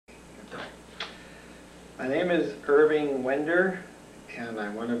My name is Irving Wender, and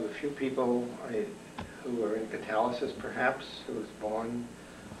I'm one of the few people who are in catalysis, perhaps, who was born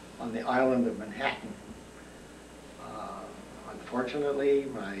on the island of Manhattan. Unfortunately,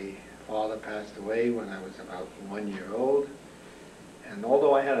 my father passed away when I was about 1 year old, and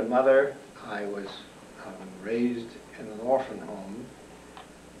although I had a mother, I was raised in an orphan home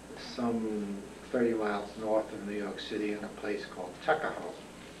some 30 miles north of New York City in a place called Tuckahoe.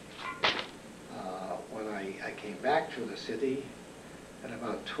 When I came back to the city at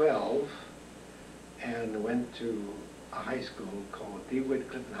about 12 and went to a high school called DeWitt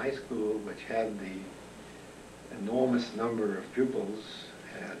Clinton High School, which had the enormous number of pupils,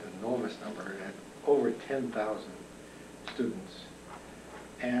 had over 10,000 students.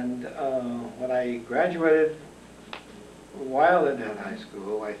 And when I graduated, while in that high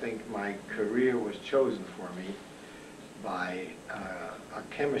school, I think my career was chosen for me by a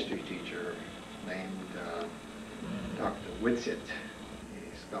chemistry teacher named Dr. Whitsitt.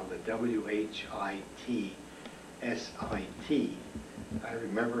 He spelled it W-H-I-T-S-I-T. I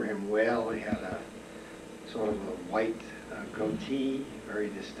remember him well. He had a sort of a white goatee, very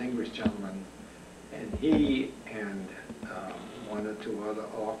distinguished gentleman, and he and one or two other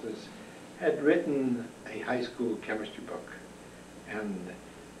authors had written a high school chemistry book. And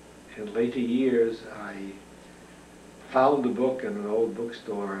in later years, I found the book in an old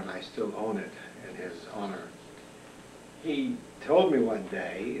bookstore, and I still own it in his honor. He told me one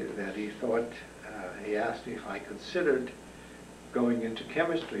day that he thought, he asked me if I considered going into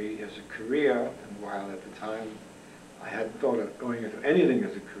chemistry as a career, and while at the time I hadn't thought of going into anything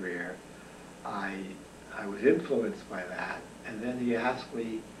as a career, I was influenced by that. And then he asked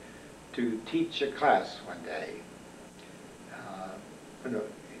me to teach a class one day.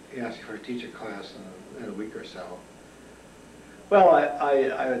 He asked me for a teacher class in a week or so. Well,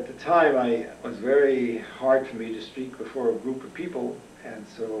 at the time, it was very hard for me to speak before a group of people, and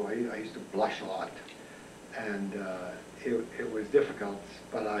so I used to blush a lot, and it was difficult,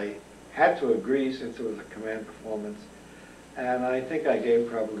 but I had to agree since it was a command performance, and I think I gave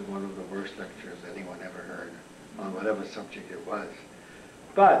probably one of the worst lectures anyone ever heard on whatever subject it was.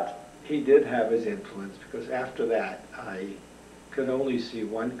 But he did have his influence, because after that I could only see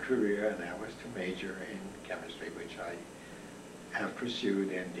one career, and that was to major in chemistry, which I have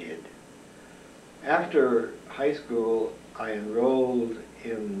pursued and did. After high school, I enrolled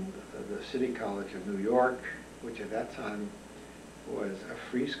in the City College of New York, which at that time was a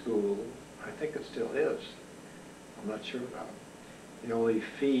free school. I think it still is. I'm not sure about it. The only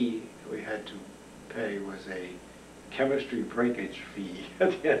fee we had to pay was a chemistry breakage fee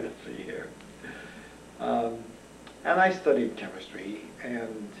at the end of the year. And I studied chemistry,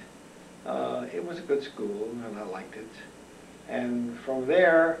 and it was a good school, and I liked it. And from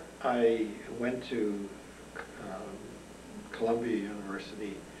there, I went to Columbia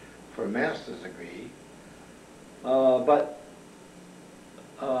University for a master's degree. But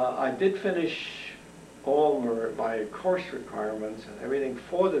I did finish all my course requirements and everything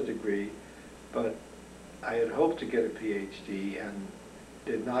for the degree, but I had hoped to get a PhD and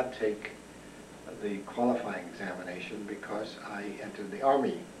did not take the qualifying examination because I entered the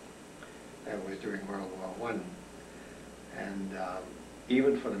Army. That was during World War I. And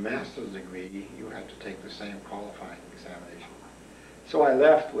even for the master's degree, you had to take the same qualifying examination. So I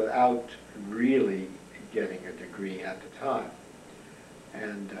left without really getting a degree at the time,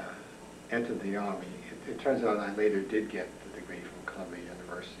 and entered the Army. It turns out I later did get the degree from Columbia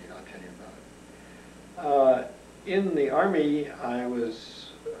University, and I'll tell you about it. In the Army, I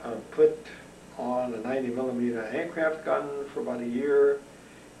was put on a 90mm aircraft gun for about a year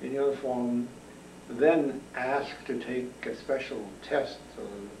in uniform, then asked to take a special test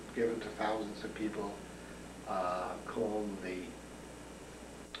given to thousands of people called the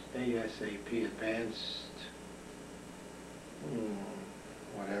ASAP Advanced,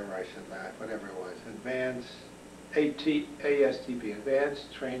 whatever I said that, whatever it was, Advanced, ASTP,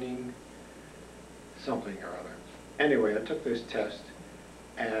 Advanced Training, something or other. Anyway, I took this test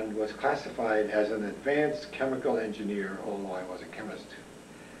and was classified as an advanced chemical engineer, although I was a chemist,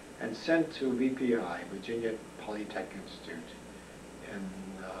 and sent to VPI, Virginia Polytech Institute, in,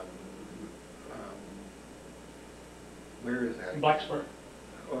 where is that? Blacksburg.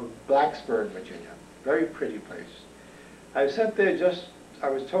 Blacksburg, Virginia. Very pretty place. I was sent there I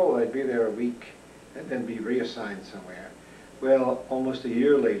was told I'd be there a week and then be reassigned somewhere. Well, almost a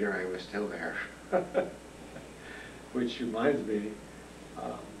year later, I was still there. Which reminds me,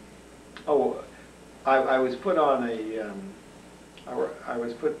 I was put on I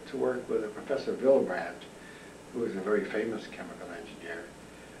was put to work with a Professor Willebrand, who was a very famous chemical engineer.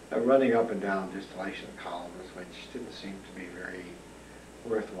 running up and down distillation columns, which didn't seem to be very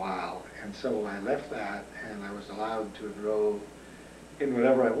worthwhile. And so I left that, and I was allowed to enroll in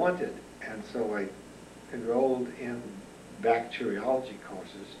whatever I wanted. And so I enrolled in bacteriology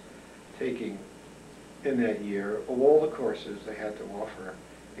courses, taking in that year all the courses they had to offer,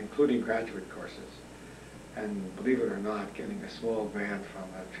 including graduate courses. And believe it or not, getting a small grant from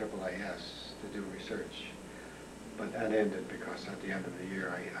the AAAS to do research. But that ended because at the end of the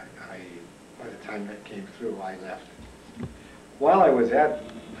year, by the time that came through, I left. While I was at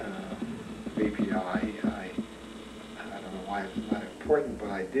BPI, I don't know why it's not important, but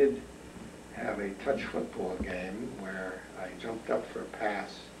I did have a touch football game where I jumped up for a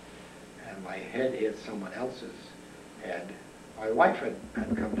pass and my head hit someone else's head. My wife had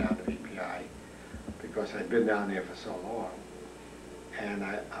come down to BPI because I'd been down there for so long. And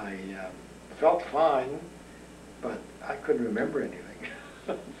I felt fine, but I couldn't remember anything.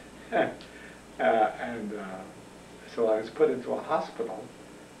 So I was put into a hospital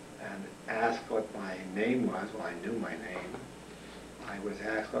and asked what my name was. Well, I knew my name. I was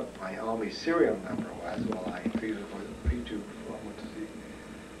asked what my Army serial number was. Well, I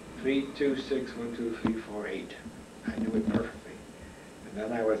 326123448. I knew it perfectly. And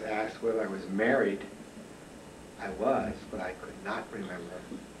then I was asked whether I was married. I was, but I could not remember.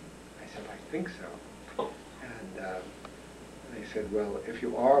 I said, I think so. And they said, well, if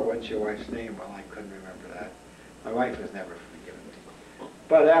you are, what's your wife's name? Well, I couldn't remember that. My wife has never forgiven me.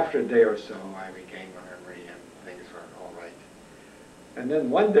 But after a day or so, I regained my memory and things were all right. And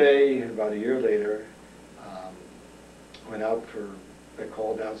then one day, about a year later, went out for, they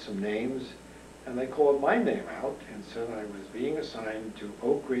called out some names, and they called my name out and said I was being assigned to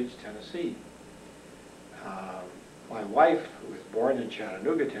Oak Ridge, Tennessee. My wife, who was born in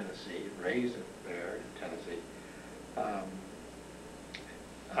Chattanooga, Tennessee, raised there in Tennessee,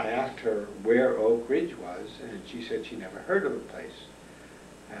 I asked her where Oak Ridge was, and she said she never heard of the place.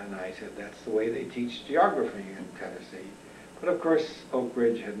 And I said, that's the way they teach geography in Tennessee. But of course, Oak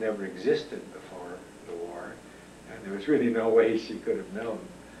Ridge had never existed before the war, and there was really no way she could have known.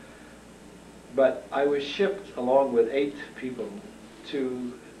 But I was shipped along with 8 people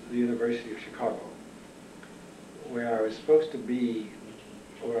to the University of Chicago, where I was supposed to be,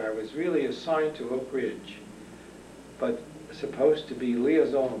 where I was really assigned to Oak Ridge, but supposed to be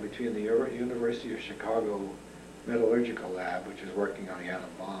liaison between the University of Chicago Metallurgical Lab, which is working on the atom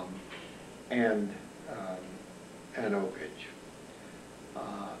bomb, and Oak Ridge.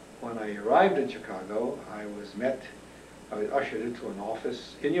 When I arrived in Chicago, I was ushered into an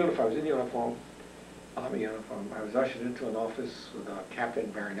office, in uniform, I was in uniform, Army uniform. I was ushered into an office with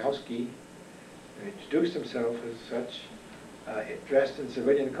Captain Baranowski, who introduced himself as such, dressed in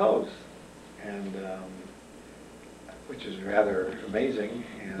civilian clothes, and which is rather amazing.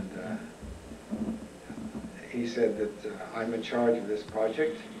 And he said that I'm in charge of this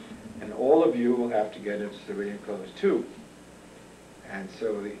project, and all of you will have to get into civilian clothes too. And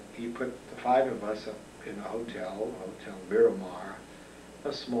so he put the 5 of us up in a hotel, Hotel Miramar,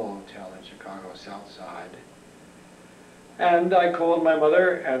 a small hotel in Chicago South Side. And I called my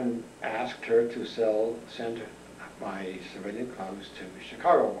mother and asked her to send my civilian clothes to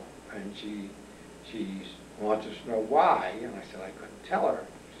Chicago. And she wanted to know why, and I said I couldn't tell her.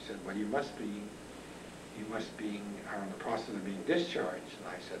 She said, well, you must be are in the process of being discharged. And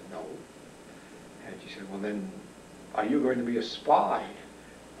I said, no. And she said, well then, are you going to be a spy?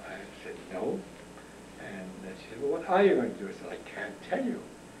 I said, no. And then she said, well, what are you going to do? I said, I can't tell you.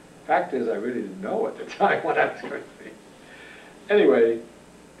 Fact is, I really didn't know at the time what I was going to be. Anyway,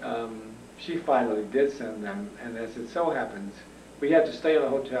 she finally did send them, and as it so happens, we had to stay in a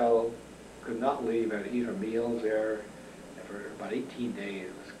hotel, could not leave, had to eat our meals there for about 18 days.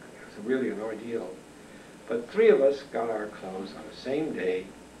 It was really an ordeal. But 3 of us got our clothes on the same day,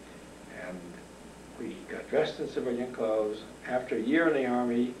 and we got dressed in civilian clothes. After a year in the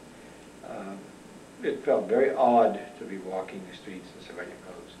Army, it felt very odd to be walking the streets in civilian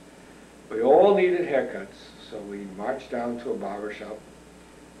clothes. We all needed haircuts, so we marched down to a barber shop,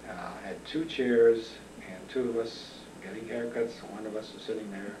 had 2 chairs, and 2 of us getting haircuts. One of us was sitting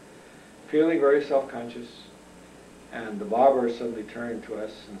there, feeling very self-conscious, and the barber suddenly turned to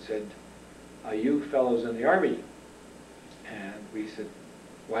us and said, are you fellows in the Army? And we said,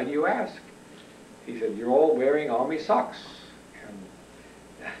 why do you ask? He said, you're all wearing Army socks. And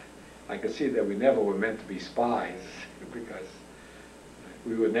I could see that we never were meant to be spies, because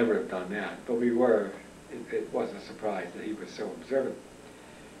we would never have done that. But we were. It wasn't a surprise that he was so observant.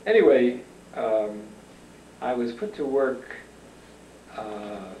 Anyway, I was put to work.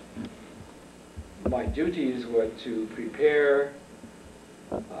 My duties were to prepare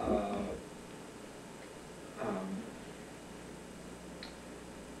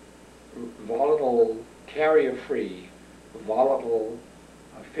volatile, carrier-free, volatile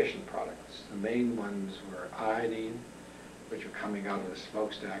fission products. The main ones were iodine, which were coming out of the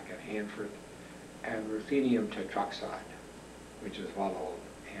smokestack at Hanford, and ruthenium tetroxide, which is volatile,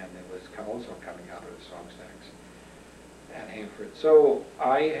 and it was also coming out of the smokestacks at Hanford. So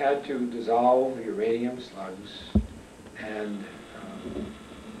I had to dissolve uranium slugs and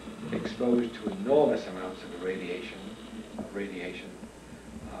exposed to enormous amounts of radiation,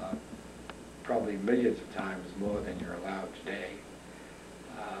 probably millions of times more than you're allowed today.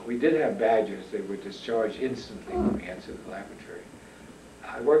 We did have badges. They were discharged instantly when we entered the laboratory.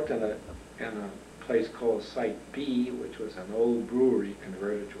 I worked in a place called Site B, which was an old brewery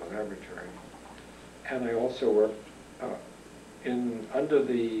converted to a laboratory. And I also worked under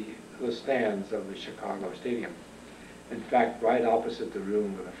the stands of the Chicago Stadium. In fact, right opposite the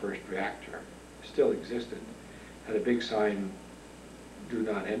room where the first reactor still existed, had a big sign, "Do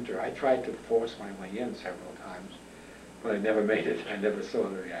not enter." I tried to force my way in several times, but I never made it. I never saw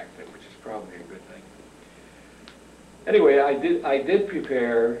the reactor, which is probably a good thing. Anyway, I did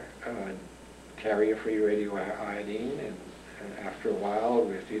prepare carrier-free radioiodine, and after a while,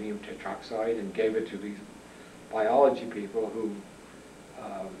 ruthenium tetroxide, and gave it to these biology people who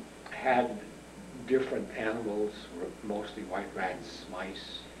had different animals, mostly white rats,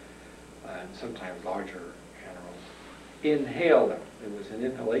 mice, and sometimes larger animals, inhale them. It was an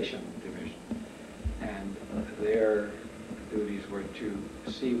inhalation division, and their duties were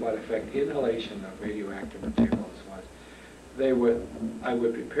to see what effect inhalation of radioactive materials was. I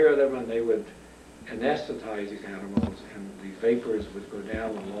would prepare them, and they would anesthetize these animals, and these vapors would go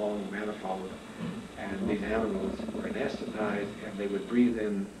down the long manifold, and these animals were anesthetized, and they would breathe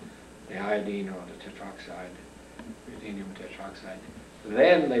in the iodine or the tetroxide, ruthenium tetroxide.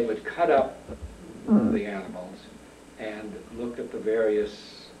 Then they would cut up the animals and look at the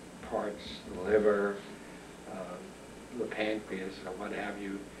various parts, the liver, the pancreas, or what have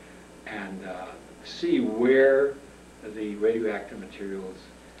you, and see where the radioactive materials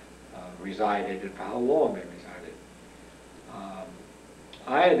resided and for how long they resided.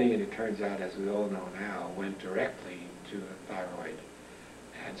 Iodine, it turns out, as we all know now, went directly to the thyroid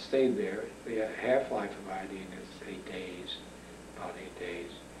and stayed there. The half-life of iodine is 8 days, about 8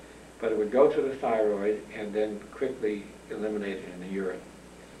 days. But it would go to the thyroid and then quickly eliminate it in the urine.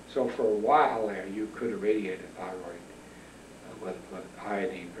 So for a while there, you could irradiate a thyroid with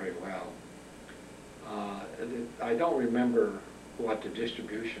iodine very well. I don't remember what the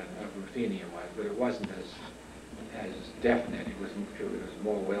distribution of ruthenium was, but it wasn't as definite. It was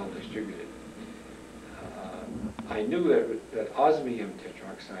more well distributed. I knew that osmium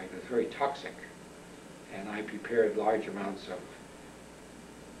tetroxide was very toxic, and I prepared large amounts of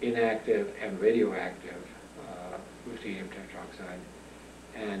inactive and radioactive ruthenium tetroxide.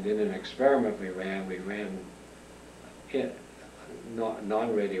 And in an experiment we ran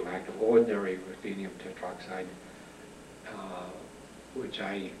non-radioactive, ordinary ruthenium tetroxide, which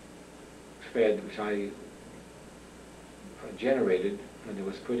I generated, and it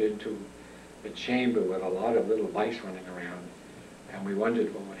was put into a chamber with a lot of little mice running around, and we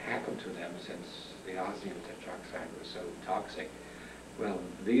wondered what would happen to them since the osmium tetroxide was so toxic. Well,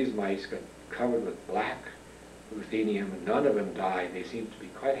 these mice got covered with black ruthenium, and none of them died. They seemed to be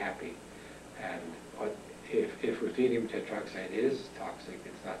quite happy. And if ruthenium tetroxide is toxic,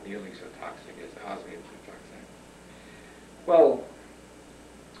 it's not nearly so toxic as osmium tetroxide. Well,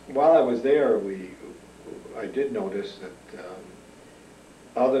 while I was there, I did notice that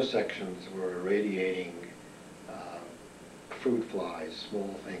other sections were irradiating fruit flies,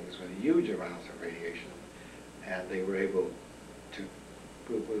 small things with huge amounts of radiation, and they were able to,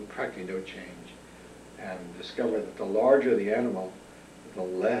 with practically no change, and discover that the larger the animal, the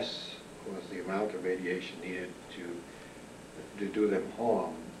less was the amount of radiation needed to do them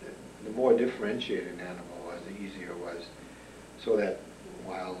harm. The more differentiated an animal was, the easier it was. So that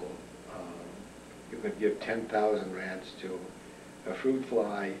while you could give 10,000 rats to a fruit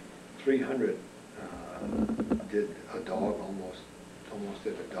fly, 300 did a dog almost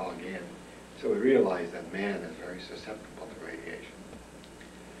did a dog in. So we realized that man is very susceptible to radiation.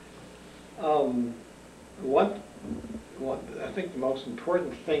 I think the most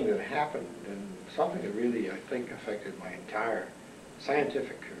important thing that happened, and something that really, I think, affected my entire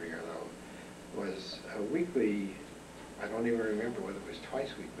scientific career, though, was a weekly, I don't even remember whether it was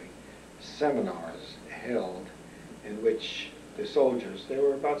twice weekly, seminars held in which the soldiers, there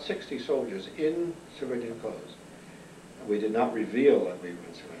were about 60 soldiers in civilian clothes. We did not reveal that we were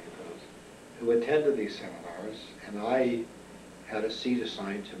in civilian clothes, who attended these seminars, and I had a seat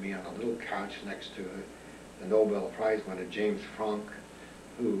assigned to me on a little couch next to the Nobel Prize winner, James Franck,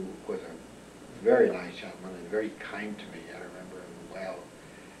 who was a very nice gentleman and very kind to me. I remember him well.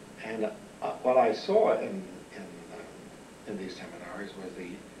 And what I saw in these seminars was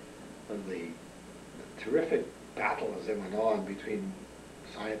the terrific battles that went on between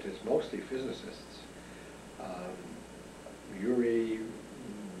scientists, mostly physicists,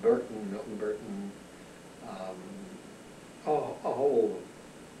 Milton Burton, a whole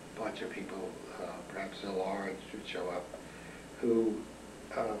bunch of people, perhaps Lawrence should show up, who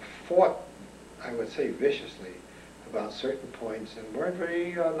fought, I would say, viciously about certain points and weren't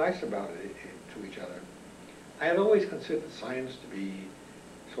very nice about it to each other. I had always considered science to be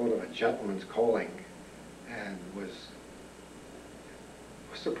sort of a gentleman's calling, and was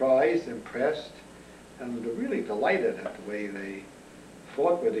surprised, impressed, and really delighted at the way they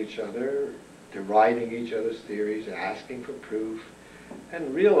fought with each other, deriding each other's theories, asking for proof,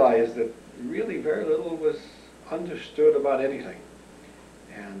 and realized that really very little was understood about anything.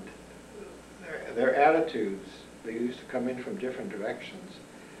 And their attitudes, they used to come in from different directions,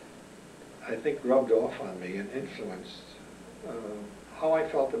 I think rubbed off on me and influenced how I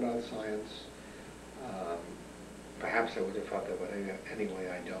felt about science. Perhaps I would have felt that way anyway,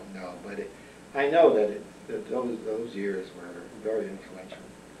 I don't know. But I know that those years were very influential.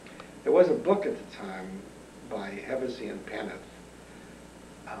 There was a book at the time by Hevesy and Penneth,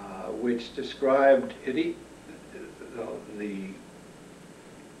 which described a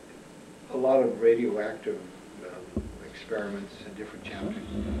lot of radioactive experiments in different chapters.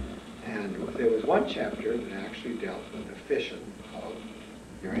 And there was one chapter that actually dealt with the fission of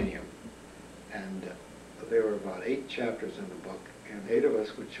uranium. And there were about 8 chapters in the book, and 8 of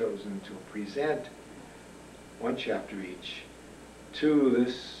us were chosen to present one chapter each to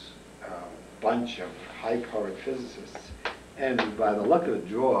this bunch of high-powered physicists. And by the luck of the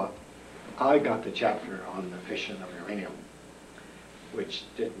draw, I got the chapter on the fission of uranium, which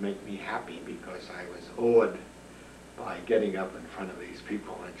didn't make me happy because I was awed by getting up in front of these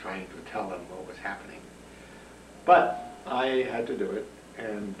people and trying to tell them what was happening. But I had to do it,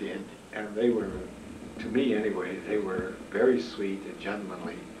 and did, and they were, to me anyway, they were very sweet and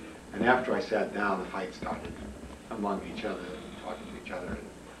gentlemanly. And after I sat down, the fight started among each other, and talking to each other, and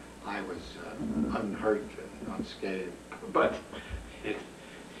I was unhurt and unscathed. But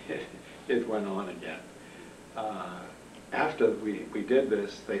it went on again. After we did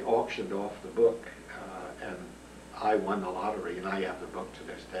this, they auctioned off the book, and I won the lottery, and I have the book to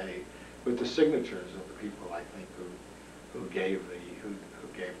this day, with the signatures of the people I think who gave the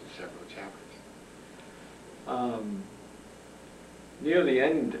several chapters. Near the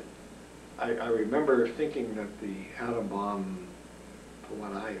end, I remember thinking that the atom bomb, from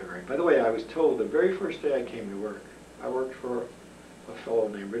what I heard. By the way, I was told the very first day I came to work, I worked for a fellow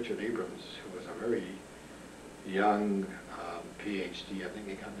named Richard Abrams, who was a very young PhD. I think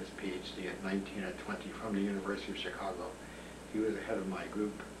he got his PhD at 19 or 20 from the University of Chicago. He was the head of my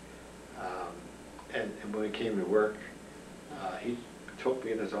group. And when we came to work, he took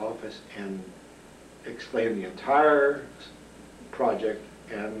me in his office and explained the entire project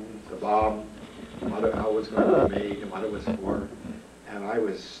and the bomb, how it was going to be made and what it was for. And I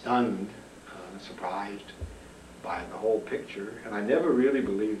was stunned, surprised by the whole picture, and I never really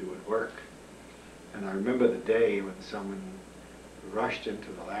believed it would work. And I remember the day when someone rushed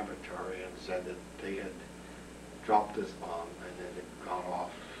into the laboratory and said that they had dropped this bomb and it had gone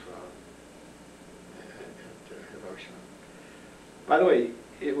off at Hiroshima. By the way,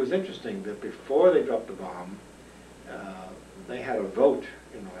 it was interesting that before they dropped the bomb, they had a vote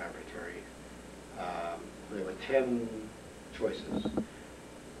in the laboratory. There were 10 choices.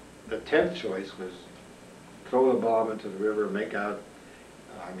 The 10th choice was throw the bomb into the river, make out,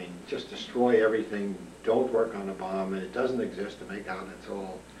 just destroy everything, don't work on a bomb, and it doesn't exist, to make out it's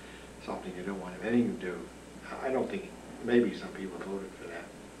all something you don't want anything to do. I don't think, maybe some people voted for that.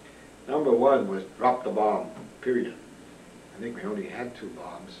 Number 1 was drop the bomb, period. I think we only had 2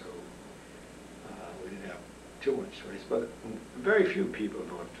 bombs, so we didn't have too much choice, but very few people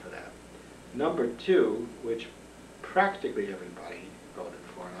voted for that. Number 2, which practically everybody voted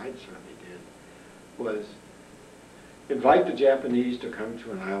for, and I certainly did, was invite the Japanese to come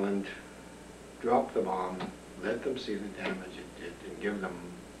to an island, drop the bomb, let them see the damage it did, and give them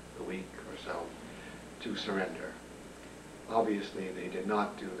a week or so to surrender. Obviously, they did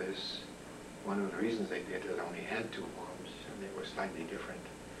not do this. One of the reasons they did is they only had 2 bombs, and they were slightly different.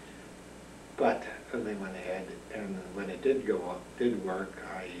 But they went ahead, and when it did go up, did work,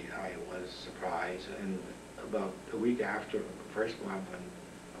 I was surprised. And about a week after the first bomb, when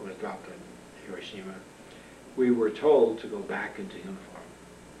it was dropped on Hiroshima, we were told to go back into uniform.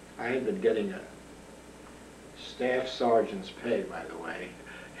 I had been getting a staff sergeant's pay, by the way,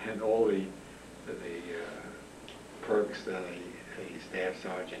 and all the perks that a staff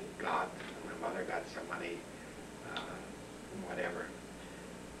sergeant got. My mother got some money, whatever.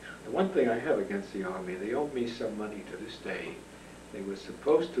 The one thing I have against the Army, they owe me some money to this day. They were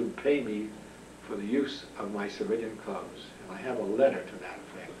supposed to pay me for the use of my civilian clothes, and I have a letter to that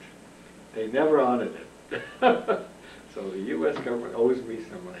effect. They never honored it. So the U.S. government owes me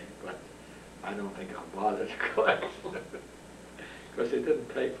some money, but I don't think I'll bother to collect because they didn't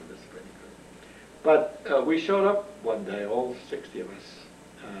pay for this pretty good. But we showed up one day, all 60 of us,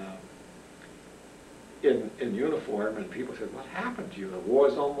 in uniform, and people said, "What happened to you? The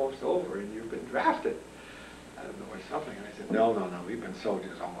war's almost over and you've been drafted." Or something. And I said, no, we've been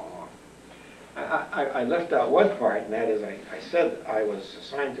soldiers all along. I left out one part, and that is I said I was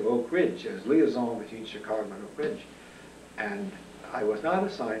assigned to Oak Ridge as liaison between Chicago and Oak Ridge. And I was not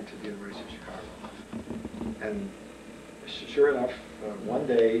assigned to the University of Chicago. And sure enough, one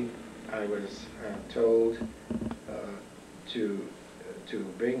day I was told to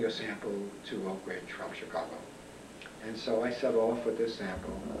bring a sample to Oak Ridge from Chicago. And so I set off with this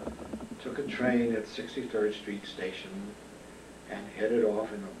sample, took a train at 63rd Street Station, and headed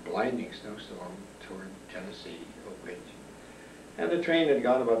off in a blinding snowstorm toward Tennessee, Oak Ridge. And the train had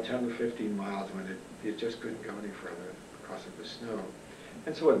gone about 10 to 15 miles when it just couldn't go any further because of the snow.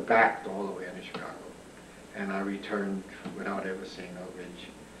 And so it backed all the way into Chicago. And I returned without ever seeing Oak Ridge.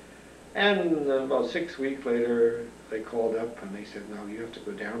 And about 6 weeks later, they called up and they said, no, you have to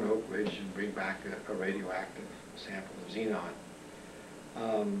go down Oak Ridge and bring back a radioactive sample of xenon.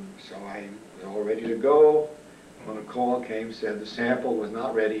 So I was all ready to go. When a call came, said the sample was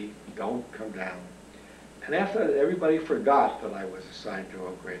not ready, don't come down. And after that, everybody forgot that I was assigned to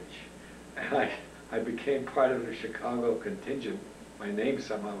Oak Ridge. And I became part of the Chicago contingent. My name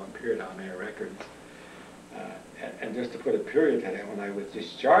somehow appeared on their records. And just to put a period to that, when I was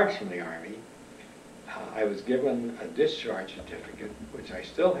discharged from the Army, I was given a discharge certificate, which I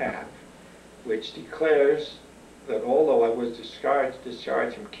still have, which declares that although I was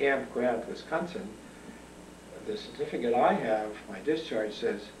discharged from Camp Grant, Wisconsin, the certificate I have, my discharge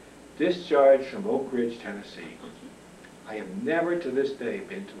says, discharged from Oak Ridge, Tennessee. I have never to this day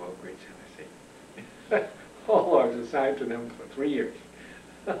been to Oak Ridge, Tennessee. Although I was assigned to them for 3 years.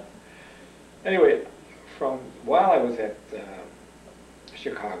 Anyway, from while I was at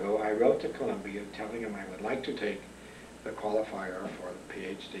Chicago, I wrote to Columbia telling them I would like to take the qualifier for the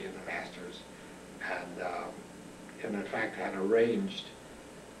PhD and the master's, and in fact had arranged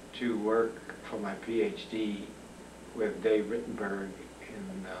to work for my PhD with Dave Rittenberg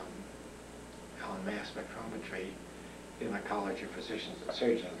on mass spectrometry in the College of Physicians and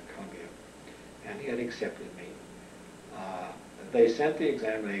Surgeons at Columbia, and he had accepted me. They sent the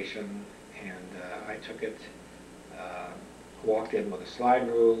examination, and I took it, walked in with a slide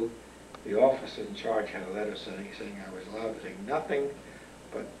rule. The officer in charge had a letter saying I was allowed to take nothing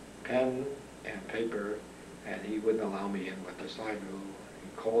but pen and paper, and he wouldn't allow me in with the slide rule. He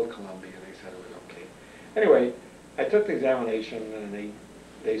called Columbia, and they said it was okay. Anyway, I took the examination, and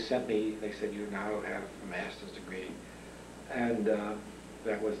they sent me, they said, you now have a master's degree. And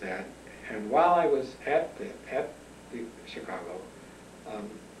that was that. And while I was at the Chicago,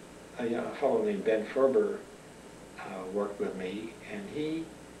 a fellow named Ben Ferber worked with me, and he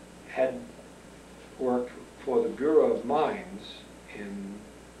had worked for the Bureau of Mines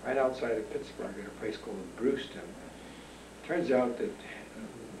right outside of Pittsburgh at a place called Brewston. Turns out that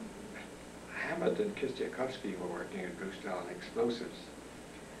Hammett and Kistiakowsky were working at Brewston on explosives.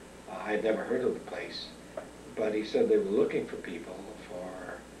 I had never heard of the place, but he said they were looking for people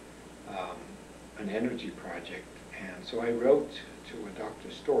for an energy project, and so I wrote to a Dr.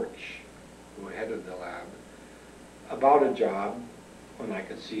 Storch, who headed the lab, about a job when I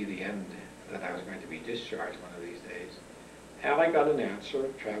could see the end, that I was going to be discharged one of these days. And I got an answer,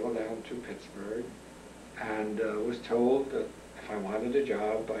 traveled down to Pittsburgh, and was told that if I wanted a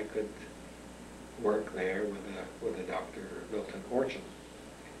job, I could work there with a Dr. Milton Orchin.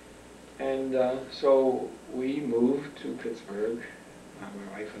 And so we moved to Pittsburgh,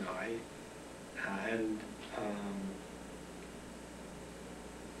 my wife and I, and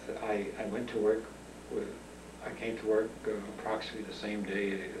I went to work I came to work approximately the same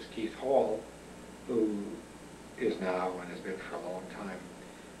day as Keith Hall, who is now, and has been for a long time,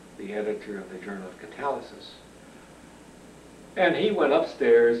 the editor of the Journal of Catalysis. And he went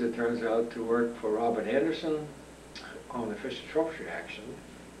upstairs, it turns out, to work for Robert Anderson on the Fischer-Tropsch reaction,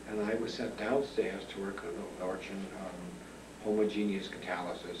 and I was sent downstairs to work with Orchin on homogeneous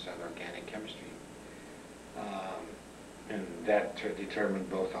catalysis and organic chemistry. and that determined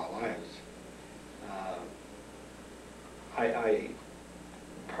both our lives.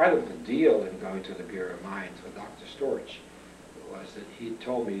 Part of the deal in going to the Bureau of Mines with Dr. Storch was that he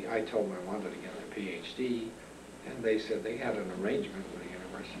told me, I told him I wanted to get a PhD, and they said they had an arrangement with the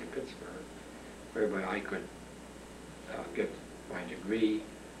University of Pittsburgh whereby I could get my degree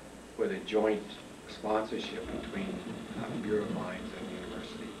with a joint sponsorship between Bureau of Mines and the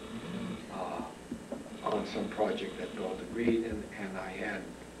university on some project that both agreed, and I had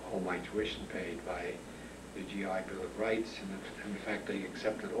all my tuition paid by the GI Bill of Rights, and in fact they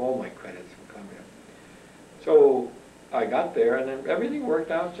accepted all my credits from Columbia. So I got there, and then everything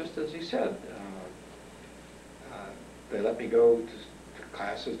worked out just as he said. They let me go to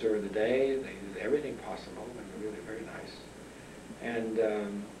classes during the day. They did everything possible, and really very nice. And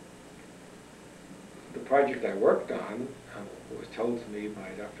the project I worked on was told to me by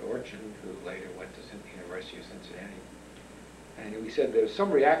Dr. Orchin, who later went to the University of Cincinnati. And he said there was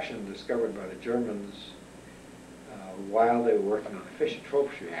some reaction discovered by the Germans while they were working on the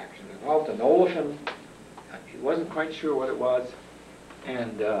Fischer-Tropsch reaction. It involved an olefin. He wasn't quite sure what it was.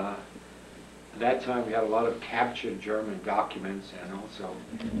 And at that time we had a lot of captured German documents and also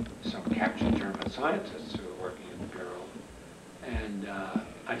some captured German scientists who were working in the Bureau. And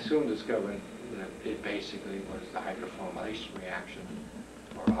I soon discovered that it basically was the hydroformylation reaction,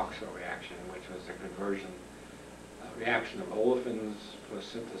 or oxo reaction, which was the conversion reaction of olefins plus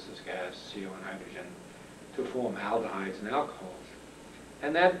synthesis gas, CO and hydrogen, to form aldehydes and alcohols.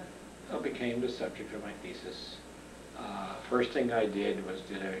 And that became the subject of my thesis. First thing I did was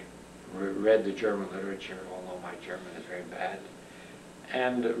read the German literature, although my German is very bad,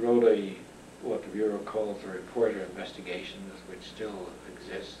 and wrote what the Bureau calls a report of investigations, which still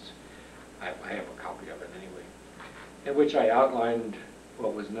exists. I have a copy of it anyway, in which I outlined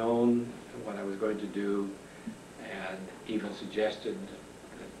what was known and what I was going to do, and even suggested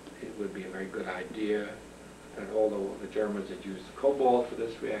that it would be a very good idea that although the Germans had used cobalt for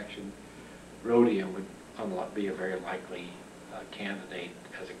this reaction, rhodium would be a very likely candidate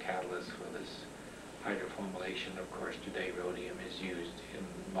as a catalyst for this hydroformylation. Of course, today rhodium is used in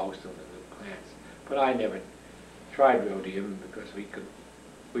most of the new plants, but I never tried rhodium because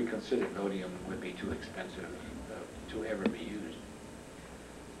we considered rhodium would be too expensive to ever be used.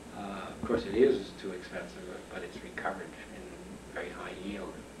 Of course, it is too expensive, but it's recovered in very high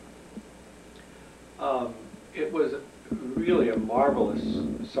yield. It was really a marvelous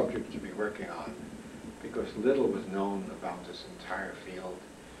subject to be working on because little was known about this entire field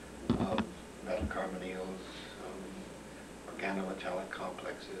of metal carbonyls, organometallic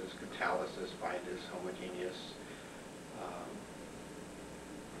complexes, catalysis, binders, homogeneous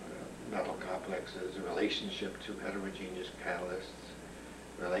metal complexes, relationship to heterogeneous catalysts,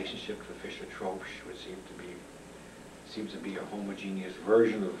 relationship to Fischer-Tropsch, which seems to be a homogeneous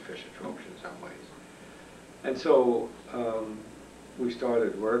version of Fischer-Tropsch in some ways. And so we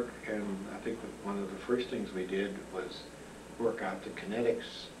started work, and I think one of the first things we did was work out the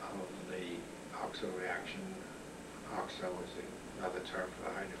kinetics of the oxo reaction. Oxo is another term for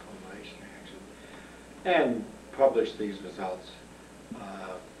the hydroformylation reaction, and published these results.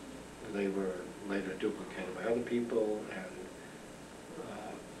 They were later duplicated by other people, and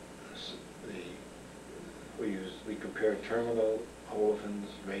we compared terminal olefins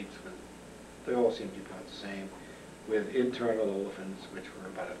rates with, they all seem to be about the same, with internal olefins, which were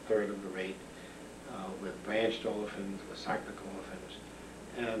about a third of the rate, with branched olefins, with cyclic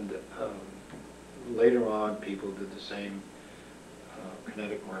olefins. And later on, people did the same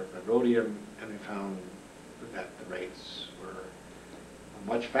kinetic work with rhodium, and we found that the rates were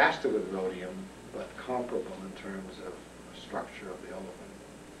much faster with rhodium, but comparable in terms of structure of the olefin.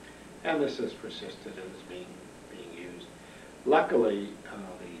 And this has persisted and is being used. Luckily,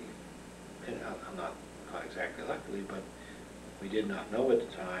 not exactly luckily, but we did not know at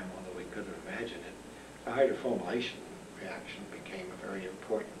the time, although we could have imagined it, the hydroformylation reaction became a very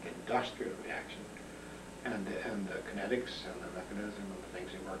important industrial reaction, and the kinetics and the mechanism and the things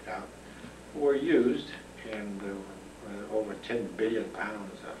we worked out were used, and over 10 billion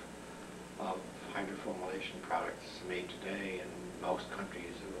pounds of hydroformylation products made today in most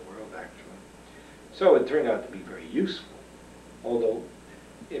countries of the world, actually. So it turned out to be very useful, although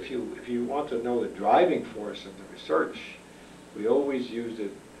if you want to know the driving force of the research, we always used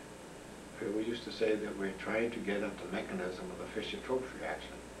it, we used to say that we're trying to get at the mechanism of the Fischer-Tropsch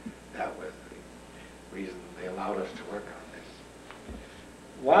reaction. That was the reason they allowed us to work on this.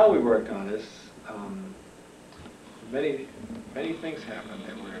 While we worked on this, many things happened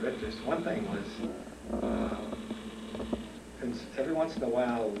that were of interest. One thing was, every once in a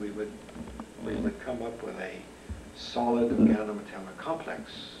while we would we would come up with a solid organometallic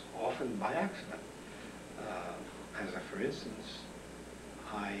complex, often by accident. For instance,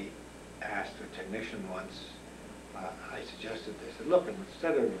 I asked a technician once, I suggested, they said, look,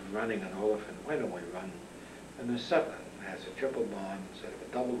 instead of running an olefin, why don't we run an acetylene? It has a triple bond instead of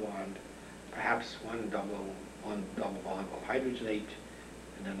a double bond. Perhaps one double bond will hydrogenate,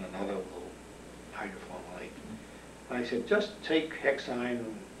 and then another will hydroformylate. And I said, just take hexine,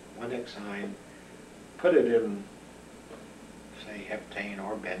 one hexine, put it in, say, heptane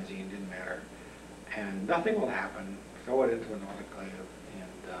or benzene, didn't matter, and nothing will happen. Throw it into an autoclave,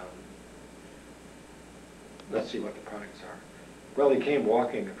 and let's see what the products are. Well, he came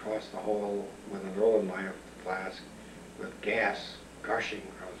walking across the hall with an Erlenmeyer flask with gas gushing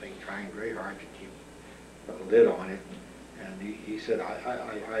from the thing, trying very hard to keep a lid on it. And he said,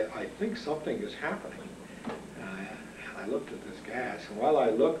 I think something is happening. And I looked at this gas, and while I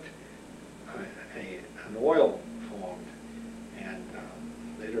looked, an oil formed, and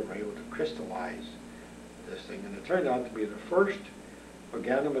later were able to crystallize this thing. And it turned out to be the first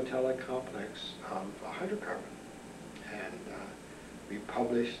organometallic complex of a hydrocarbon. And we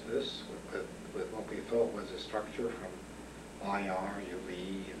published this with what we thought was a structure from IR, UV,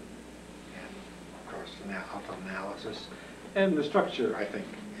 and of course alpha analysis. And the structure, I think,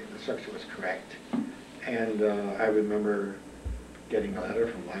 the structure was correct. And I remember getting a letter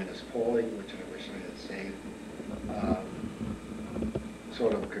from Linus Pauling, which I wish I had saved,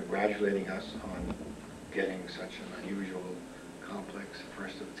 sort of congratulating us on getting such an unusual complex,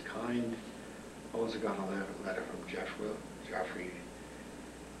 first of its kind. I also got a letter from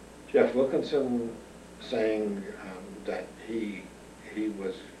Jeff Wilkinson saying that he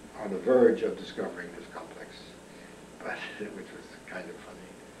was on the verge of discovering this complex, but which was kind of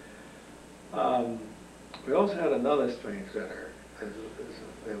funny. We also had another strange letter.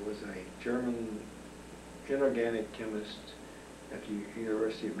 There was a German inorganic chemist at the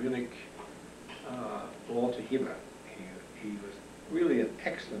University of Munich, Walter Hieber. He was really an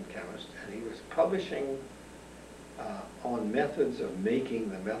excellent chemist, and he was publishing on methods of making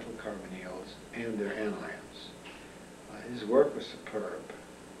the methyl carbonyls and their anions. His work was superb.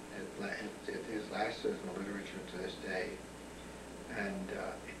 It has lasted in the literature to this day. And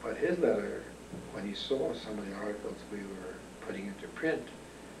but his letter, when he saw some of the articles we were putting into print,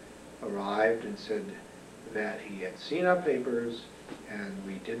 arrived and said that he had seen our papers and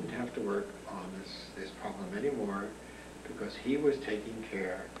we didn't have to work on this problem anymore, because he was taking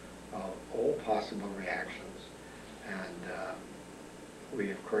care of all possible reactions. And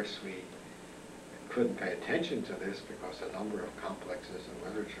we couldn't pay attention to this because the number of complexes in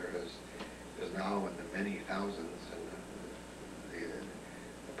literature is now in the many thousands, and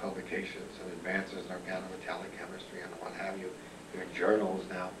the publications and advances in organometallic chemistry and what have you. There are journals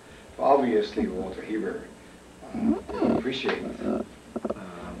now. Obviously, Walter Hieber didn't appreciate,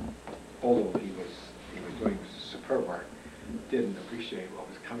 although he was doing superb work, didn't appreciate what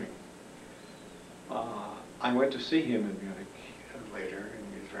was coming. I went to see him in Munich later,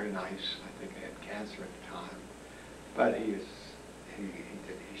 and he was very nice. I think he had cancer at the time, but he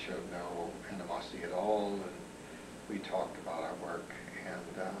showed no animosity at all, and we talked about our work,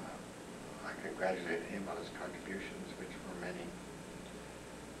 and I congratulated him on his contributions, which were many.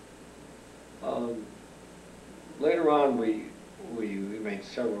 Later on, we made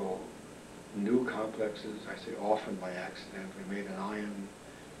several new complexes. I say often by accident. We made an iron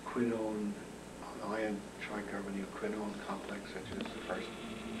tricarbonyl quinone complex, which is the first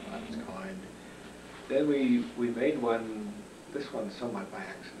of its kind. Then we made one, this one somewhat by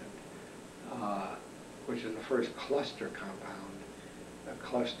accident, which is the first cluster compound, a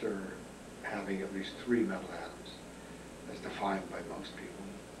cluster having at least 3 metal atoms, as defined by most people.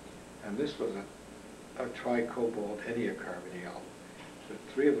 And this was a tricobalt endiocarbonyl, with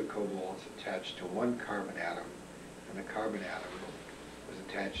 3 of the cobalts attached to 1 carbon atom, and the carbon atom was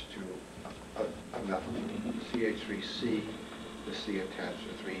attached to a methyl, CH3C, the C attached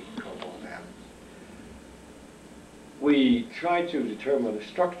to 3 cobalt atoms. We tried to determine the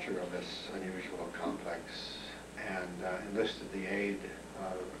structure of this unusual complex, and enlisted the aid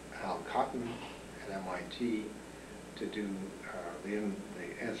of Al Cotton at MIT to do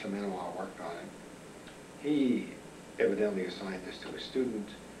some NMR work on it. He evidently assigned this to a student.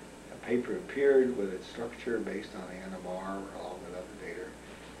 A paper appeared with its structure based on the NMR along with other data.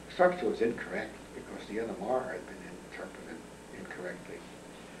 The structure was incorrect because the NMR had been interpreted incorrectly.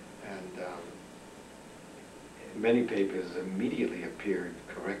 And many papers immediately appeared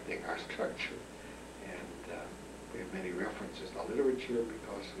correcting our structure. And we have many references in the literature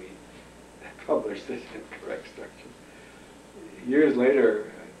because we published this incorrect structure. Years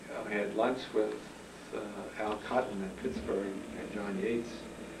later, I had lunch with Al Cotton in Pittsburgh and John Yates.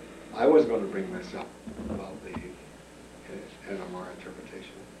 I was going to bring this up about the NMR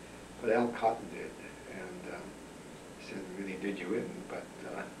interpretation, but Al Cotton did, and he said, really, did you in? But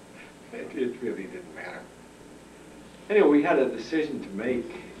it really didn't matter. Anyway, we had a decision to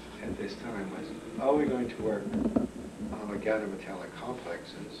make at this time was, are we going to work on organometallic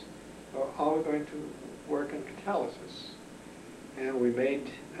complexes, or are we going to work in catalysis? And we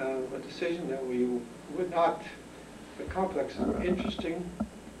made a decision that we would not. The complexes were interesting,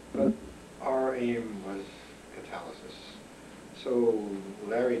 but our aim was catalysis. So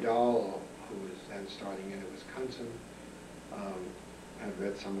Larry Dahl, who was then starting in at Wisconsin, had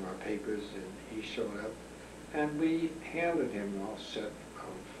read some of our papers, and he showed up, and we handed him a set of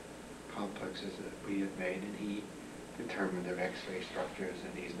complexes that we had made, and he determined their X-ray structures,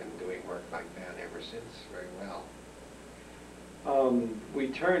 and he's been doing work like that ever since very well. We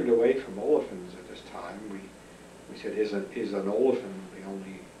turned away from olefins at this time. We said, is an olefin the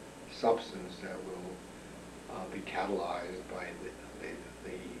only substance that will be catalyzed by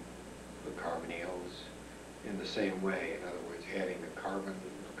the carbonyls in the same way? In other words, adding the carbon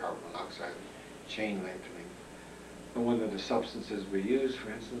monoxide, chain lengthening. And one of the substances we used, for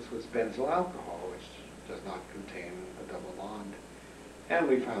instance, was benzyl alcohol, which does not contain a double bond. And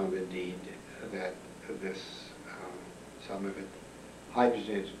we found indeed that this, some of it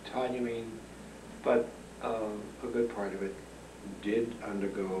hydrogenated toluene, but a good part of it did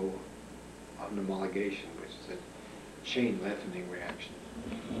undergo homologation, which is a chain lengthening reaction.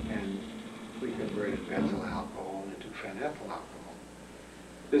 And we converted benzyl alcohol into phenethyl alcohol.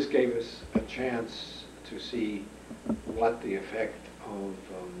 This gave us a chance to see what the effect of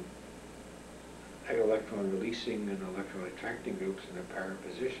electron releasing and electron attracting groups in a para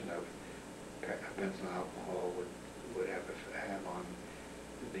position of benzyl alcohol would have on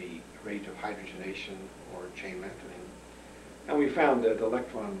the rate of hydrogenation or chain lengthening. And we found that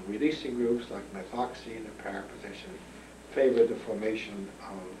electron releasing groups like methoxy in a para position favored the formation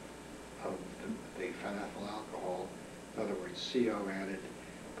of the phenethyl alcohol, in other words, CO added,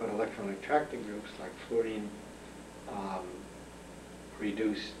 but electron attracting groups like fluorine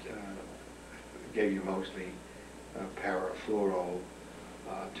reduced, gave you mostly parafluoro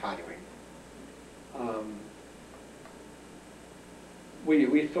toluene.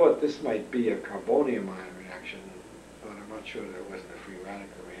 We thought this might be a carbonium ion reaction, but I'm not sure that it wasn't a free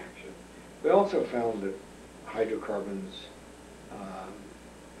radical reaction. We also found that hydrocarbons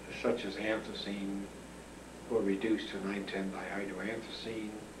such as anthracene were reduced to 9,10 dihydroanthracene,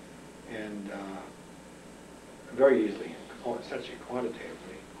 and very easily, essentially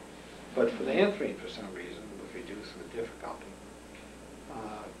quantitatively. But for the anthrene, for some reason, was reduced with difficulty.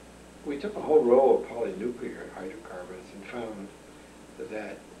 We took a whole row of polynuclear hydrocarbons and found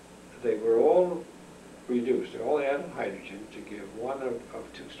that they were all reduced. They all added hydrogen to give one of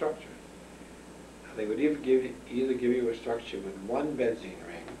two structures. They would either give you a structure with one benzene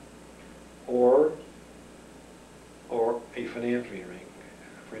ring or a phenanthroline ring.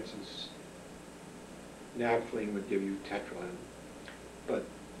 For instance, naphthalene would give you tetralin, but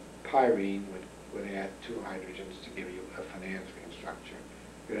pyrene would add two hydrogens to give you a phenanthroline structure.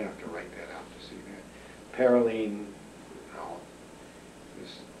 You'd have to write that out to see that. Parylene,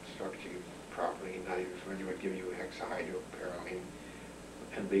 this structure properly not even familiar, would give you hexahydropyrylene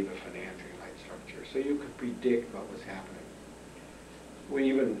and leave a phenanthroline-like structure. So you could predict what was happening.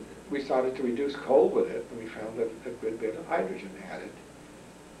 We started to reduce coal with it, and we found that a good bit of hydrogen added.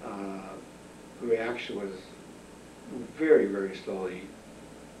 The reaction was very, very slowly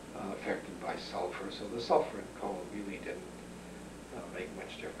affected by sulfur, so the sulfur in coal really didn't make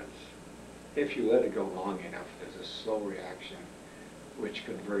much difference. If you let it go long enough, there's a slow reaction which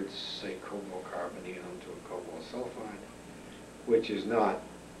converts, say, cobalt carbonyl into a cobalt sulfide, which is not,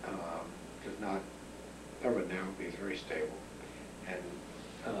 thermodynamically is very stable, and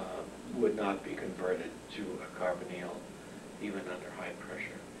would not be converted to a carbonyl even under high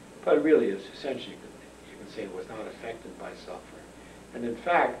pressure. But it really is essentially, you can say, it was not affected by sulfur. And in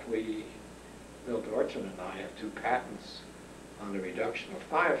fact, Bill Dortson and I have 2 patents on the reduction of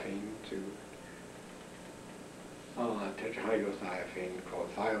thiophene to tetrahydrothiophene called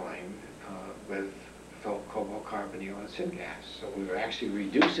thiolane with cobalt carbonyl and syngas. So we were actually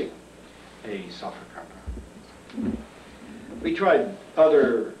reducing a sulfur compound. We tried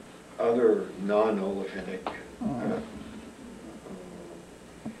other non-olefinic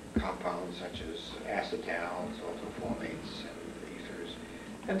compounds such as acetals, orthoformates, and ethers,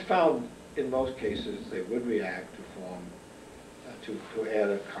 and found in most cases they would react to form to add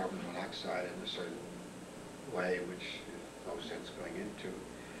a carbon monoxide in a certain way, which no sense going into.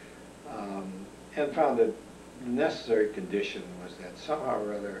 and found that the necessary condition was that somehow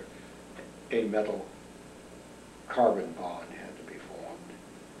or other a metal carbon bond had to be formed.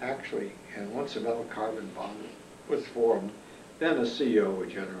 Actually, and once a metal carbon bond was formed, then a CO would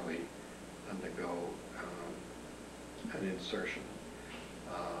generally undergo an insertion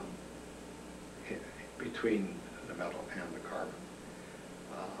between the metal and the carbon.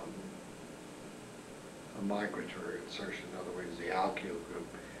 A migratory insertion, in other words, the alkyl group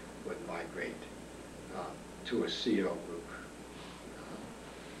would migrate to a CO group.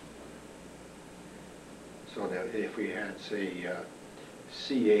 So that if we had, say,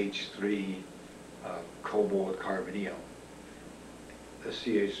 CH3 cobalt carbonyl, the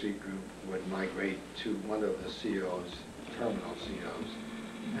CH3 group would migrate to one of the COs, terminal COs,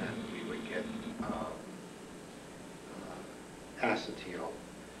 and we would get acetyl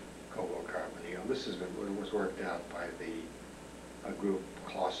cobalt carbonyl. This is what was worked out by a group,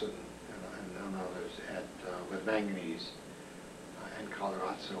 Clausen and others, with manganese, and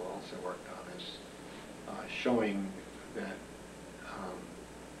Colorazzo also worked on this, showing that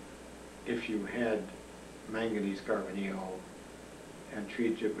if you had manganese carbonyl and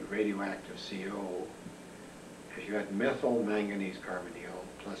treated it with radioactive CO, if you had methyl manganese carbonyl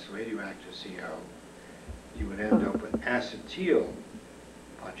plus radioactive CO, you would end up with acetyl,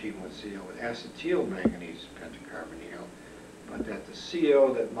 not even with CO, with acetyl manganese pentacarbonyl, but that the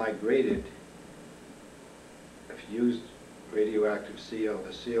CO that migrated, if you used radioactive CO,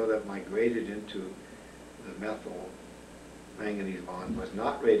 the CO that migrated into the methyl manganese bond was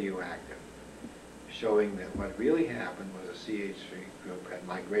not radioactive, showing that what really happened was a CH3 group had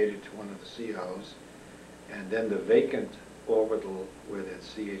migrated to one of the COs, and then the vacant orbital where that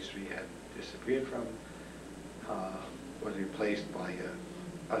CH3 had disappeared from was replaced by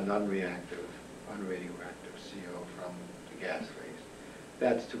an unradioactive CO from the gas phase.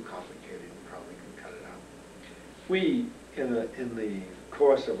 That's too complicated. We probably can cut it out. We, in the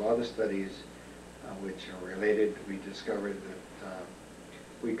course of other studies which are related, we discovered that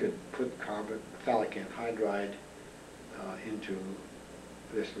we could put phthalic anhydride into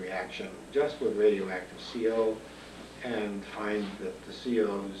this reaction just with radioactive CO and find that the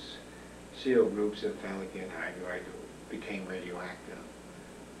CO groups in phthalic anhydride became radioactive,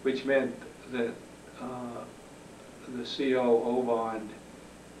 which meant that the CO-O bond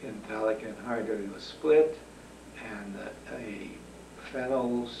in phthalic anhydride was split, and a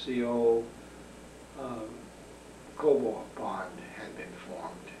phenyl CO cobalt bond had been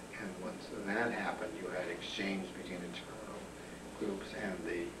formed. And once that happened, you had exchange between the terminal groups and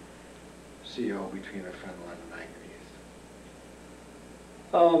the CO between the phenyl and the manganese.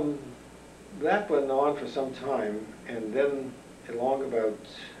 That went on for some time, and then along about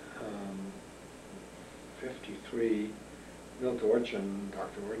 53, Dr. Orchin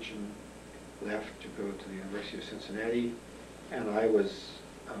left to go to the University of Cincinnati, and I was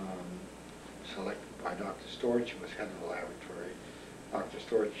selected by Dr. Storch, who was head of the laboratory. Dr.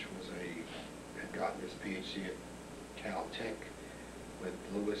 Storch had gotten his PhD at Caltech with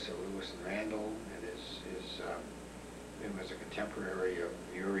Lewis and Randall, and he was a contemporary of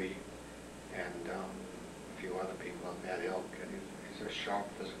Urey and a few other people of that ilk, and he's a sharp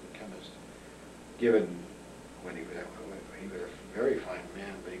physical chemist. Given when he was a very fine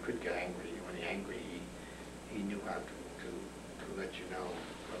man, but he could get angry. When he's angry, he knew how to let you know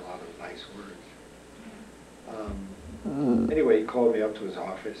a lot of nice words. Anyway, he called me up to his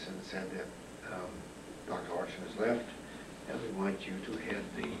office and said that Dr. Orchin has left, and we want you to head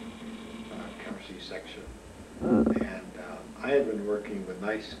the chemistry section. And I had been working with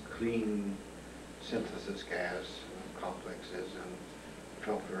nice, clean synthesis gas complexes and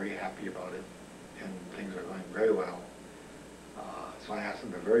felt very happy about it, and things were going very well. So I asked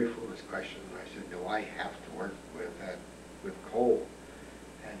him a very foolish question. I said, do I have to work with coal?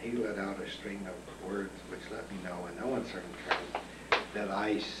 And he let out a string of words which let me know in no uncertain terms that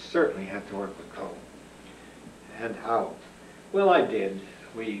I certainly had to work with coal. And how? Well, I did.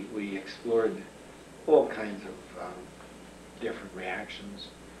 We explored all kinds of different reactions.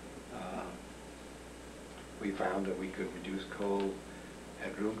 We found that we could reduce coal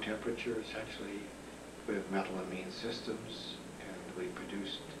at room temperature, essentially, with metallamine systems, and we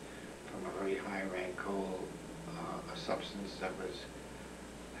produced from a very high rank coal a substance that was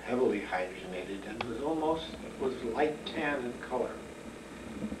heavily hydrogenated and was light tan in color.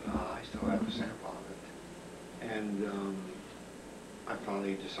 I still have a sample of it. And I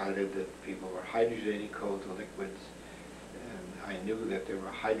finally decided that people were hydrogenating coal to liquids, and I knew that there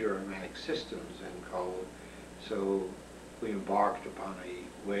were hydroaromatic systems in coal, so we embarked upon a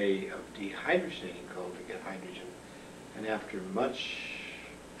way of dehydrogenating coal to get hydrogen. And after much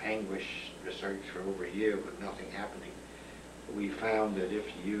anguish research for over a year with nothing happening. We found that if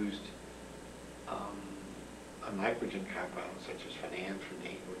you used a nitrogen compound such as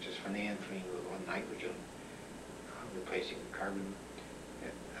phenanthrene, which is phenanthrene with one nitrogen replacing carbon,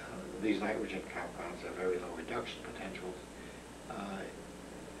 these nitrogen compounds have very low reduction potentials.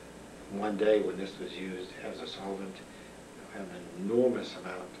 One day when this was used as a solvent, an enormous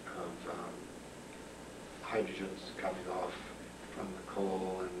amount of hydrogens coming off from the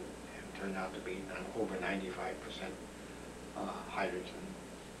coal, and turned out to be over 95% hydrogen.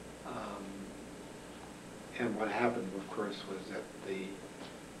 And what happened, of course, was that the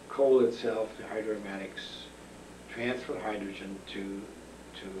coal itself, the hydroaromatics, transferred hydrogen to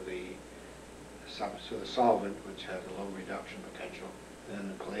the solvent, which has a low reduction potential. Then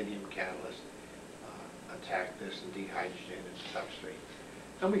the palladium catalyst attacked this and dehydrogenated the substrate.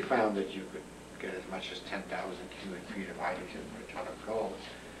 And we found that you could get as much as 10,000 cubic feet of hydrogen per ton of coal,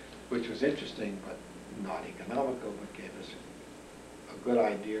 which was interesting but not economical, but gave us a good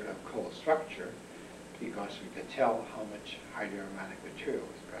idea of coal structure, because we could tell how much hydroaromatic material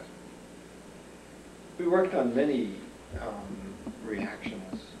was present. We worked on many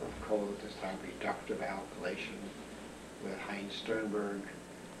reactions of coal at this time, reductive alkylation with Heinz Sternberg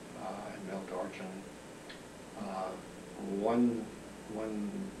and Mill Dorchin. One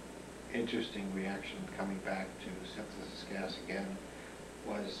interesting reaction, coming back to synthesis gas again,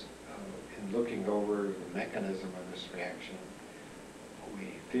 was in looking over the mechanism of this reaction, we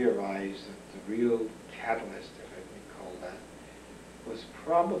theorized that the real catalyst, if I can call that, was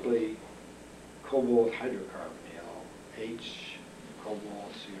probably cobalt hydrocarbonyl, H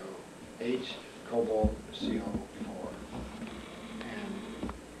cobalt CO4.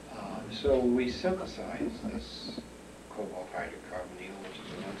 And so we synthesized this cobalt hydrocarbonyl, which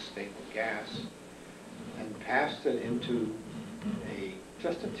is an unstable gas, and passed it into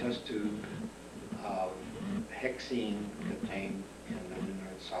just a test tube of hexene contained in an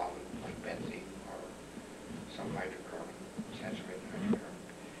inert solvent like benzene or some hydrocarbon, saturated hydrocarbon.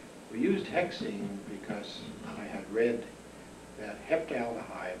 We used hexene because I had read that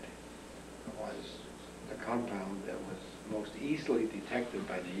heptaldehyde was the compound that was most easily detected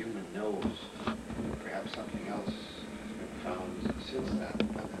by the human nose. Perhaps something else has been found since then,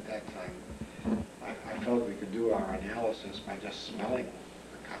 but at that time I felt we could do our analysis by just smelling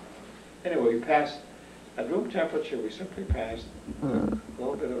the compound. Anyway, we passed, at room temperature, we simply passed a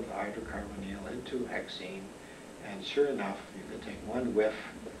little bit of hydrocarbonyl into hexene, and sure enough, you could take one whiff,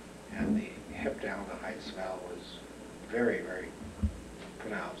 and the heptaldehyde smell was very, very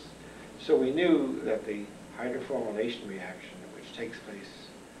pronounced. So we knew that the hydroformylation reaction, which takes place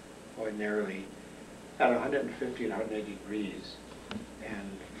ordinarily at 150 and 180 degrees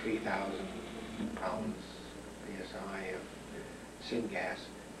and 3,000 pounds psi of syngas,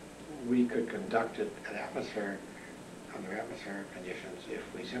 we could conduct it at under atmospheric conditions if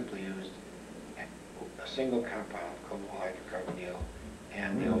we simply used a single compound, cobalt hydrocarbonyl,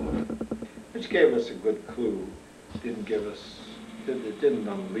 and the olefin, which gave us a good clue. It didn't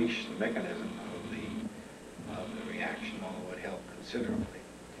unleash the mechanism of the reaction, although it helped considerably.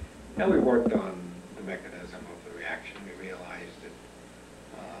 And we worked on the mechanism of the reaction. We realized that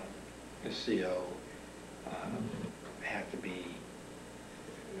the CO had to be,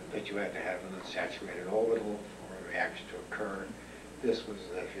 that you had to have an unsaturated orbital for a reaction to occur. This was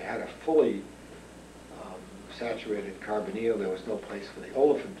that if you had a fully saturated carbonyl, there was no place for the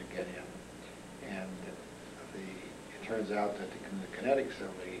olefin to get in. And it turns out that the kinetics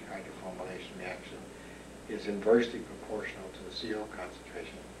of the hydroformylation reaction is inversely proportional to the CO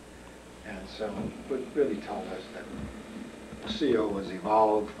concentration. And so it would really tell us that CO was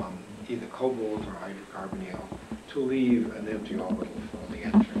evolved from either cobalt or hydrocarbonyl to leave an empty orbital for the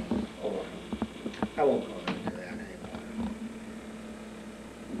entering olefin. I won't go into that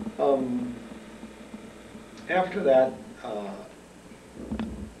anymore. After that,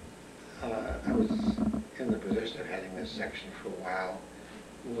 I was in the position of heading this section for a while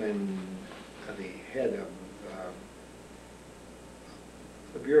when the head of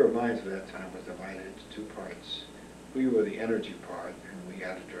the Bureau of Mines at that time was divided into two parts. We were the energy part, and we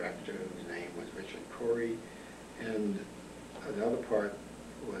had a director whose name was Richard Corey, and the other part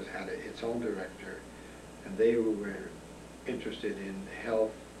had its own director, and they were interested in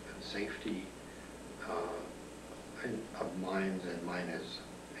health and safety of mines and miners.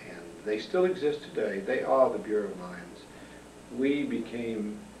 And they still exist today. They are the Bureau of Mines. We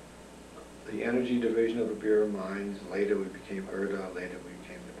became the energy division of the Bureau of Mines. Later we became IRDA. Later we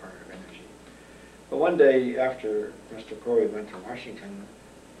became the Department of Energy. But one day after Mr. Corey went to Washington,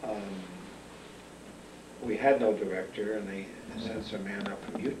 we had no director, and they sent some man up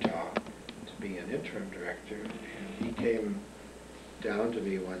from Utah to be an interim director, and he came down to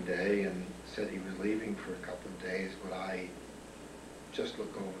me one day and said he was leaving for a couple of days. Would I just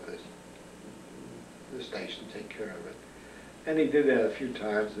look over the station, take care of it? And he did that a few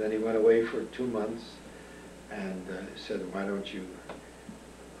times, and then he went away for 2 months and said, why don't you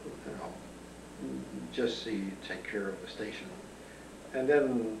just take care of the station? And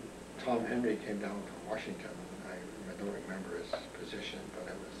then Tom Henry came down from Washington. I don't remember his position, but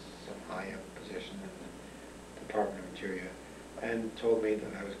it was some high-up position in the Department of Interior, and told me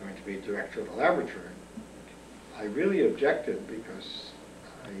that I was going to be director of the laboratory. I really objected because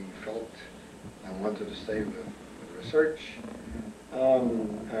I felt I wanted to stay with research.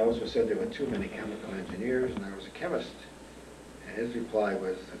 I also said there were too many chemical engineers, and I was a chemist. And his reply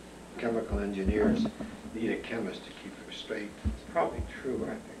was that chemical engineers need a chemist to keep them straight. It's probably true, I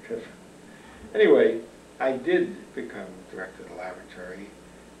think. Anyway, I did become director of the laboratory,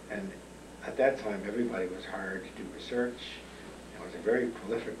 and at that time everybody was hired to do research. It was a very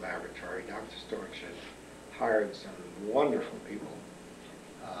prolific laboratory. Dr. Storch had hired some wonderful people.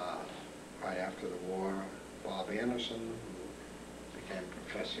 Right after the war, Bob Anderson, who became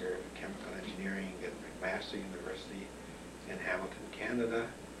professor of chemical engineering at McMaster University in Hamilton, Canada.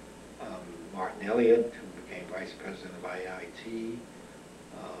 Martin Elliott, who became vice president of IIT.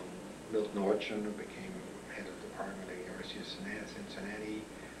 Milton Orchin, who became head of the department at the University of Cincinnati.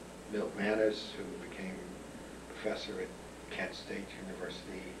 Milt Manis, who became professor at Kent State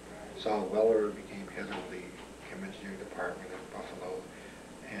University. Saul Weller became head of the chem engineering department at Buffalo.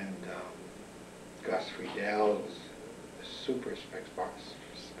 And Gus Friedel was a super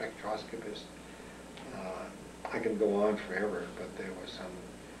spectroscopist. I can go on forever, but there were some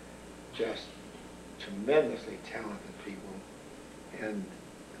just tremendously talented people. And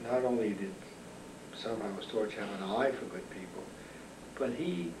not only did somehow Storch have an eye for good people, but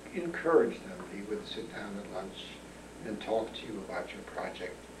he encouraged them. He would sit down at lunch and talk to you about your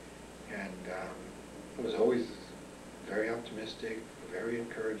project. And it was always very optimistic, very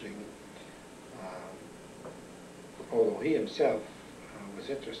encouraging. Although he himself was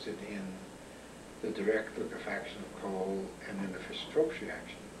interested in the direct liquefaction of coal and in the Fischer-Tropsch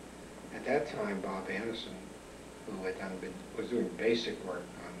reaction. At that time, Bob Anderson, who had was doing basic work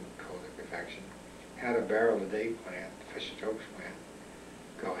on coal liquefaction, had a barrel-a-day plant, Fischer-Tropsch plant,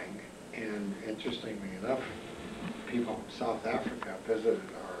 going. And interestingly enough, people from South Africa visited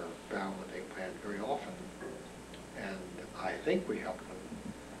our barrel-a-day plant very often. And I think we helped them,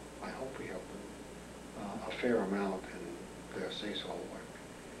 I hope we helped them, a fair amount in their Sasol work.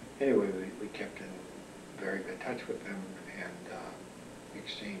 Anyway, we kept in very good touch with them and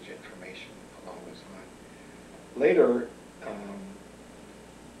exchanged information along this line. Later,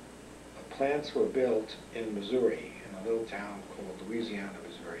 plants were built in Missouri, in a little town called Louisiana,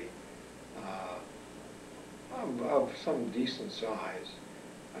 Missouri, of some decent size.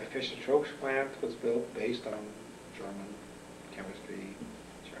 A Fischer-Tropsch plant was built based on German chemistry,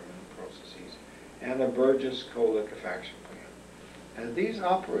 German processes, and a Burgess coal liquefaction plant. And these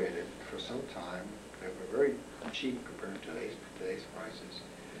operated for some time. They were very cheap compared to today's prices.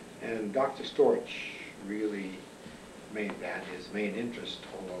 And Dr. Storch really made that his main interest,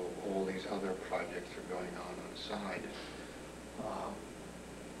 although all these other projects are going on the side.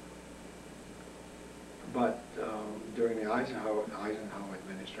 But during the Eisenhower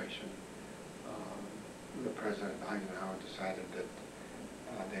administration, the President Eisenhower decided that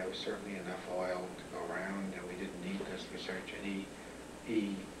there was certainly enough oil to go around and we didn't need this research, and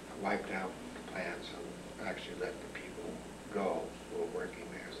he wiped out the plants and actually let the people go who were working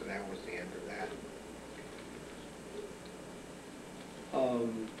there. So that was the end of that.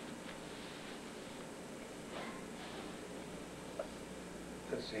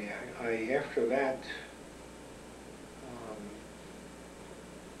 Let's see, after that,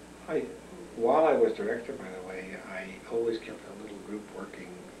 while I was director, by the way, I always kept a little group working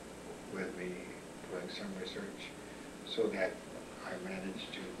with me doing some research, so that I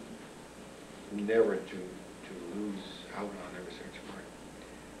managed to never to lose out on the research work.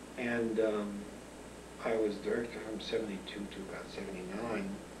 And I was director from 72 to about 79,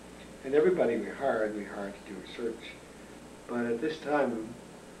 and everybody we hired to do research. But at this time,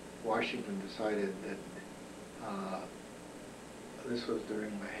 Washington decided that this was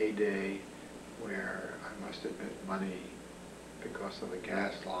during the heyday where I must admit money, because of the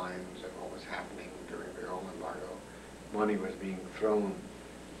gas lines and what was happening during the oil embargo, money was being thrown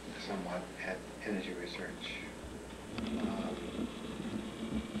somewhat at energy research.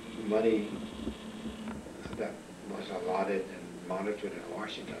 Money that was allotted and monitored in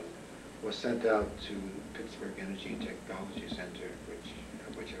Washington was sent out to Pittsburgh Energy Technology Center,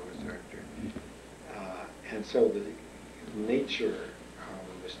 of which I was director. And so the nature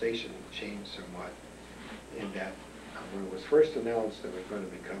of the station changed somewhat in that when it was first announced that we're going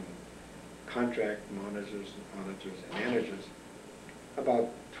to become contract monitors and managers, about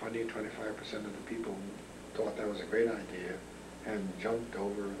 20-25% of the people thought that was a great idea and jumped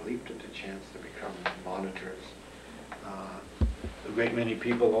over, leaped at the chance to become monitors. A great many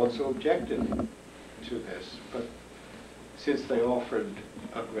people also objected to this, but since they offered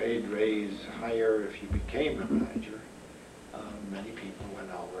a grade raise higher if you became a manager, many people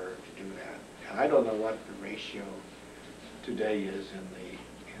went over to do that. And I don't know what the ratio today is in the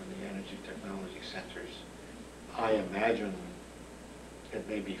energy technology centers. I imagine it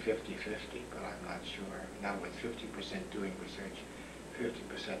may be 50-50, but I'm not sure. Now with 50% doing research,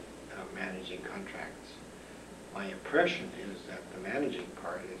 50% managing contracts. My impression is that the managing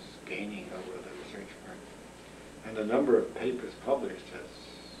part is gaining over the research part. And the number of papers published has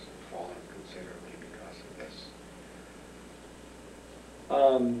fallen considerably because of this.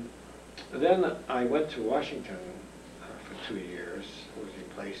 Then I went to Washington for 2 years. I was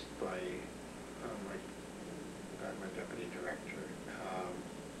replaced by my deputy director.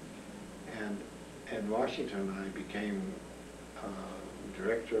 And in Washington, I became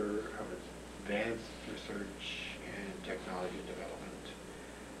director of advanced research and technology development,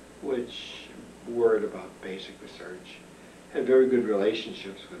 which worried about basic research, had very good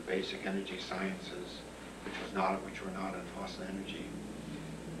relationships with basic energy sciences, which were not in fossil energy.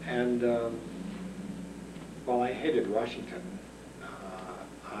 And while I hated Washington,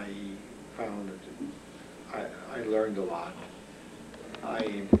 I found that I learned a lot.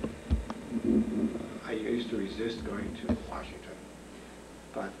 I used to resist going to Washington,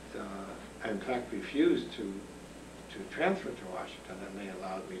 but I in fact refused to transfer to Washington, and they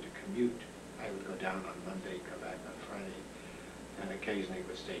allowed me to commute. I would go down on Monday, come back on Friday, and occasionally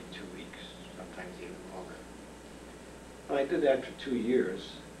would stay 2 weeks, sometimes even longer. And I did that for 2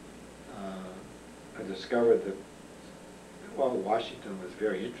 years. I discovered that, while Washington was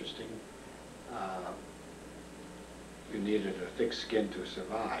very interesting, you needed a thick skin to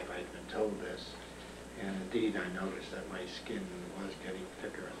survive. I'd been told this, and indeed I noticed that my skin was getting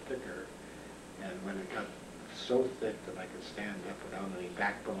thicker and thicker, and when it got so thick that I could stand up without any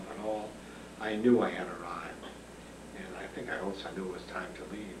backbone at all, I knew I had arrived, and I think I also knew it was time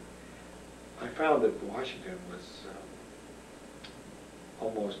to leave. I found that Washington was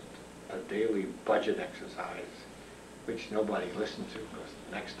almost a daily budget exercise, which nobody listened to because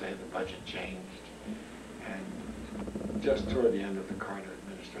the next day the budget changed. And just toward the end of the Carter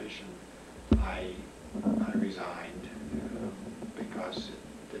administration, I resigned because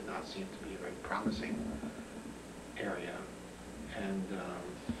it did not seem to be a very promising area. And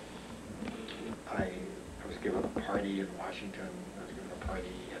I was given a party in Washington. I was given a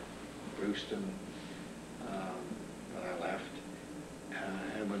party at Brewston when I left.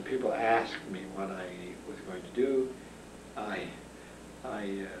 And when people asked me what I was going to do,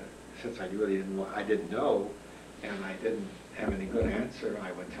 since I really I didn't know, and I didn't have any good answer,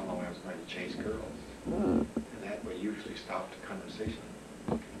 I would tell them I was going to chase girls. And that would usually stop the conversation.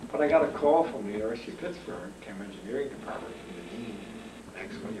 But I got a call from the University of Pittsburgh, Chem Engineering Department, from the dean,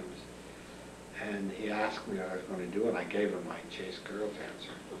 Max Williams, and he asked me what I was going to do, and I gave him my chase girls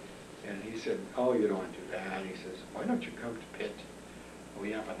answer. And he said, "Oh, you don't want to do that." He says, "Why don't you come to Pitt?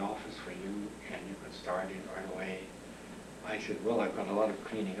 We have an office for you, and you can start in right away." I said, "Well, I've got a lot of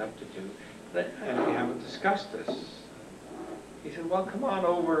cleaning up to do, and we haven't discussed this." He said, "Well, come on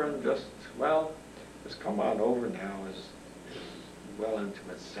over and just come on over now is well into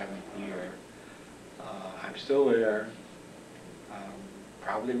its 7th year. I'm still there.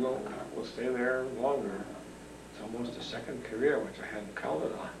 Probably will stay there longer. It's almost a second career, which I hadn't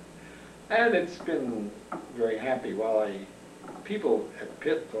counted on. And it's been very happy. While people at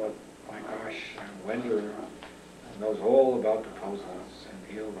Pitt thought, my gosh, Wender knows all about proposals,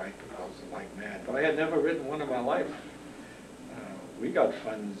 and he'll write proposals like mad. But I had never written one in my life. We got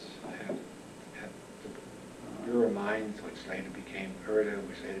funds at the Bureau of Mines, which later became IRDA,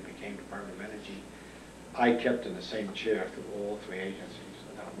 which later became Department of Energy. I kept in the same chair through all 3 agencies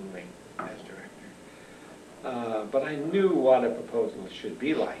without moving as director. But I knew what a proposal should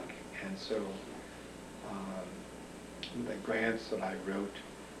be like, and so the grants that I wrote,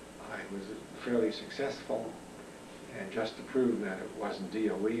 I was fairly successful. And just to prove that it wasn't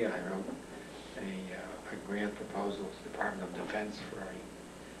DOE, I wrote a grant proposal to the Department of Defense for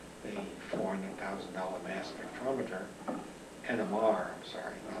a $400,000 mass spectrometer, NMR, I'm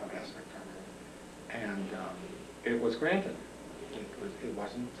sorry, not a mass spectrometer, and it was granted. It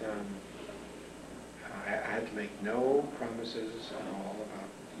wasn't I had to make no promises at all about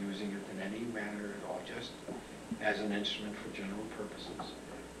using it in any manner at all, just as an instrument for general purposes.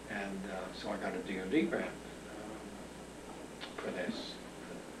 And so I got a DoD grant for this.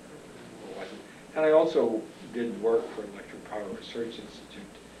 And I also did work for Electric Power Research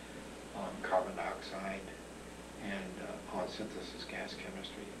Institute on carbon dioxide and on synthesis gas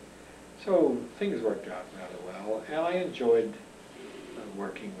chemistry. So things worked out rather well, and I enjoyed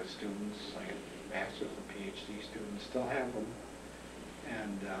working with students. I had master's and PhD students, still have them,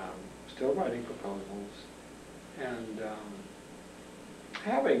 and still writing proposals, and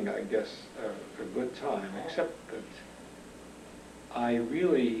having, I guess, a good time, except that I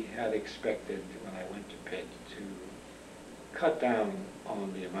really had expected when I went to Pitt to cut down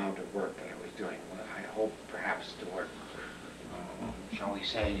on the amount of work that I was doing. I hoped perhaps to work, shall we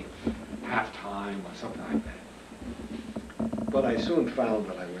say, half-time or something like that. But I soon found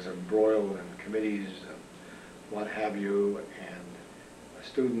that I was embroiled in committees and what have you, and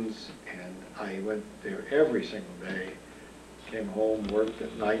students, and I went there every single day, came home, worked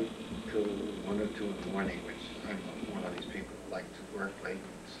at night till 1 or 2 in the morning, which I'm one of these people who like to work late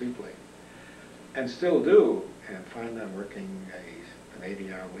and sleep late, and still do, and find I'm working an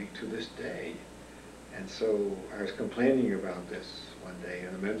 80-hour week to this day. And so I was complaining about this one day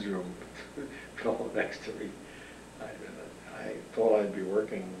in the men's room, fellow next to me. I thought I'd be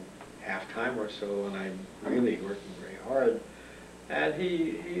working half-time or so, and I'm really working very hard. And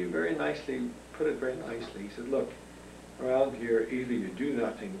he very nicely put it very nicely. He said, look, around here, either you do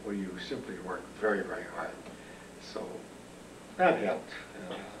nothing or you simply work very, very hard. So that helped,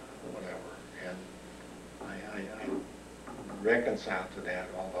 whatever. And I reconciled to that,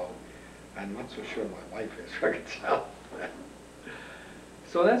 although I'm not so sure my wife is reconciled to that.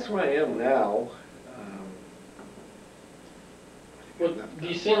 So that's where I am now. Well, do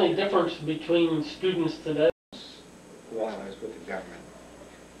you see any difference between students today? While I was with the government.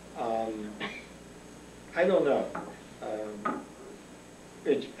 I don't know.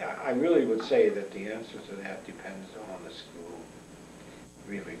 I really would say that the answer to that depends on the school,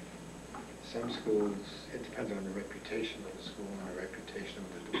 really. Some schools, it depends on the reputation of the school and the reputation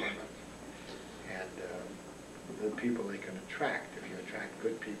of the department. And the people they can attract. If you attract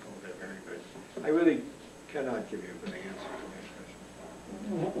good people, they're very good. I really cannot give you a good answer to that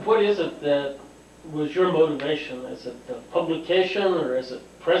question. What is it that was your motivation? Is it the publication, or is it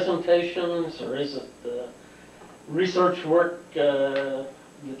presentations, or is it the research work, the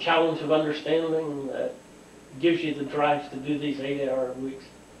challenge of understanding that gives you the drive to do these 8-hour weeks?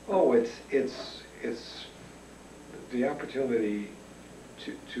 Oh, it's the opportunity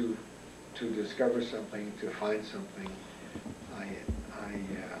to discover something, to find something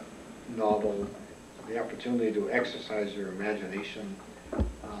novel, the opportunity to exercise your imagination.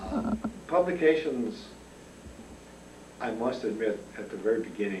 Publications, I must admit, at the very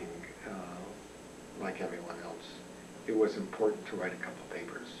beginning, like everyone else, it was important to write a couple of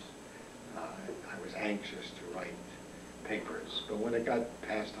papers. I was anxious to write papers, but when it got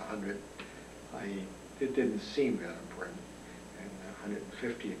past 100, it didn't seem that important. And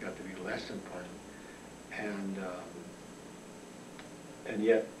 150, it got to be less important. And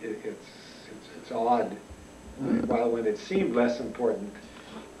yet, it's odd. While when it seemed less important,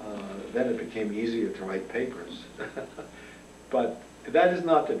 then it became easier to write papers. But that is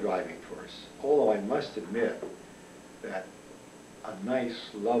not the driving force. Although I must admit that a nice,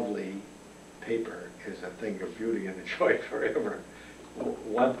 lovely paper is a thing of beauty and a joy forever.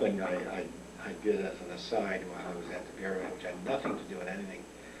 One thing I did as an aside while I was at the Bureau, which had nothing to do with anything,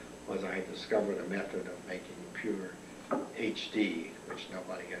 was I discovered a method of making pure HD, which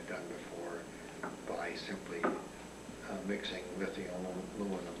nobody had done before, by simply mixing lithium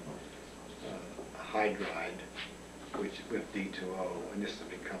aluminum hydride with D2O, and this has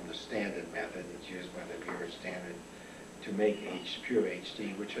become the standard method. It's used by the Bureau standard to make pure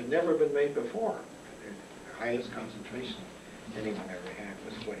HD, which had never been made before. The highest concentration anyone ever had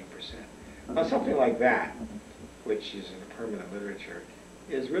was 40%. Now something like that, which is in the permanent literature,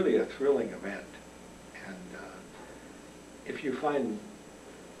 is really a thrilling event. And if you find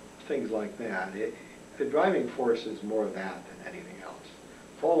things like that, the driving force is more of that than anything else.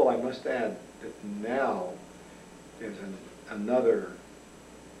 Although I must add that now there's another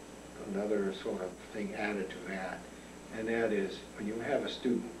sort of thing added to that, and that is when you have a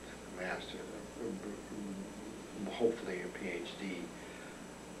student, a master's, hopefully a PhD,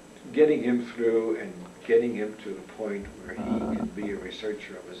 getting him through and getting him to the point where he can be a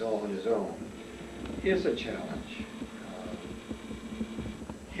researcher of his own is a challenge.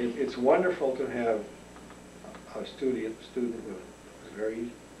 It's wonderful to have a student who's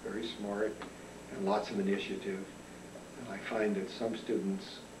very, very smart and lots of initiative. And I find that some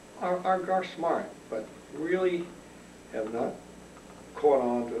students are smart, but really have not caught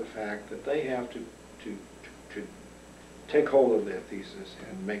on to the fact that they have to take hold of their thesis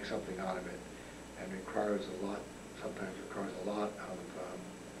and make something out of it, and requires a lot, sometimes requires a lot of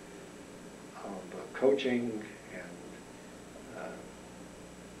coaching and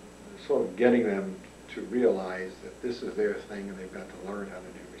sort of getting them to realize that this is their thing and they've got to learn how to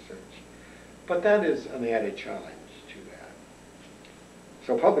do research. But that is an added challenge to that.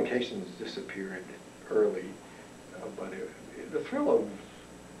 So publications disappeared early, but the thrill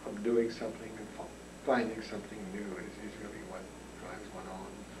of doing something and finding something new is really what drives one on.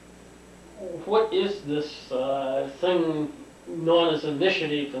 What is this thing known as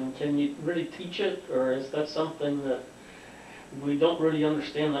initiative, and can you really teach it, or is that something that we don't really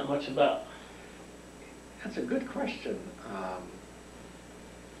understand that much about? That's a good question.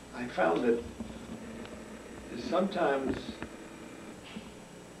 I found that sometimes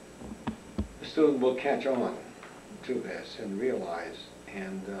the student will catch on to this and realize,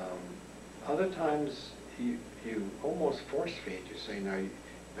 and other times you almost force feed. You say, now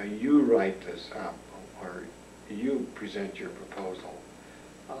you write this up, or you present your proposal,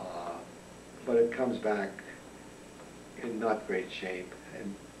 but it comes back in not great shape,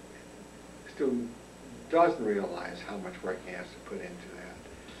 and the student doesn't realize how much work he has to put into that.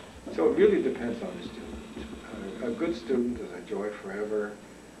 So it really depends on the student. A good student is a joy forever.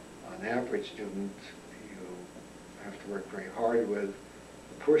 An average student you have to work very hard with. A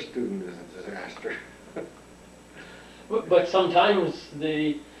poor student is a disaster. But sometimes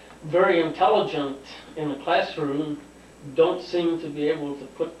the very intelligent in the classroom don't seem to be able to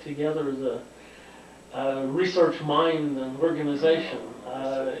put together the research mind and organization.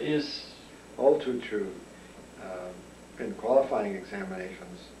 Is all too true. In qualifying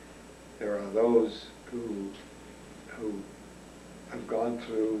examinations, there are those who have gone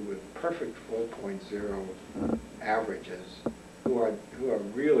through with perfect 4.0 averages, who are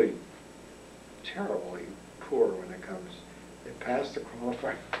really terribly poor when it comes. They pass the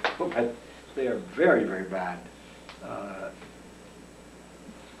qualifying, but they are very, very bad. I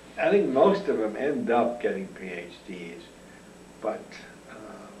think most of them end up getting PhDs, but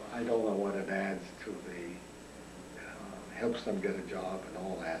I don't know what it adds to helps them get a job and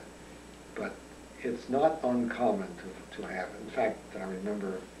all that. But it's not uncommon to have. In fact, I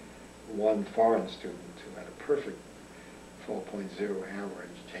remember one foreign student who had a perfect 4.0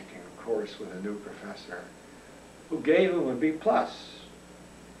 average taking a course with a new professor who gave him a B+.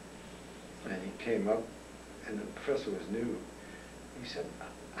 And he came up, and the professor was new. He said,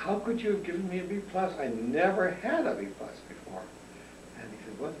 "How could you have given me a B+? I never had a B+ before." And he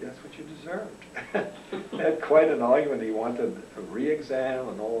said, "Well, that's what you deserved." They had quite an argument. He wanted a re-exam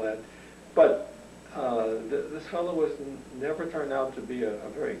and all that. But this fellow never turned out to be a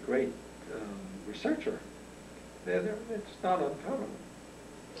very great researcher. It's not uncommon.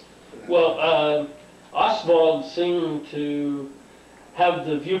 Well, Oswald seemed to have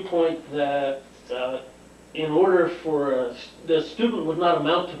the viewpoint that in order for the student would not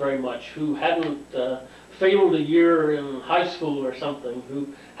amount to very much, who hadn't failed a year in high school or something,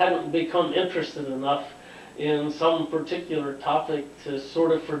 who hadn't become interested enough in some particular topic to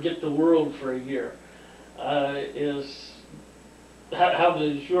sort of forget the world for a year. How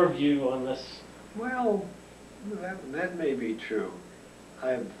is your view on this? Well, that may be true.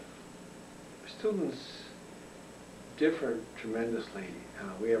 Students differ tremendously.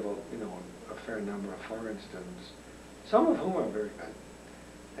 We have a fair number of foreign students, some of whom are very good,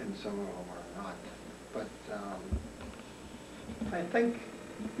 and some of whom are not. But I think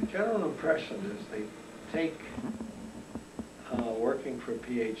the general impression is they take working for a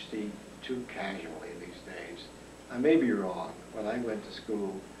PhD too casually these days. I may be wrong. When I went to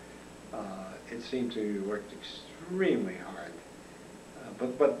school, it seemed to me we worked extremely hard.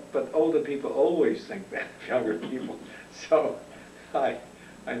 But older people always think that of younger people. So I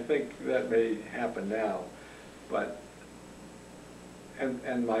think that may happen now. But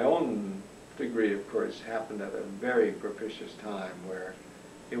and my own degree, of course, happened at a very propitious time where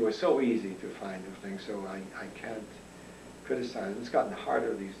it was so easy to find new things. So I can't criticize. It's gotten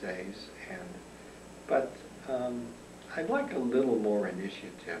harder these days, but I'd like a little more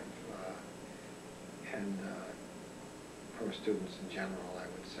initiative, and from students in general, I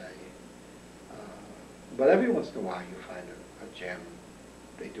would say. But every once in a while, you find a gem.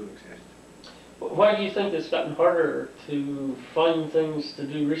 They do exist. Why do you think it's gotten harder to find things to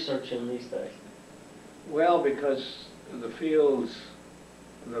do research in these days? Well, because the fields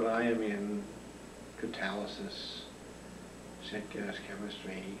that I am in, catalysis, synth gas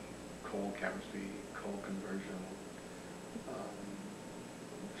chemistry, coal chemistry, coal conversion,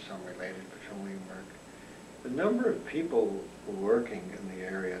 some related petroleum work. The number of people working in the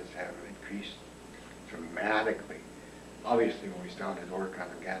areas have increased dramatically. Obviously, when we started work on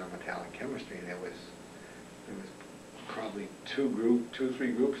organometallic chemistry, there was probably two,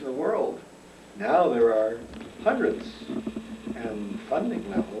 three groups in the world. Now there are hundreds, and funding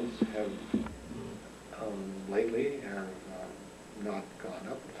levels have lately have not gone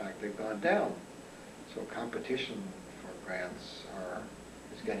up. In fact, they've gone down. So competition for grants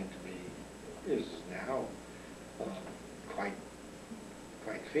is getting to be, is now quite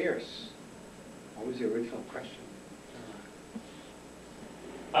fierce. What was the original question?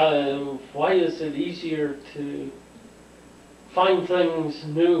 Why is it easier to find things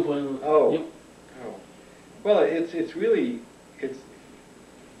new when Well, it's really,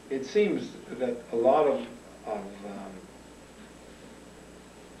 it seems that a lot of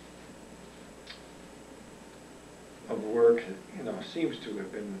work, seems to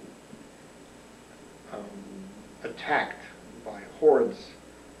have been attacked by hordes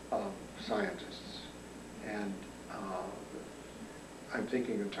of scientists, and I'm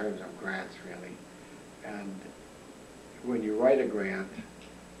thinking in terms of grants, really. And when you write a grant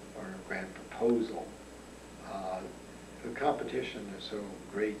or a grant proposal, the competition is so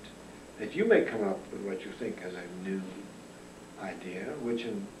great that you may come up with what you think is a new idea, which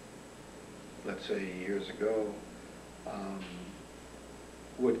in, let's say, years ago,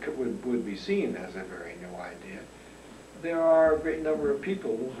 would be seen as a very new idea. There are a great number of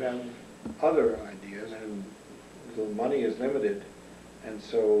people who have other ideas, and the money is limited, and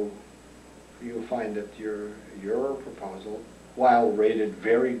so you'll find that your proposal, while rated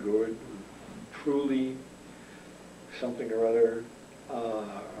very good, truly something or other,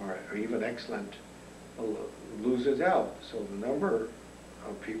 or even excellent, loses out. So the number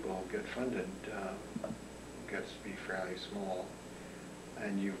of people who get funded gets to be fairly small.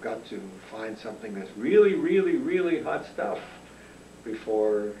 And you've got to find something that's really, really, really hot stuff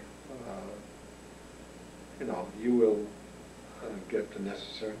before, you will get the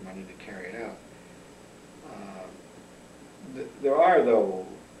necessary money to carry it out. There are, though,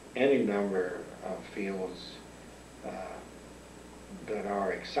 any number of fields that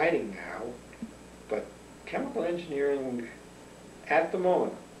are exciting now, but chemical engineering at the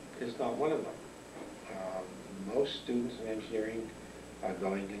moment is not one of them. Most students in engineering are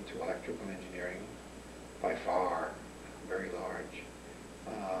going into electrical engineering, by far, very large.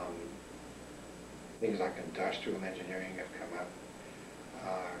 Things like industrial engineering have come up.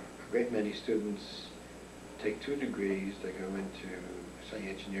 A great many students take 2 degrees. They go into, say,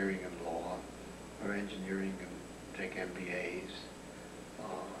 engineering and law, or engineering and take MBAs,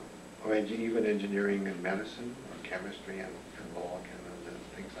 or even engineering and medicine, or chemistry and law, and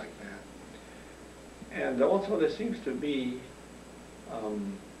things like that. And also there seems to be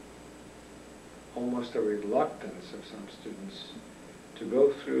almost a reluctance of some students to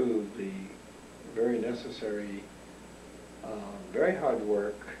go through the very necessary, very hard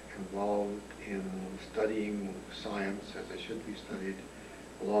work involved in studying science as it should be studied,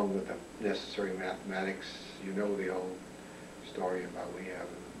 along with the necessary mathematics. You know the old story about we have,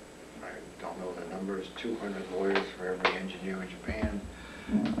 I don't know the numbers, 200 lawyers for every engineer in Japan.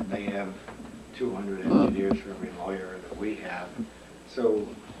 And they have 200 engineers for every lawyer that we have. So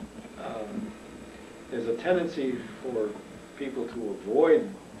there's a tendency for people to avoid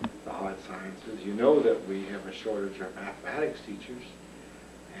the hard sciences. You know that we have a shortage of mathematics teachers,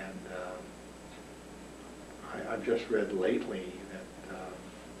 and I've just read lately that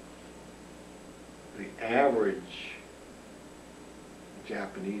the average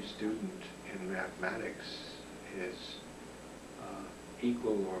Japanese student in mathematics is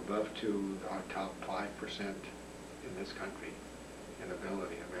equal or above to our top 5% in this country in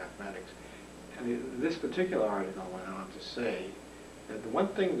ability in mathematics. And this particular article went on to say that the one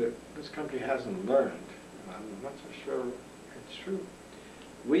thing that this country hasn't learned, and I'm not so sure it's true,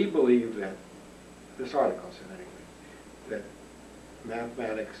 we believe that, this article said anyway, that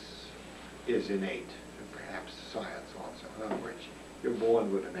mathematics is innate, and perhaps science also. In other words, you're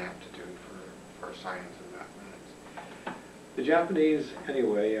born with an aptitude for science and mathematics. The Japanese,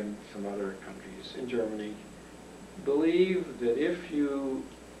 anyway, and some other countries, in Germany, believe that if you,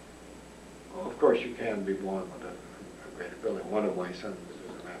 well, of course you can be born with a great ability. One of my sons is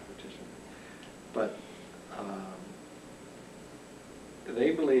a mathematician. But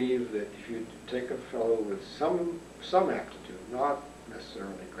they believe that if you take a fellow with some aptitude, not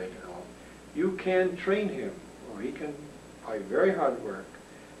necessarily great at all, you can train him, or he can, by very hard work,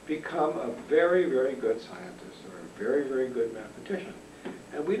 become a very, very good scientist or a very, very good mathematician.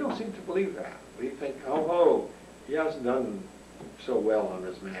 And we don't seem to believe that. We think, oh, he hasn't done so well on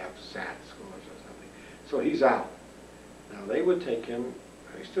his math SAT scores or something, so he's out. Now they would take him,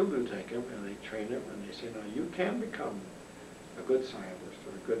 they still do take him, and they train him, and they say, no, you can become a good scientist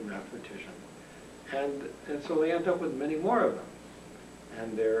or a good mathematician. And so they end up with many more of them.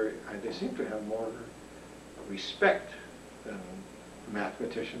 And they seem to have more respect than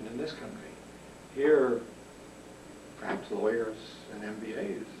mathematicians in this country. Here, perhaps lawyers and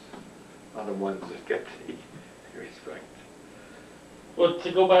MBAs are the ones that get the respect. Well,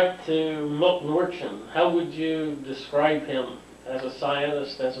 to go back to Milton Wirtgen, how would you describe him as a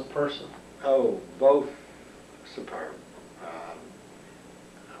scientist, as a person? Oh, both superb.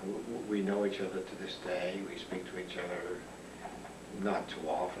 We know each other to this day. We speak to each other not too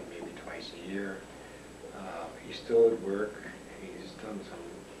often, maybe twice a year. He's still at work. He's done some,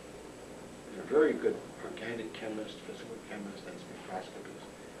 he's a very good organic chemist, physical chemist, and spectroscopist.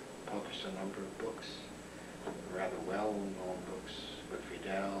 Published a number of books, rather well-known books with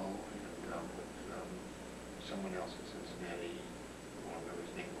Friedel and with someone else in Cincinnati. I won't remember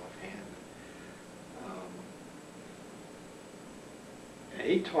his name offhand. And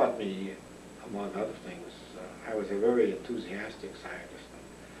he taught me, among other things, I was a very enthusiastic scientist.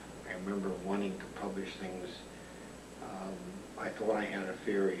 I remember wanting to publish things. I thought I had a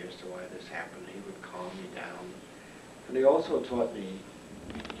theory as to why this happened. He would calm me down. And he also taught me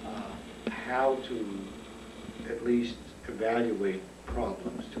how to at least evaluate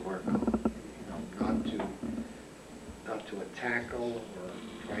problems to work on. You know, not to tackle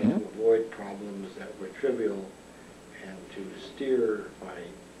or try to avoid problems that were trivial, and to steer my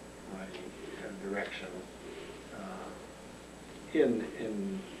direction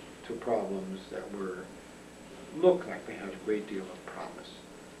into problems that look like they have a great deal of promise.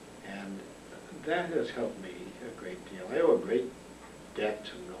 And that has helped me a great deal. I owe a great debt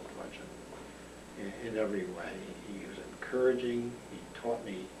to Milt Wirtgen in every way. He was encouraging. He taught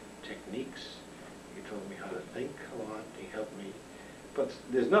me techniques. He taught me how to think a lot. He helped me. But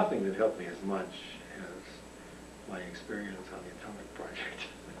there's nothing that helped me as much as my experience on the atomic project.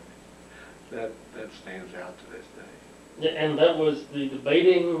 that stands out to this day. Yeah, and that was the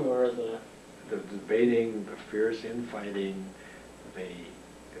debating or the debating, the fierce infighting, the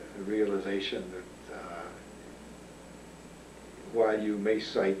realization that while you may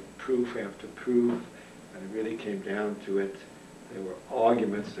cite proof after proof, and it really came down to it, there were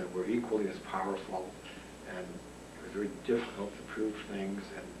arguments that were equally as powerful, and it was very difficult to prove things,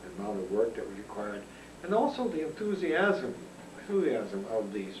 and the amount of work that was required, and also the enthusiasm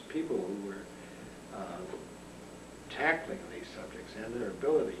of these people who were tackling these subjects, and their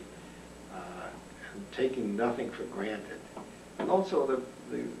ability, and taking nothing for granted. And also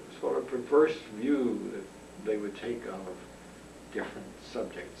the sort of perverse view that they would take of different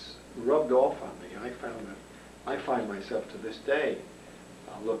subjects rubbed off on me. I find myself to this day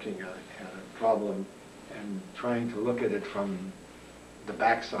looking at a problem and trying to look at it from the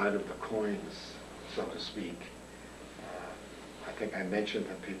backside of the coins, so to speak. I think I mentioned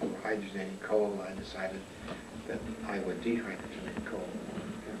that people were hydrogenating coal. I decided that I would dehydrogenate coal,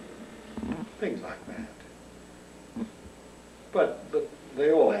 and things like that. But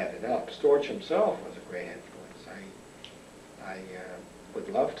they all added up. Storch himself was a great influence. I would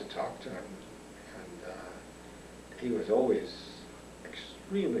love to talk to him, and he was always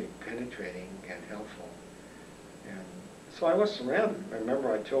extremely penetrating and helpful. And so I was surrounded.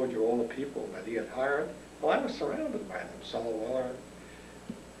 Remember I told you all the people that he had hired? Well, I was surrounded by them. Saul Weller,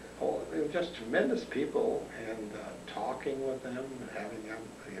 they were just tremendous people, and talking with them, and having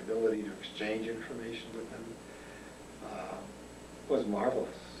the ability to exchange information with them was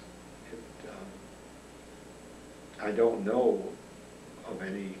marvelous. I don't know of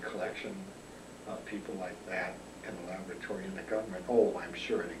any collection of people like that in the laboratory in the government. Oh, I'm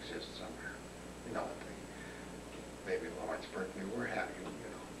sure it exists somewhere. You know, maybe Lawrence Berkeley, where have you,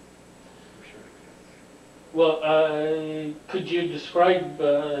 I'm sure it exists. Well, could you describe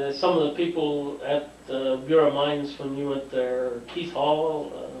some of the people at Bureau of Mines when you went there? Keith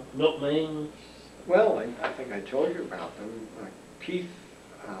Hall, Milt Maines? Well, I think I told you about them. Keith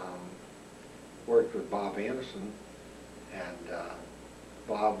worked with Bob Anderson, and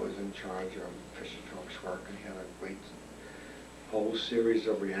Bob was in charge of Fischer-Tropsch work, and he had a great whole series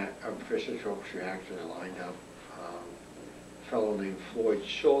of Fischer-Tropsch reactors lined up. A fellow named Floyd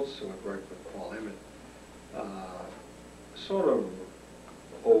Schultz, who had worked with Paul Emmett, sort of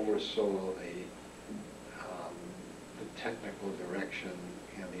oversaw the technical direction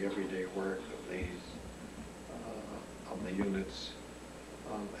and the everyday work of these of the units.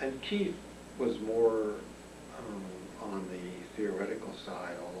 And Keith was more on the theoretical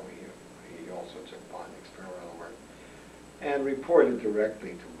side, although he also took part in experimental work, and reported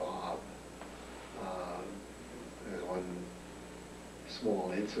directly to Bob. There's one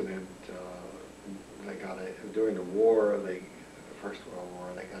small incident. They got during the war, the First World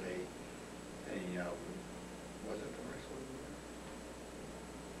War, they got was it the First World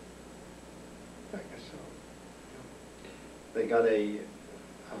War? I guess so. They got a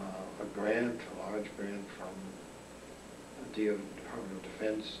grant, a large grant from the Department of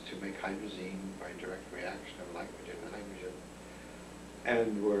Defense to make hydrazine by direct reaction of nitrogen and hydrogen,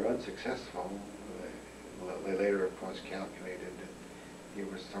 and were unsuccessful. They later, of course, calculated that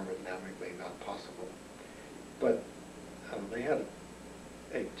it was thermodynamically not possible. But they had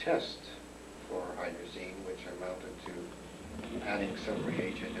a test for hydrazine, which amounted to adding some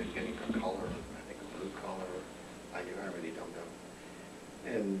reagent and getting a color, I think a blue color. I really don't know.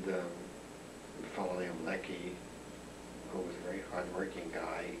 And a fellow named Lecky, who was a very hard-working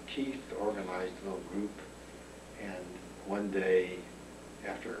guy, Keith organized a little group, and one day,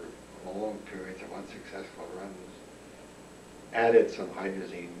 after long periods of unsuccessful runs, added some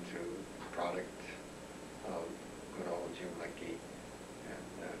hydrazine to the product of good old Jim Lecky.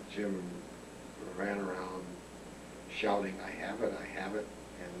 And Jim ran around shouting, "I have it, I have it,"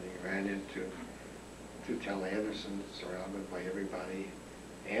 and he ran into to tell Anderson, surrounded by everybody.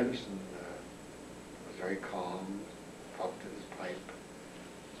 Anderson was very calm, puffed at his pipe,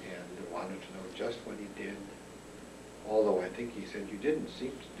 and wanted to know just what he did. Although I think he said, "You didn't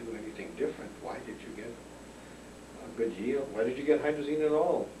seem to do anything different. Why did you get a good yield? Why did you get hydrazine at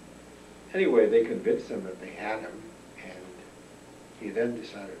all?" Anyway, they convinced him that they had him, and he then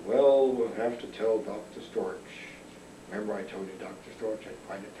decided, well, we'll have to tell Dr. Storch. Remember I told you Dr. Storch had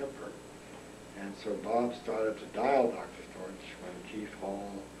quite a temper. And so Bob started to dial Dr. Storch when Keith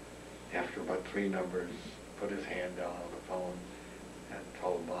Hall, after about 3 numbers, put his hand down on the phone and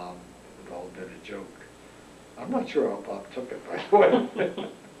told Bob it all been a joke. I'm not sure how Bob took it, by the way.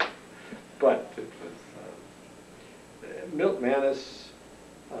 But it was, Milt Mannis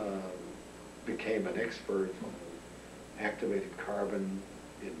became an expert on activated carbon,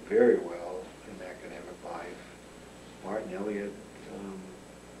 did very well in academic life. Martin Elliott,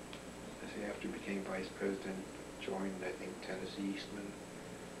 after he became vice president, joined, I think, Tennessee Eastman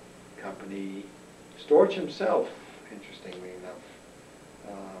Company. Storch himself, interestingly enough,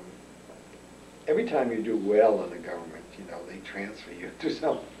 every time you do well in the government, you know, they transfer you to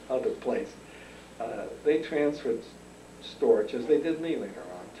some other place. They transferred Storch, as they did me later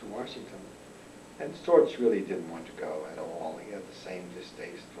on, to Washington. And Storch really didn't want to go at all. He had the same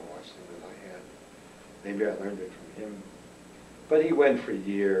distaste for Washington as I had. Maybe I learned it from him. But he went for a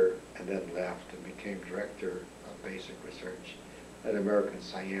year and then left and became director of basic research at American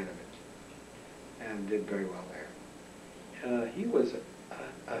Cyanamid and did very well there. He was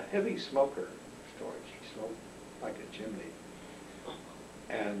a heavy smoker, Storch. He smoked like a chimney.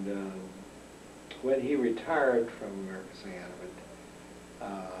 And when he retired from American Cyanamid,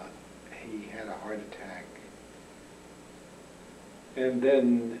 he had a heart attack. And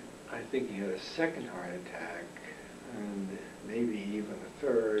then I think he had a second heart attack, and maybe even a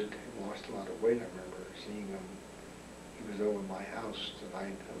third. He lost a lot of weight. I remember seeing him. He was over my house the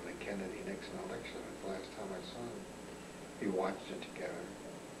night of the Kennedy-Nixon election. It was the last time I saw him. We watched it together.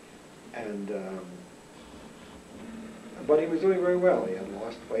 And but he was doing very well. He had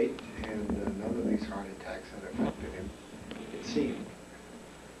lost weight, and none of these heart attacks had affected him, it seemed.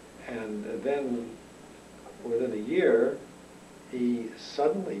 And then, within a year, he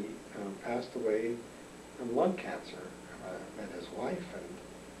suddenly passed away from lung cancer. Met his wife,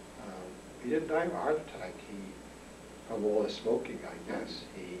 and he didn't die of a heart attack. From all the smoking, I guess,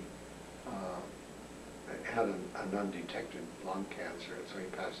 he had an undetected lung cancer, and so he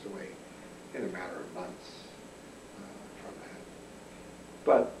passed away in a matter of months from that.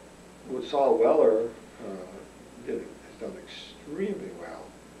 But with Saul Weller, has done extremely well,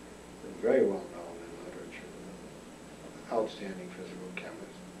 very well known in literature, outstanding physical chemist.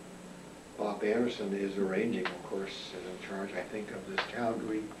 Bob Anderson is arranging, of course, is in charge, I think, of this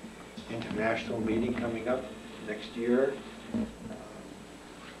Calgary International meeting coming up next year.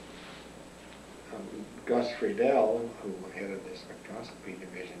 Gus Friedel, who headed the spectroscopy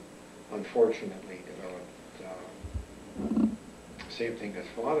division, unfortunately developed same thing his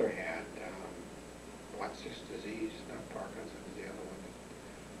father had. What's this disease? Not Parkinson's, the other one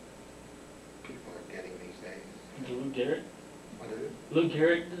that people are getting these days. Lou Gehrig? What is it? Lou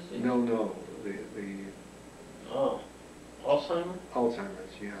Gehrig disease? No. Oh, Alzheimer's?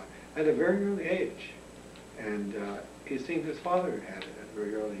 Alzheimer's, yeah. At a very early age. And he seemed his father had it at a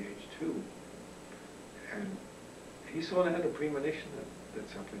very early age, too. And he sort of had a premonition that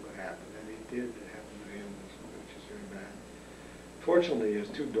something would happen, and it did. It happened to him, which is very bad. Fortunately, his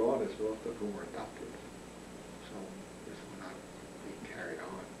two daughters, both of whom were adopted, so this will not be carried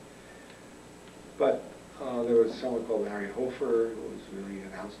on. But there was someone called Harry Hofer, who was really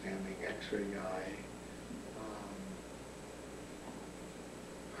an outstanding X-ray guy.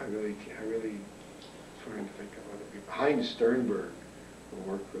 I really trying to think of other people. Heinz Sternberg,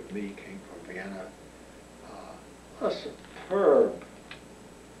 who worked with me, came from Vienna. A superb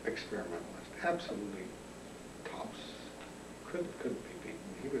experimentalist, absolutely tops. Couldn't be beaten.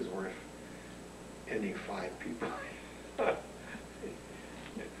 He was worth any 5 people.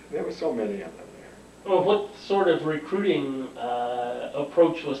 There were so many of them there. Well, what sort of recruiting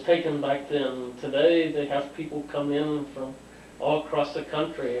approach was taken back then? Today they have people come in from all across the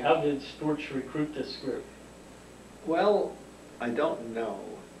country. How did Stewart's recruit this group? Well, I don't know.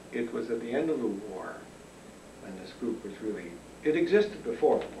 It was at the end of the war when this group was really, it existed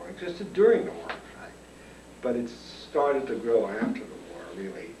before the war, it existed during the war, in fact, but it started to grow after the war,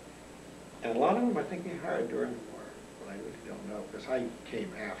 really. And a lot of them I think he hired during the war, but I really don't know, because I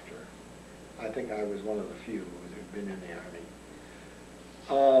came after. I think I was one of the few who had been in the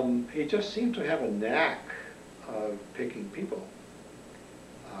Army. He just seemed to have a knack of picking people.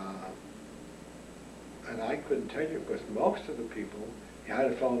 And I couldn't tell you, because most of the people, he had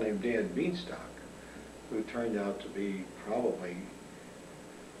a fellow named Dan Beanstalk, who turned out to be probably,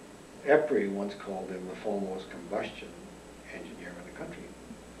 EPRI once called him the foremost combustion engineer in the country.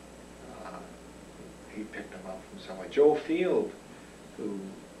 He picked them up from somewhere. Joe Field, who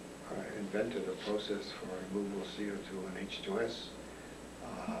invented a process for removal of CO2 and H2S,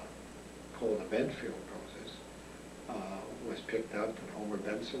 called the Benfield process, was picked up, and Homer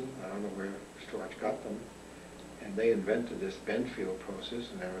Benson, I don't know where Storch got them, and they invented this Benfield process,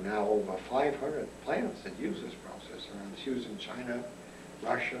 and there are now over 500 plants that use this process around. It's used in China,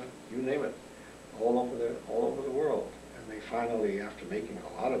 Russia, you name it, all over the world. And they finally, after making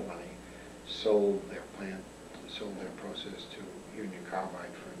a lot of money, sold their process to Union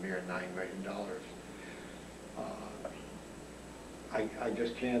Carbide for a mere $9 million. I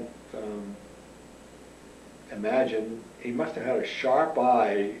just can't imagine. He must have had a sharp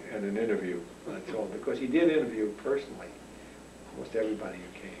eye in an interview, that's all, because he did interview personally almost everybody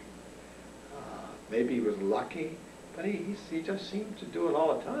who came. Maybe he was lucky, but he just seemed to do it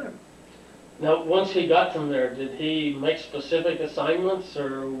all the time. Now, once he got them there, did he make specific assignments,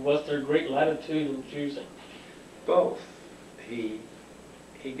 or was there great latitude in choosing? Both. He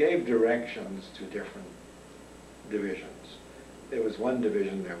gave directions to different divisions. There was one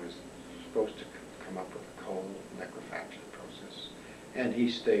division that was supposed to come up with a coal liquefaction process, and he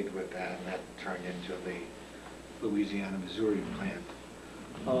stayed with that, and that turned into the Louisiana-Missouri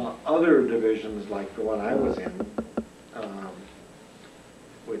plant. Other divisions, like the one I was in,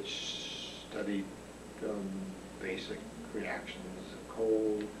 which studied basic reactions of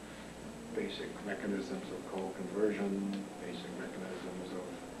coal, basic mechanisms of coal conversion, basic mechanisms of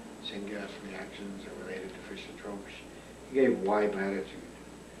syngas reactions that related to Fischer-Tropsch. He gave wide latitude,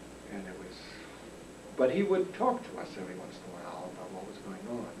 and it was, but he would talk to us every once in a while about what was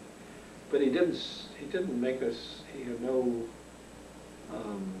going on. But he didn't make us, he had no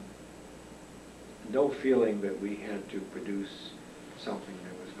feeling that we had to produce something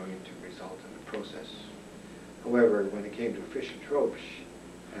that was going to result in a process. However, when it came to Fischer-Tropsch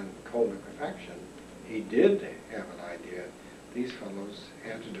and coal liquefaction, he did have an idea. These fellows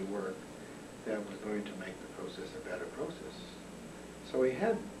had to do work that was going to make the process a better process. So he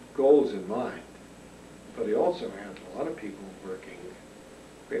had goals in mind, but he also had a lot of people working,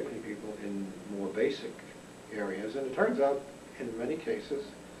 a great many people in more basic areas. And it turns out, in many cases,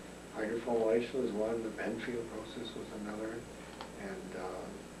 hydroformylation was one, the Benfield process was another, and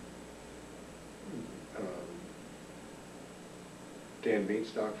Dan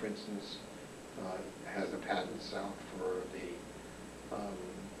Beanstalk, for instance, has a patent south for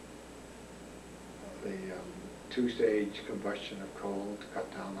the two-stage combustion of coal to cut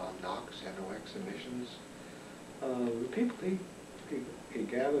down on NOx, NOx emissions. The people he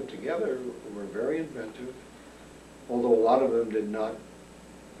gathered together were very inventive, although a lot of them did not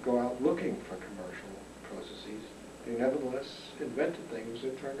go out looking for commercial processes. They nevertheless invented things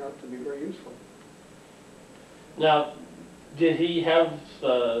that turned out to be very useful. Now, did he have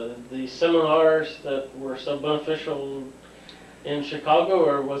the seminars that were so beneficial in Chicago,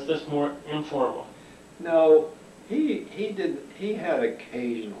 or was this more informal? No, he had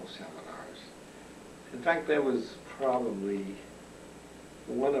occasional seminars. In fact, that was probably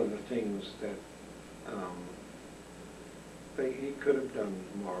one of the things that he could have done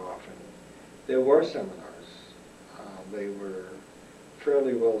more often. There were seminars. They were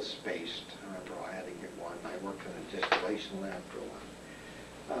fairly well spaced. I remember I had to get one. I worked in a distillation lab for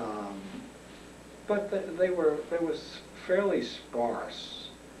one. But they was fairly sparse.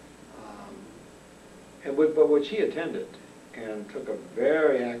 But which he attended and took a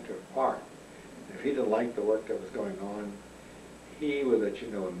very active part. If he didn't like the work that was going on, he would let you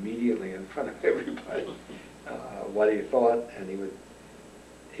know immediately in front of everybody what he thought, and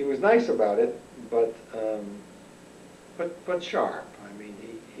he was nice about it, but sharp. I mean,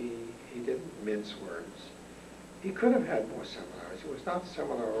 he didn't mince words. He could have had more seminars. It was not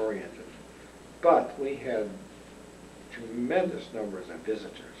seminar oriented, but we had tremendous numbers of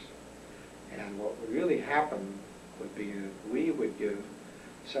visitors. And what would really happen would be that we would give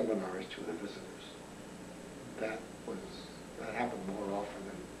seminars to the visitors. That happened more often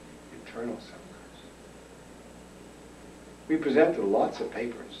than internal seminars. We presented lots of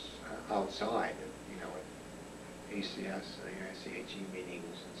papers outside, at ACS, ICHE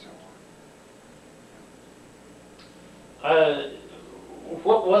meetings, and so on.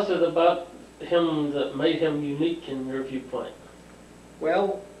 What was it about him that made him unique in your viewpoint?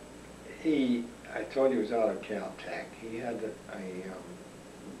 Well, I told you he was out of Caltech. He had a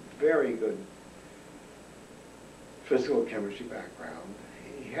very good physical chemistry background.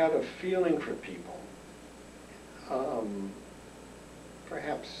 He had a feeling for people.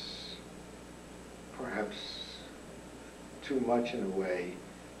 Perhaps too much in a way.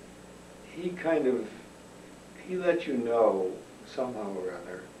 He let you know somehow or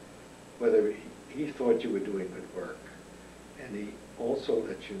other whether he thought you were doing good work, and he also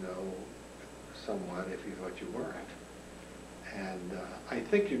let you know somewhat if he thought you weren't. And I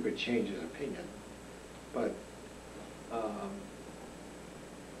think you could change his opinion, but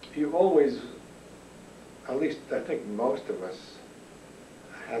you always, at least I think most of us,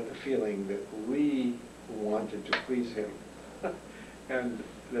 had the feeling that we wanted to please him and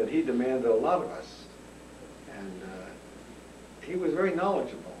that he demanded a lot of us. And he was very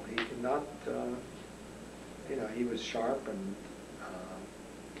knowledgeable. He could not, he was sharp, and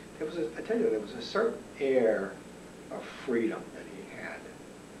I tell you, there was a certain air of freedom that he had.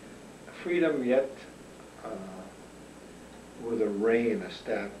 Freedom yet with a rein, a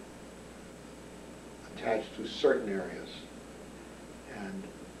staff attached to certain areas. And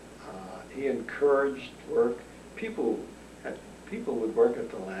he encouraged work. People would work at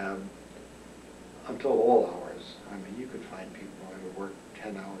the lab until all hours. I mean, you could find people who would work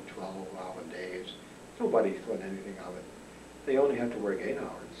 10-hour, 12-hour days. Nobody thought anything of it. They only had to work 8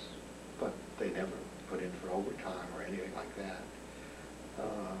 hours, but they never put in for overtime or anything like that.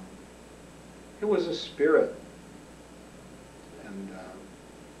 It was a spirit, and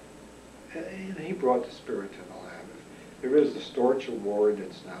he brought the spirit to the lab. There is the Storch Award.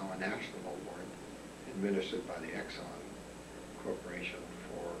 It's now a national award, administered by the Exxon Corporation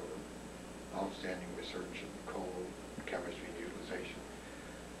for outstanding research in coal chemistry and utilization.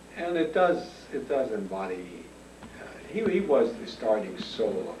 And it does embody. He was the starting soul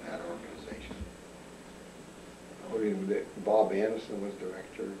of that organization. Bob Anderson was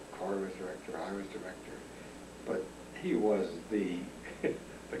director, Carter was director, I was director, but he was the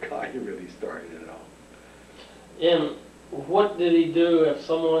guy who really started it all. And what did he do if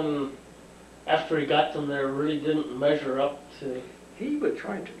someone, after he got them there, really didn't measure up to? He would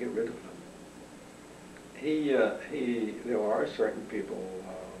try to get rid of them. There are certain people,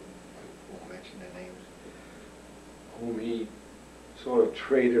 I won't mention their names, whom he sort of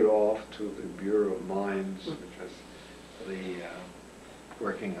traded off to the Bureau of Mines, which was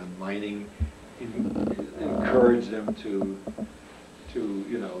working on mining. He encouraged them to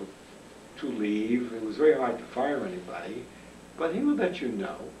leave. It was very hard to fire anybody, but he would let you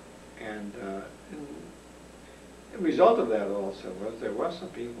know. And the result of that also was there were some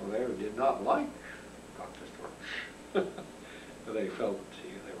people there who did not like Dr. Storch. They felt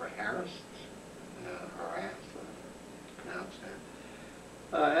they were harassed, harassed, pronounced that.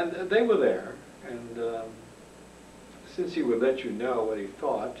 And they were there, and since he would let you know what he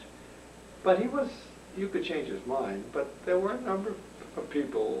thought, but you could change his mind, but there were a number of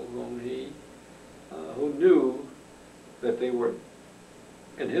people who knew that they were,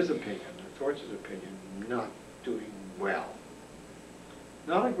 in his opinion, Storch's opinion, not doing well.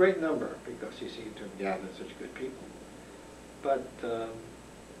 Not a great number, because he seemed to have gathered such good people, but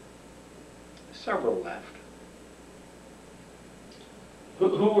several left.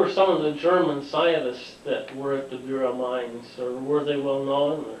 Who were some of the German scientists that were at the Bureau of Mines, or were they well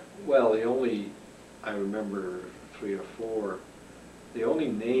known? Or? Well, I remember 3 or 4. The only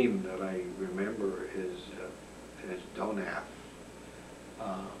name that I remember is Donaf,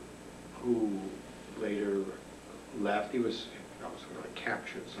 who later left. He was, sort of a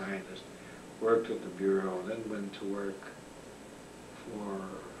captured scientist, worked at the Bureau, then went to work for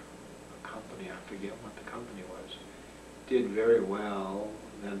a company, I forget what the company was. Did very well,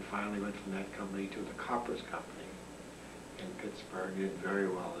 then finally went from that company to the Coppers Company in Pittsburgh, did very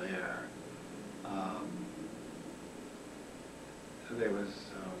well there. There was,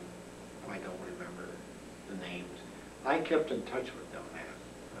 I don't remember the names. I kept in touch with them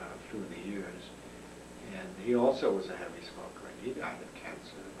through the years, and he also was a heavy smoker, and he died of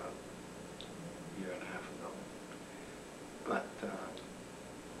cancer about a year and a half ago. But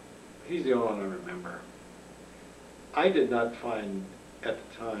he's the only one I remember. I did not find at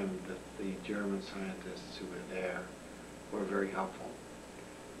the time that the German scientists who were there were very helpful.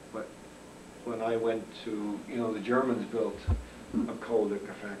 But when I went to, the Germans built a coal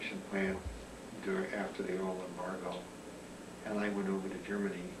liquefaction plant after the oil embargo, and I went over to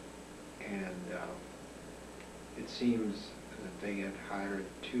Germany, and it seems that they had hired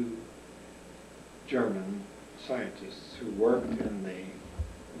 2 German scientists who worked in the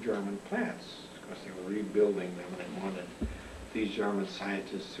German plants because they were rebuilding them, and they wanted these German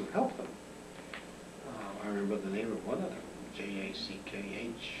scientists to help them. I remember the name of one of them,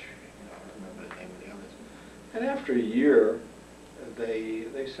 J-A-C-K-H. I don't remember the name of the others. And after a year,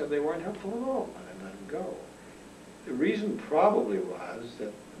 they said they weren't helpful at all, and I let them go. The reason probably was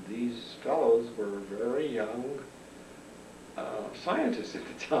that these fellows were very young scientists at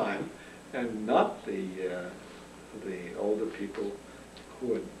the time, and not the older people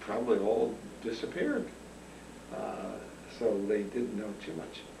who had probably all disappeared. So they didn't know too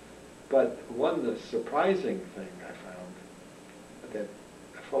much. But the surprising thing I found, that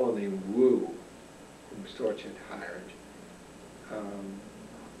a fellow named Wu, whom Storch had hired,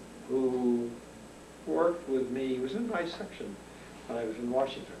 who worked with me, he was in my section when I was in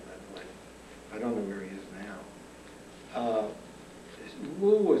Washington, by the way. I don't know where he is now.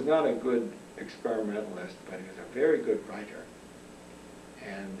 Wu was not a good experimentalist, but he was a very good writer.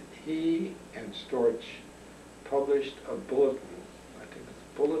 And he and Storch published a bulletin, I think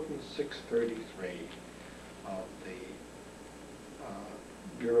it's Bulletin 633 of the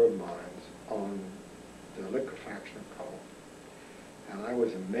Bureau of Mines on the liquefaction of coal. And I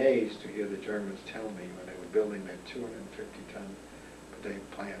was amazed to hear the Germans tell me when they were building their 250-ton per day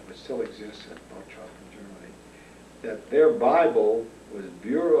plant, which still exists at Bottrop in Germany, that their Bible was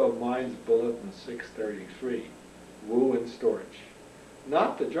Bureau of Mines Bulletin 633, Wu and Storch,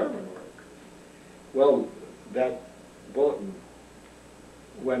 not the German work. Well, that bulletin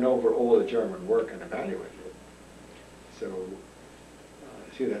went over all the German work and evaluated it. So,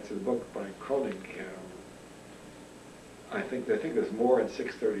 see, that's a book by Kronig. I think there's more in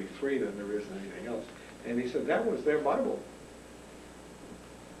 633 than there is in anything else. And he said that was their Bible.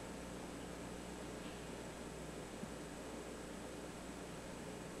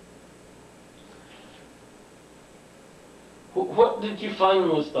 What did you find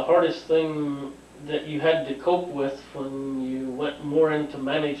was the hardest thing that you had to cope with when you went more into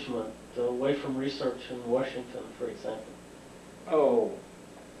management, away from research in Washington, for example? Oh,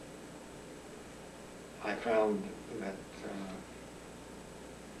 I found that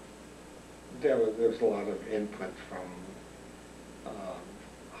there was a lot of input from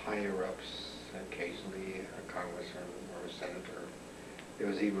higher-ups, occasionally a congressman or a senator. There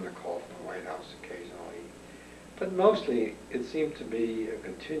was even a call from the White House occasionally. But mostly, it seemed to be a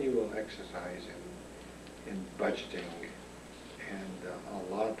continual exercise in budgeting and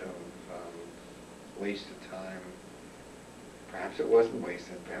a lot of wasted time. Perhaps it wasn't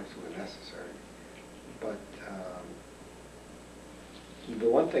wasted, perhaps it was necessary. But the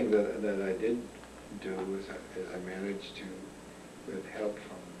one thing that I did do is I managed to, with help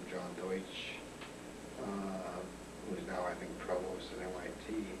from John Deutsch, who's now I think provost at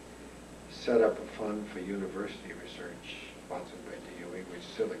MIT, set up a fund for university research sponsored by DOE, which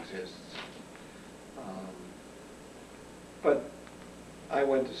still exists. But I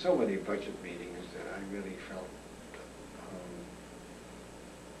went to so many budget meetings that I really felt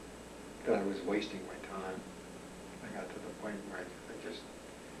that I was wasting my time. I got to the point where I just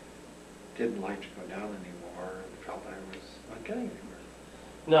didn't like to go down anymore and felt I was not getting anywhere.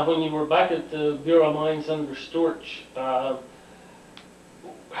 Now, when you were back at the Bureau of Mines under Storch,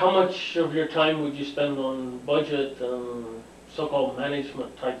 how much of your time would you spend on budget and so-called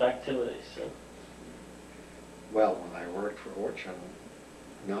management type activities? Well, when I worked for Orchon,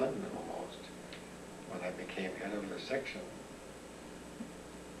 none almost. When I became head of the section,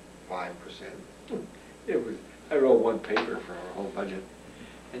 5%. I wrote one paper for our whole budget.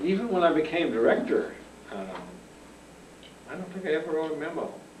 And even when I became director, I don't think I ever wrote a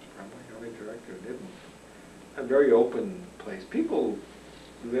memo. Probably the only director who didn't. a very open place. People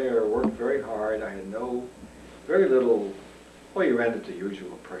there worked very hard. I had very little, well, you ran into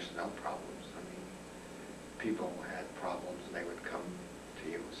usual personnel problems. I mean, people had problems and they would come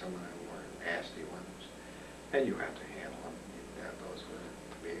to you, some of them were nasty ones, and you had to handle them. Those were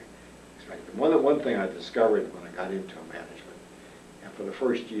to be expected. One thing I discovered when I got into management, and for the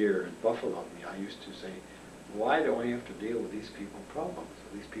first year at Buffalo, I used to say, why do I have to deal with these people's problems?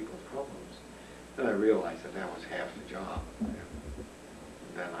 And I realized that was half the job. And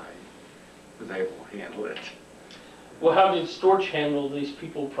then I was able to handle it. Well, how did Storch handle these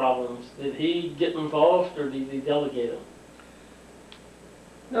people problems? Did he get involved or did he delegate them?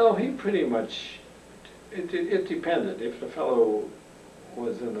 No, he pretty much, it depended. If the fellow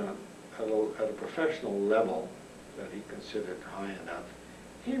was at a professional level that he considered high enough,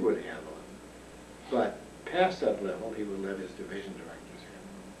 he would handle them. But past that level, he would let his division directors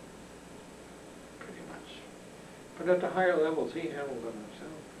handle them, pretty much. But at the higher levels, he handled them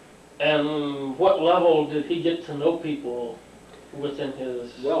himself. And what level did he get to know people within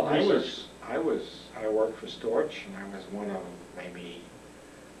his research? I worked for Storch, and I was one of maybe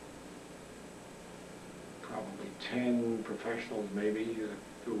probably 10 professionals maybe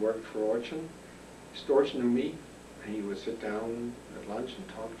who worked for Orchin. Storch knew me. He would sit down at lunch and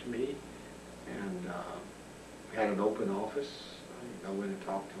talk to me, and we had an open office. I know when to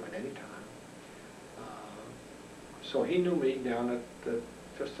talk to at any time. So he knew me down at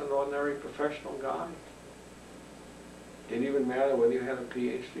just an ordinary professional guy. Didn't even matter whether you had a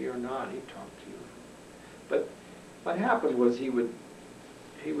PhD or not, he'd talk to you. But what happened was he would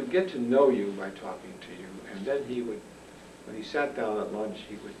get to know you by talking to you, and then when he sat down at lunch,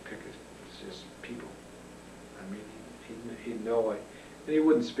 he would pick his people. I mean, he'd know, and he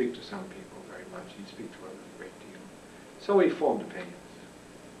wouldn't speak to some people very much, he'd speak to others a great deal. So he formed opinions,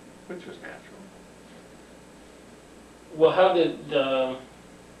 which was natural. Well, how did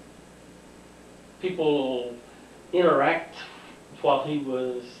people interact while he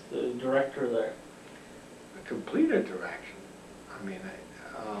was the director there? A complete interaction. I mean,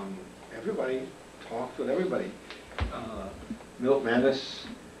 everybody talked with everybody. Milt Mannis,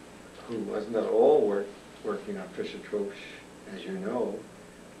 who wasn't at all working on Fischer-Tropsch, as you know,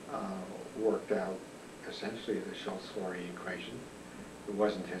 worked out essentially the Schultz-Fourier equation. It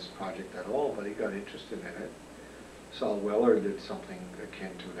wasn't his project at all, but he got interested in it. Saul Weller did something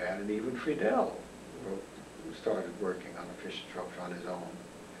akin to that, and even Friedel started working on a Fischer-Tropsch on his own,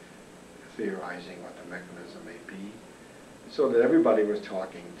 theorizing what the mechanism may be, so that everybody was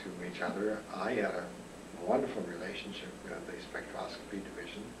talking to each other. I had a wonderful relationship with the spectroscopy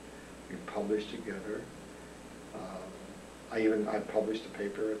division. We published together. I published a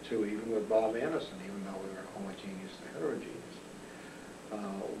paper or two even with Bob Anderson, even though we were homogeneous and heterogeneous.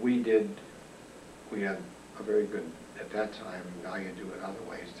 We had a very good, at that time, now you do it other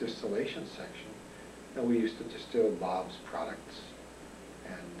ways, distillation section. And we used to distill Bob's products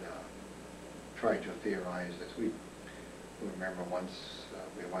and try to theorize this. We remember once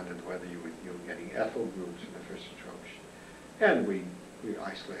we wondered whether you were getting ethyl groups in the Fischer-Tropsch. And we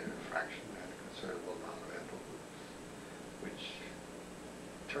isolated a fraction that had a considerable amount of ethyl groups, which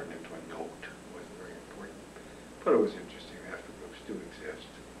turned into a note. It wasn't very important. But it was interesting. Ethyl groups do exist.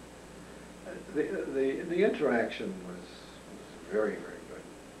 The interaction was very, very good.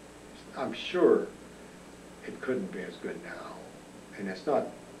 I'm sure it couldn't be as good now, and it's not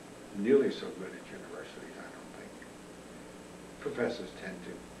nearly so good at universities, I don't think. Professors tend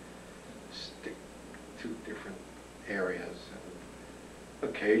to stick to different areas, and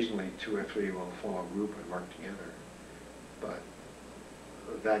occasionally 2 or 3 will form a group and work together, but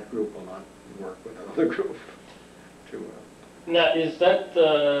that group will not work with another group. Now, is that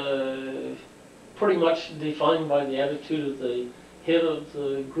pretty much defined by the attitude of the head of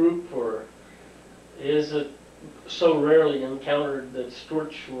the group, or is it so rarely encountered that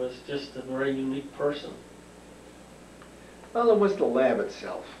Storch was just a very unique person? Well, it was the lab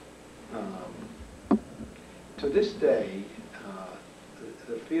itself. To this day,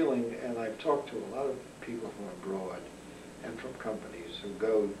 the feeling, and I've talked to a lot of people from abroad and from companies who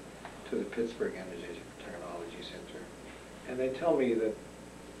go to the Pittsburgh Energy Technology Center, and they tell me that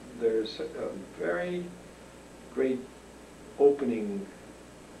there's a very great open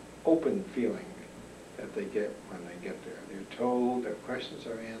feeling that they get when they get there. They're told, their questions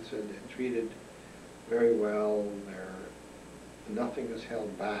are answered, they're treated very well, nothing is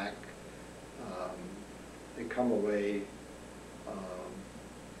held back. They come away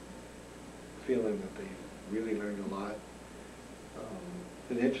feeling that they really learned a lot.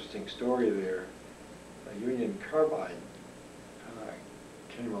 An interesting story there, Union Carbide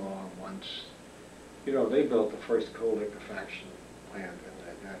came along once You know, they built the first coal liquefaction plant in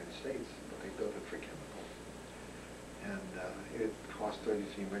the United States, but they built it for chemical. And it cost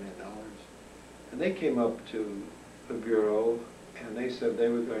 $33 million. And they came up to the Bureau and they said they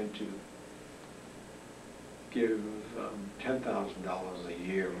were going to give $10,000 a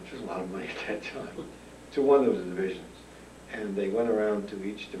year, which was a lot of money at that time, to one of the divisions. And they went around to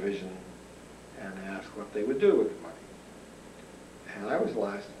each division and asked what they would do with the money. And I was the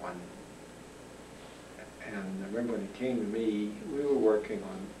last one. And I remember when it came to me, we were working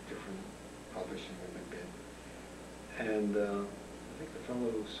on different publishing in the bid. And I think the fellow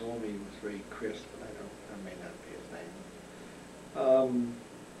who saw me was Ray Chris, but that may not be his name.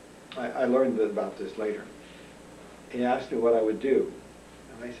 I learned about this later. He asked me what I would do.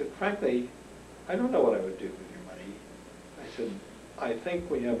 And I said, frankly, I don't know what I would do with your money. I said, I think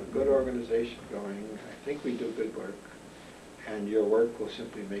we have a good organization going. I think we do good work. And your work will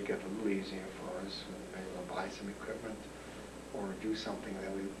simply make it a little easier for us. Maybe we'll buy some equipment or do something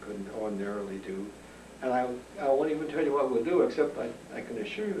that we couldn't ordinarily do. And I won't even tell you what we'll do, except I can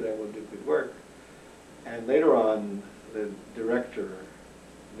assure you that we'll do good work. And later on, the director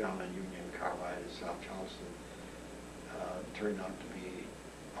down in Union Carbide, South Charleston, turned out to be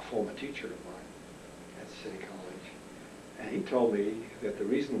a former teacher of mine at City College. And he told me that the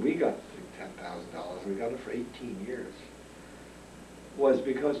reason we got the $10,000, we got it for 18 years, was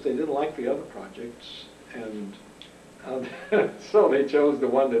because they didn't like the other projects, and so they chose the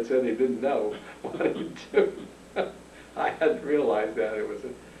one that said they didn't know what it would do. I hadn't realized that. It was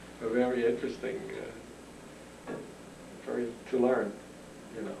a very interesting, to learn,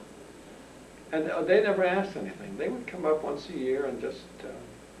 you know. And they never asked anything. They would come up once a year and just,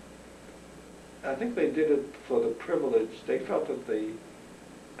 I think they did it for the privilege. They felt that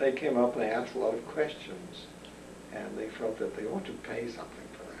they came up and they asked a lot of questions, and they felt that they ought to pay something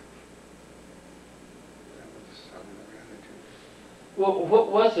for that. That was sort of their attitude. Well, what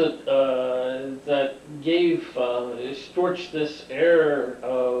was it that gave Storch this air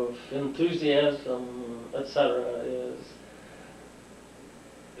of enthusiasm, etc.? Is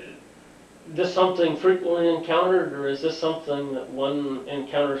this something frequently encountered, or is this something that one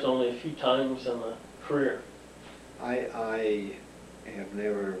encounters only a few times in a career? I have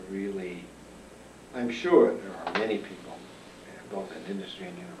never really, I'm sure there are many people, both in industry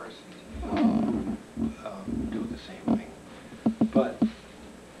and universities, do the same thing. But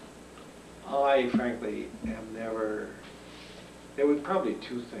I, frankly, have never, there were probably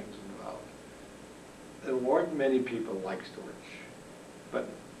two things involved. There weren't many people like Storch, but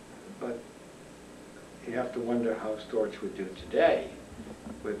you have to wonder how Storch would do today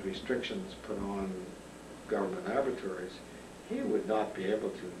with restrictions put on government laboratories. He would not be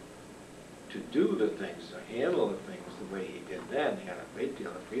able to do the things, to handle the things the way he did then. He had a great deal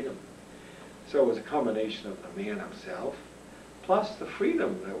of freedom. So it was a combination of the man himself, plus the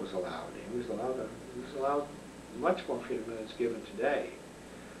freedom that was allowed. He was allowed much more freedom than is given today.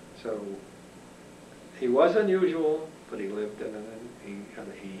 So he was unusual, but he lived in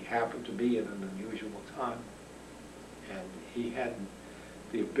he happened to be in an unusual time, and he had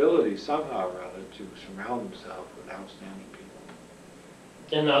the ability somehow or other to surround himself with outstanding people.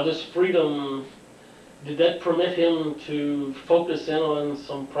 And now this freedom, did that permit him to focus in on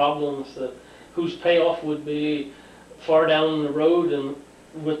some problems that whose payoff would be far down the road, and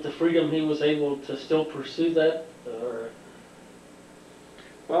with the freedom he was able to still pursue that? Or?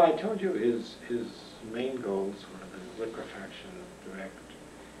 Well, I told you his main goals were the liquefaction of direct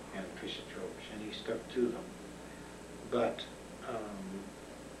and Fischer-Tropsch, and he stuck to them. But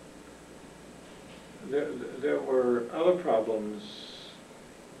there were other problems.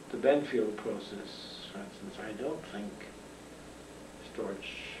 The Benfield process, for instance, I don't think Storch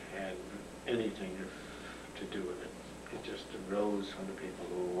had anything to do with it. It just arose from the people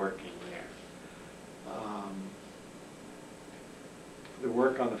who were working there. The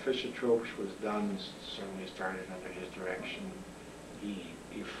work on the Fischer-Tropsch was done, certainly started under his direction.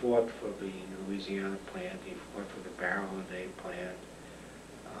 He fought for the Louisiana plant, he fought for the Barrel a Day plant.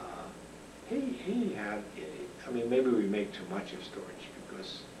 He had, I mean, maybe we make too much of Storch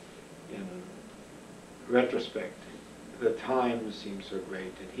because in retrospect, the time seemed so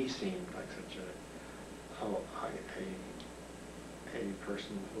great and he seemed like such a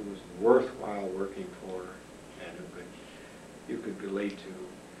person who was worthwhile working for and who you could relate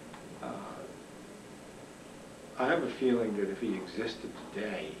to. I have a feeling that if he existed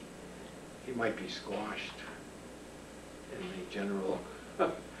today, he might be squashed in the general.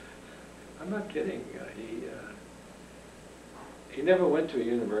 I'm not kidding. He never went to a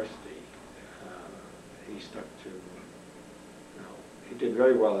university. He stuck to, he did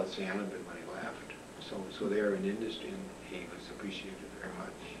very well at Siena when he left. so they're in industry, and he was appreciated very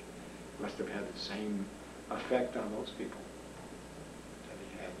much. Must have had the same effect on those people that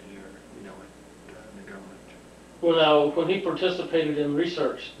he had here, you know, in the government. Well, now, when he participated in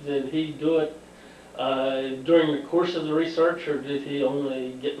research, did he do it during the course of the research, or did he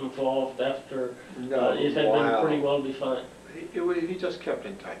only get involved after No, it had been pretty well defined? He just kept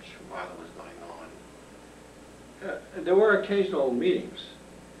in touch while it was going on. There were occasional meetings,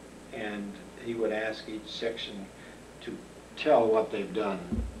 and he would ask each section to tell what they've done,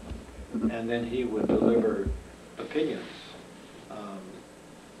 and then he would deliver opinions,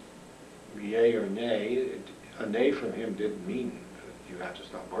 yay or nay. A nay from him didn't mean that you have to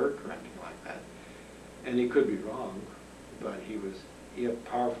stop work or anything like that. And he could be wrong, but he had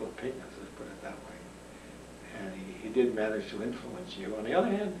powerful opinions, let's put it that way. And he did manage to influence you. On the other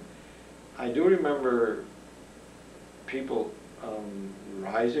hand, I do remember people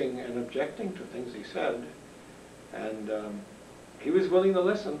rising and objecting to things he said, and he was willing to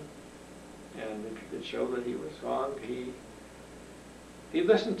listen. And if you could show that he was wrong, he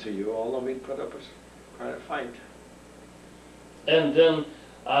listened to you, although he'd put up quite a fight. And then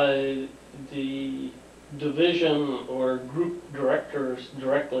the division or group directors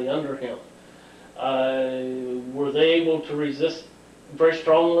directly under him, were they able to resist very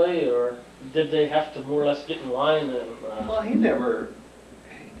strongly, or did they have to more or less get in line? And well, he never.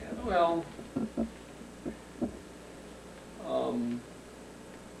 Well,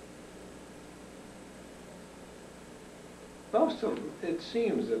 most of them, it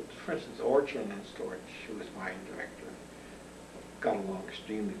seems that, for instance, Orchard and Storch, who was mine director, got along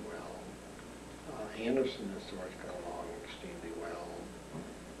extremely well. Anderson and Storch got along extremely well.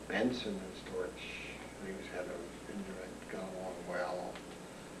 Benson and Storch, who was head of indirect, got along well.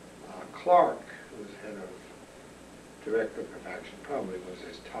 Clark, who was head of director of action, probably was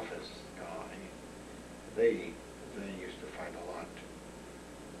his toughest guy. They used to fight a lot.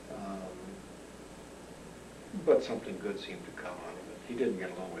 But something good seemed to come out of it. He didn't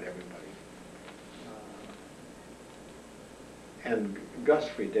get along with everybody. And Gus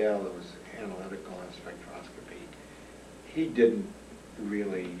Friedel, who was analytical and spectroscopy, he didn't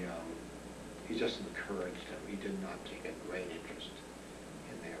really, he just encouraged them. He did not take a great interest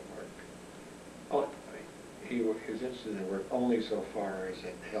in their work. Oh, he was interested in their work only so far as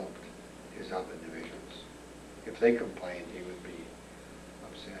it helped his other divisions. If they complained, he would be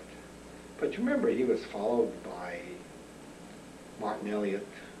upset. But you remember, he was followed by Martin Elliott,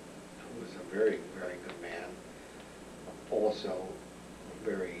 who was a very, very good man. Also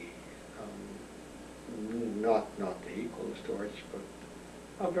very, not the equal of Storch,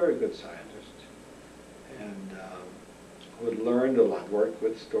 but a very good scientist. And who had learned a lot, worked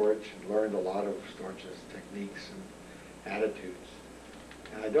with Storch, and learned a lot of Storch's techniques and attitudes.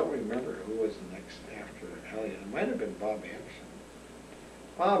 And I don't remember who was next after Elliott. It might have been Bob Anderson.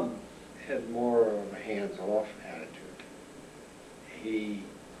 Bob had more of a hands-off attitude. He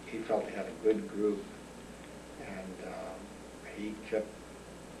felt he had a good group, and he kept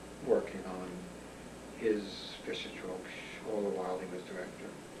working on his Fischer-Tropsch all the while he was director.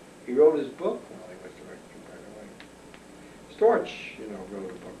 He wrote his book while he was director, by the way. Storch, you know, wrote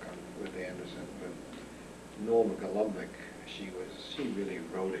a book with Anderson, with Norma Golumbik. She really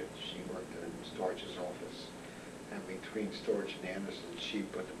wrote it. She worked in Storch's office. And between Storch and Anderson, she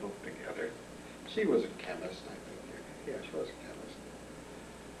put the book together. She was a chemist, I think. Yeah, she was a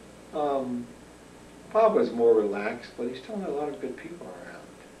chemist. Bob was more relaxed, but he still had a lot of good people around.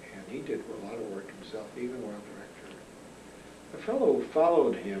 And he did a lot of work himself, even while director. The fellow who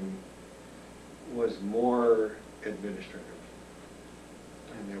followed him was more administrative.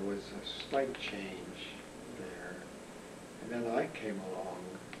 And there was a slight change there. And then I came along,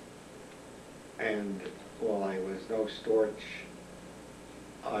 and while I was no Storch,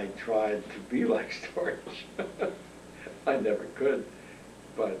 I tried to be like Storch. I never could,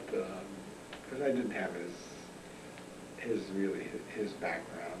 but because I didn't have his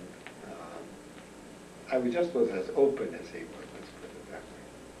background. I was as open as he was, let's put it that way.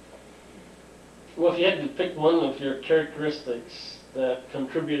 Well, if you had to pick one of your characteristics that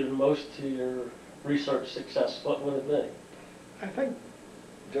contributed most to your research success, what would it be? I think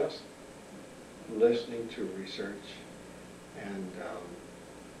just listening to research and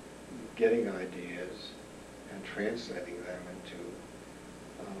getting ideas and translating them into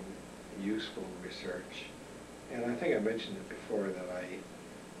useful research. And I think I mentioned it before that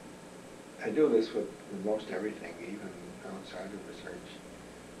I do this with most everything, even outside of research.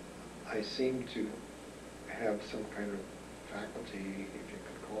 I seem to have some kind of faculty, if you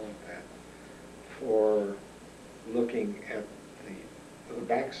could call it that, for looking at the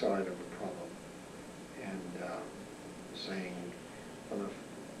backside of a problem saying, well,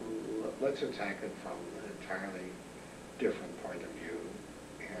 let's attack it from an entirely different point of view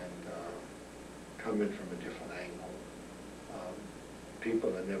and come in from a different angle.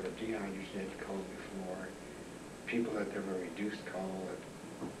 People that never dehydrogenated coal before, people that never reduced coal at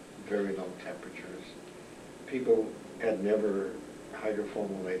very low temperatures, people had never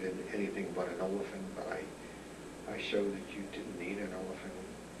hydroformulated anything but an olefin, but I showed that you didn't need an olefin.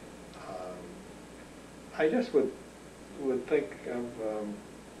 I just would think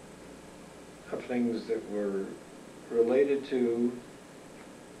of things that were related to,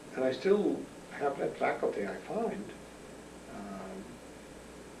 and I still have that faculty, I find.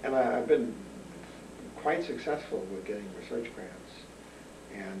 And I've been quite successful with getting research grants.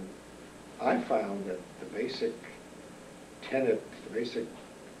 And I found that the basic tenet, the basic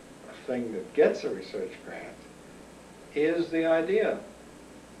thing that gets a research grant is the idea.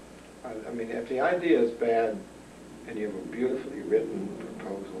 I mean, if the idea is bad and you have a beautifully written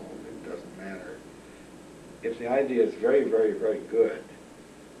proposal, it doesn't matter. If the idea is very, very, very good,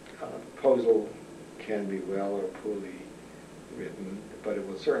 the proposal can be well or poorly written, but it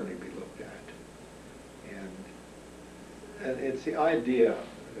will certainly be looked at. And it's the idea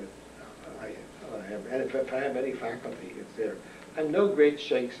that I have, and if I have any faculty, it's there. I have no great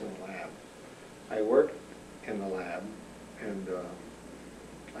shakes in the lab. I worked in the lab, and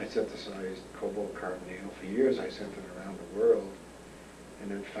I synthesized cobalt carbonyl. For years I sent it around the world.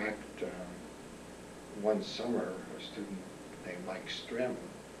 And in fact, one summer, a student named Mike Strem,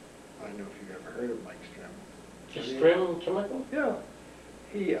 I don't know if you've ever heard of Mike Strem. Just Strem Chemical? Yeah.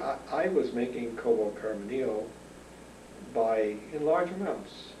 I was making cobalt carbonyl in large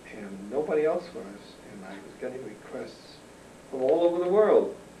amounts, and nobody else was. And I was getting requests from all over the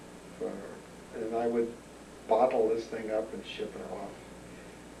world and I would bottle this thing up and ship it off.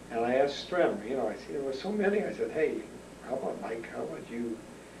 And I asked Strem, I see there were so many. I said, hey, how about Mike? How about you,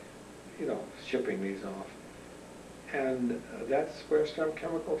 shipping these off? And that's where Strem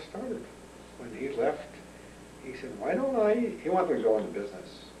Chemical started. When he left, he said, why don't he wanted to go into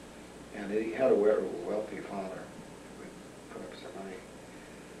business. And he had a wealthy father who would put up some money.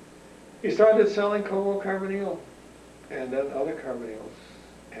 He started selling cobalt carbonyl and then other carbonyls.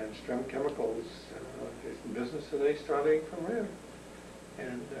 And Strem Chemicals is in business today, starting from there.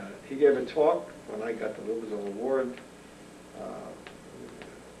 And he gave a talk when I got the Lubrizol Award,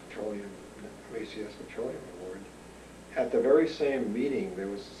 ACS Petroleum Award. At the very same meeting, there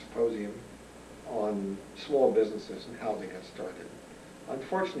was a symposium on small businesses and how they got started.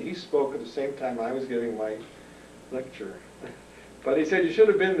 Unfortunately, he spoke at the same time I was giving my lecture. But he said, you should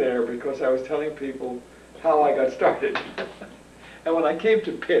have been there because I was telling people how I got started. And when I came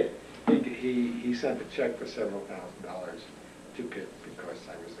to Pitt, he sent a check for several $1,000s to Pitt because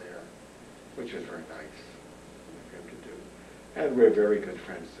I was there, which was very nice of him to do. And we're very good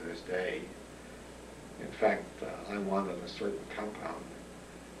friends to this day. In fact, I wanted a certain compound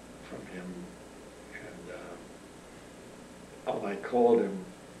from him, and when I called him,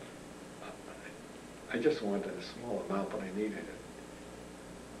 I just wanted a small amount, but I needed it.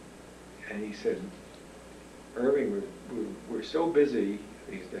 And he said, Irving, we're so busy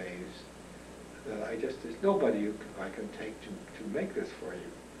these days that there's nobody I can take to make this for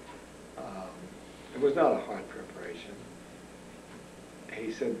you. It was not a hard preparation.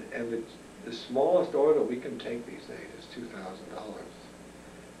 He said, and the smallest order we can take these days is $2,000.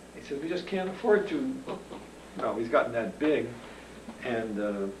 He said, we just can't afford to. No, he's gotten that big.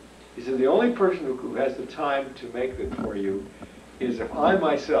 And he said, the only person who has the time to make it for you is if I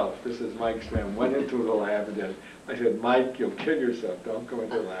myself, this is Mike Strem, went into the lab and did. I said, Mike, you'll kill yourself. Don't go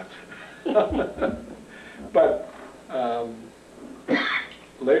into the lab. But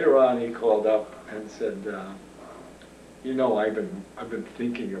later on, he called up and said, I've been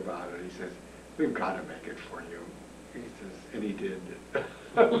thinking about it. He says, we've got to make it for you. He says, and he did.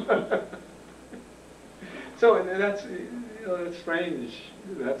 So that's that's strange.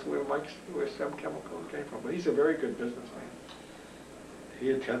 That's where Strem Chemical came from. But he's a very good businessman.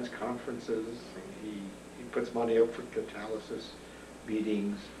 He attends conferences. He puts money up for catalysis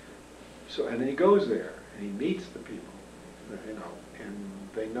meetings. So and then he goes there and he meets the people, and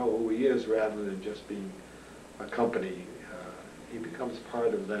they know who he is rather than just being a company. He becomes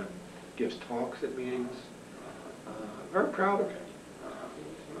part of them. Gives talks at meetings. Very proud of him.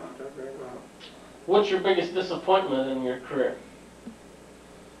 He's done very well. What's your biggest disappointment in your career?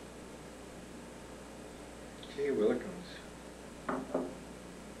 Gee willikins.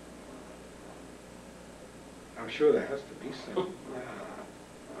 I'm sure there has to be some.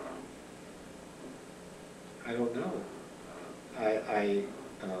 I don't know.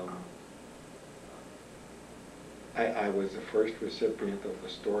 I was the first recipient of the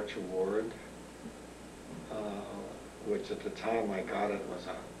Storch Award, which at the time I got it was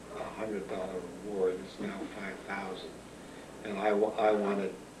a $100 award. It's now $5,000, and I want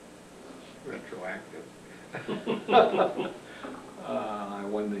it retroactive. I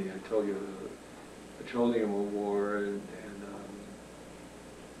won I told you, the Petroleum Award,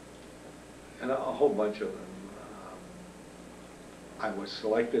 and a whole bunch of them. I was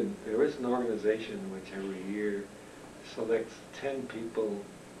selected. There is an organization which every year selects 10 people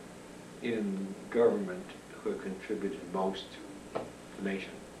in government who have contributed most to the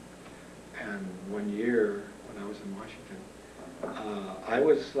nation. And one year, when I was in Washington, I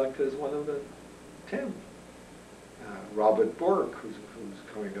was selected as one of the 10. Robert Bork, who's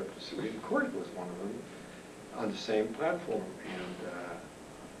coming up to the Supreme Court, was one of them, on the same platform. And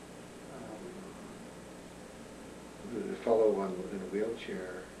the fellow in a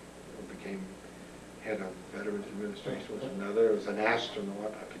wheelchair who became head of Veterans Administration was another. It was an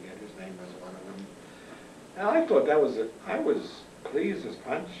astronaut, I forget his name, was one of them. And I thought that was I was pleased as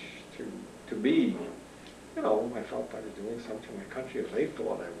punch to be, you know, I felt I was doing something for my country. If they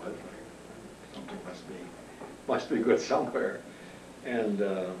thought I was, something must be good somewhere. And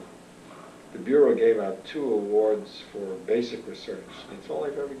the Bureau gave out 2 awards for basic research. That's all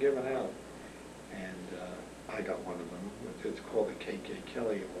they've ever given out. And I got one of them. It's called the K.K.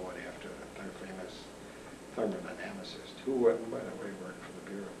 Kelly Award after the famous thermodynamicist who, by the way, worked for the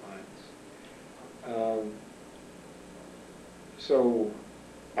Bureau of Mines. So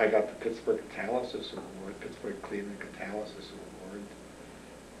I got the Pittsburgh Catalysis Award, Pittsburgh Cleveland Catalysis Award.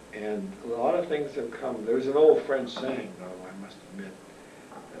 And a lot of things have come. There's an old French saying, though, I must admit,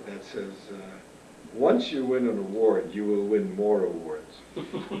 that says, once you win an award, you will win more awards.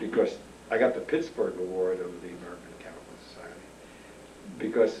 Because I got the Pittsburgh Award of the American Chemical Society.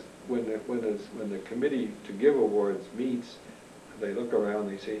 Because when the committee to give awards meets, they look around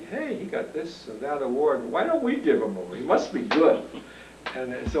and they say, hey, he got this and that award. Why don't we give him one? He must be good.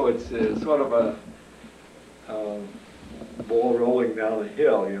 And so it's sort of a ball rolling down a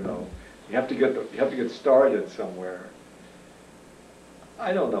hill, you know. You have to get started somewhere.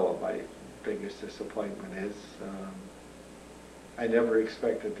 I don't know what my biggest disappointment is. I never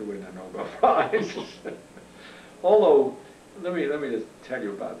expected to win a Nobel Prize. Although, let me just tell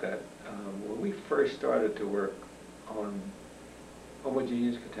you about that. When we first started to work on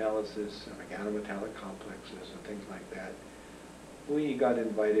homogeneous catalysis and organometallic complexes and things like that, we got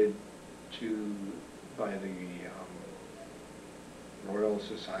invited by the Royal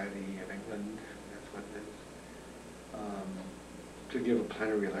Society of England, that's what it is, to give a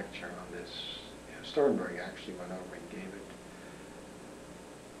plenary lecture on this. Sternberg actually went over and gave it.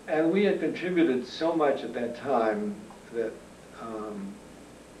 And we had contributed so much at that time that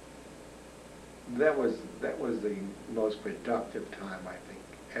that was the most productive time, I think,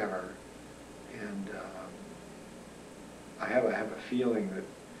 ever. And I have a feeling that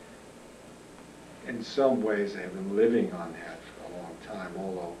in some ways I have been living on that for a long time,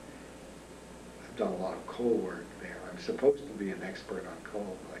 although I've done a lot of coal work there. I'm supposed to be an expert on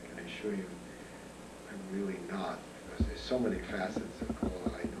coal, but I can assure you I'm really not, because there's so many facets of coal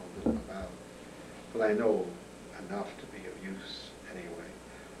that I know little about. But I know enough to be of use anyway.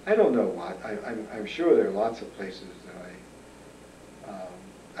 I don't know what. I'm sure there are lots of places that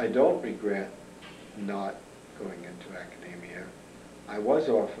I don't regret not going into academia. I was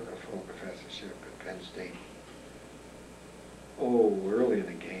offered a full professorship at Penn State, early in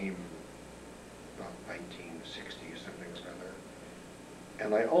the game, about 1960 something or other.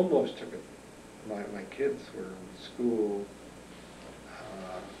 And I almost took it. My kids were in school,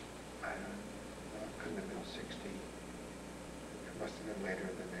 I don't know, it couldn't have been 60. It must have been later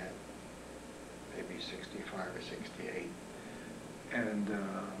than that, maybe 65 or 68, and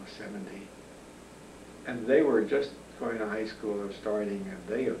 70. And they were just going to high school or starting, and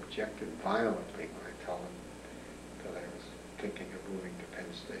they objected violently when I told them that I was thinking of moving to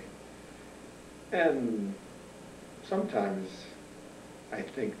Penn State. And sometimes I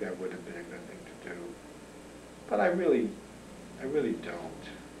think that would have been a good thing to do, but I really don't.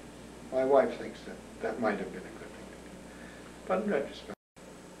 My wife thinks that might have been a good thing to do, but in retrospect,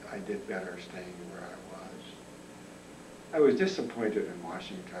 I did better staying where I was. I was disappointed in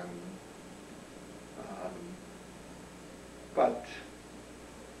Washington, but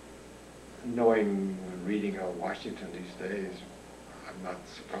knowing and reading about Washington these days, I'm not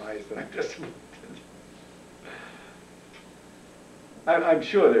surprised that I'm disappointed. I'm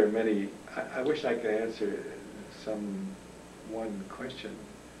sure there are many. I wish I could answer one question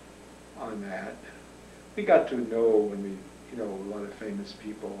on that. We got to know when a lot of famous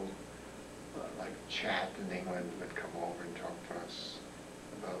people like Chat in England would come over and talk to us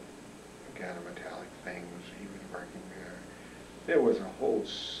about organometallic things. He was working there. There was a whole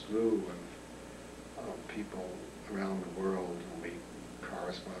slew of people around the world who we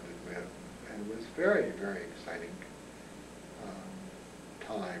corresponded with, and it was very, very exciting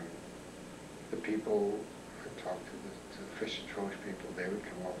time. The people, I talked to the fish and trout people, they would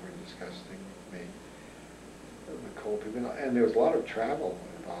come over and discuss things with me. The coal people, and there was a lot of travel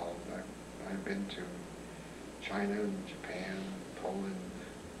involved. I've been to China and Japan, Poland,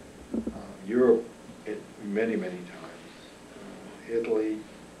 Europe many, many times. Italy,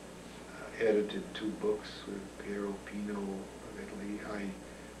 edited 2 books with Piero Pino of Italy. I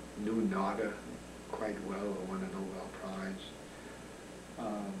knew Nada quite well, who won a Nobel Prize.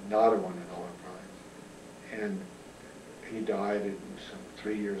 Nada won a Nobel Prize. And he died some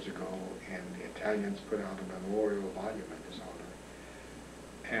 3 years ago, and the Italians put out a memorial volume in his honor.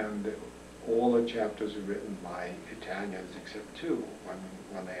 And all the chapters are written by Italians except 2.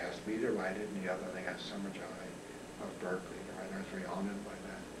 One they asked me to write it, and the other they asked Summerjoy of Berkeley to write it. I was very honored by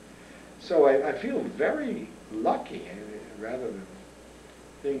that. So I feel very lucky, rather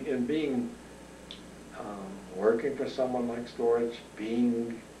than being working for someone like Storage,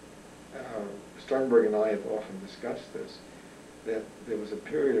 Sternberg and I have often discussed this, that there was a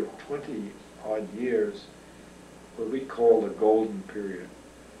period of 20-odd years what we call the golden period,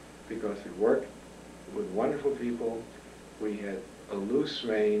 because we worked with wonderful people, we had a loose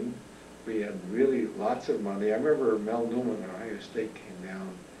rein, we had really lots of money. I remember Mel Newman at Ohio State came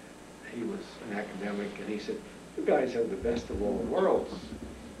down, he was an academic, and he said, "You guys have the best of all worlds."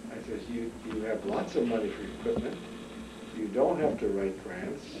 I said, you have lots of money for equipment, you don't have to write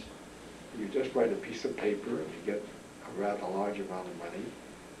grants, you just write a piece of paper and you get a rather large amount of money,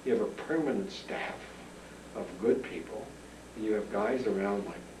 you have a permanent staff of good people, and you have guys around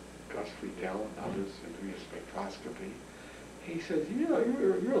like Gus Friedel and others who do spectroscopy. He says, you know,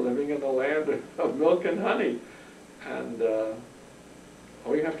 you're living in the land of milk and honey, and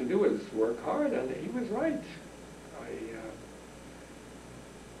all you have to do is work hard, and he was right.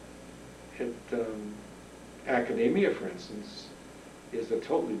 Academia, for instance, is a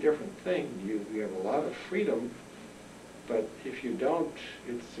totally different thing. You have a lot of freedom, but if you don't,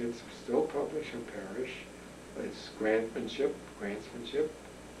 it's still publish or perish. It's grantsmanship.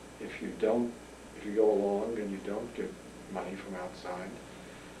 If you go along and you don't get money from outside,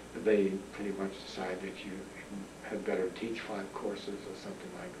 they pretty much decide that you had better teach 5 courses or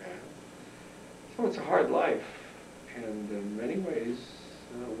something like that. So it's a hard life, and in many ways,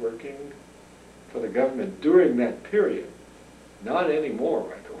 working for the government during that period, not anymore,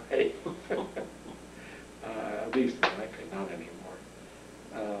 by the way, at least in my opinion, not anymore,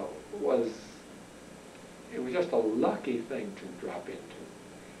 it was just a lucky thing to drop into.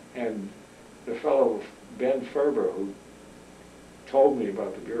 And the fellow, Ben Ferber, who told me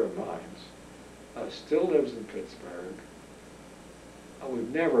about the Bureau of Mines, still lives in Pittsburgh. We've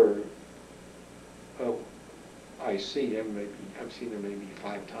never, I've seen him maybe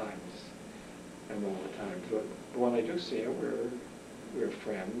 5 times, and all the time. But when I do see him, we're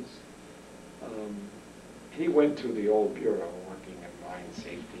friends. He went to the old bureau, working in mine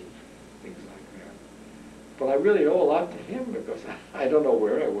safety, things like that. But I really owe a lot to him, because I don't know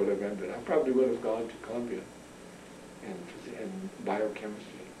where I would have ended. I probably would have gone to Columbia in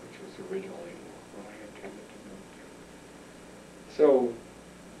biochemistry, which was originally what I intended to go to. So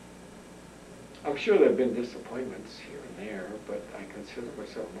I'm sure there have been disappointments here and there, but I consider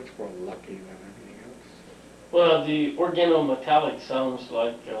myself much more lucky than anything else. Well, the organometallic sounds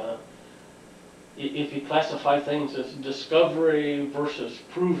like, if you classify things as discovery versus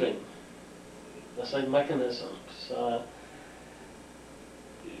proving, the same mechanisms,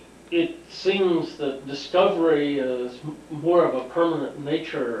 it seems that discovery is more of a permanent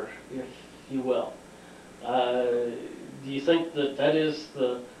nature, if you will. Do you think that that is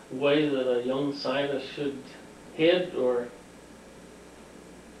the way that a young scientist should head, or?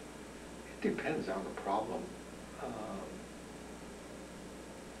 It depends on the problem.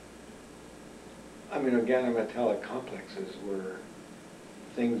 I mean, organometallic complexes were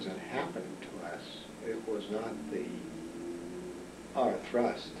things that happened to us. It was not our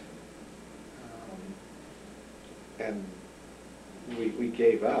thrust. And we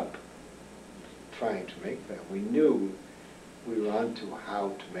gave up trying to make them. We knew we were onto how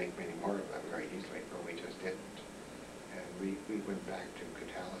to make many more of them very easily, but we just didn't. And we went back to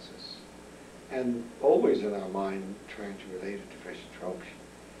catalysis. And always in our mind trying to relate it to Fischer-Tropsch.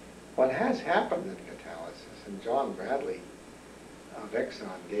 What has happened in catalysis, and John Bradley of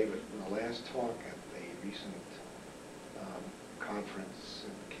Exxon gave it in the last talk at the recent conference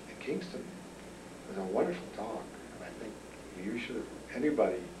in Kingston, was a wonderful talk, and I think you should have,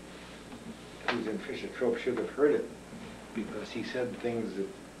 anybody who's in Fischer-Tropsch should have heard it, because he said things that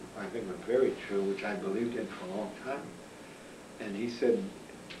I think were very true, which I believed in for a long time. And he said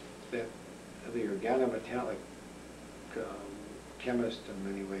that the organometallic chemist in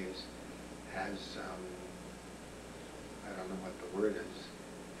many ways has, I don't know what the word is,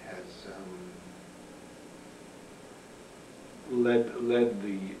 has led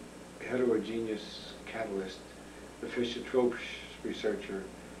the heterogeneous catalyst, the Fischer-Tropsch researcher,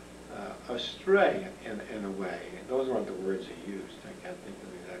 astray in a way. Those weren't the words he used. I can't think of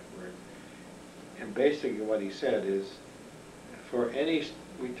the exact word. And basically what he said is, for any,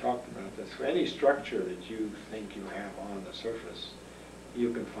 we talked about this, for any structure that you think you have on the surface,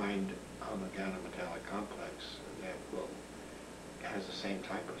 you can find an organometallic complex that has the same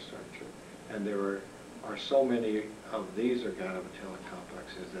type of structure. And there are so many of these organometallic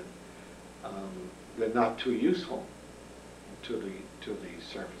complexes that they're not too useful to the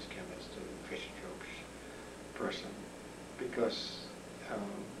surface chemist, to the Fischer-Tropsch person, because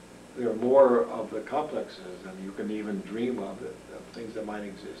there are more of the complexes than you can even dream of things that might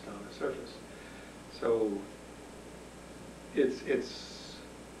exist on the surface. So it's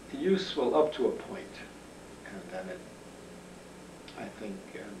useful up to a point, and then it, I think,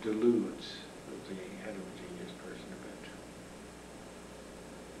 deludes the heterogeneous person a bit.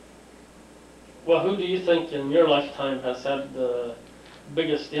 Well, who do you think in your lifetime has had the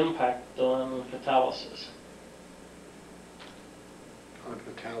biggest impact on catalysis? On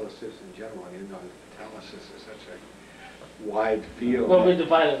catalysis in general, you know, catalysis is such a wide field. Well, we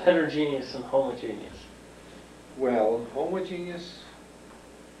divided heterogeneous and homogeneous. Well, homogeneous,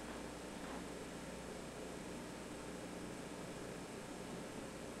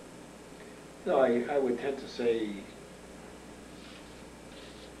 no, I would tend to say,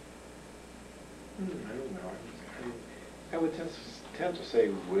 I don't know, I would tend to say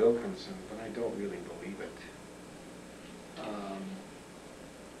Wilkinson, but I don't really believe it.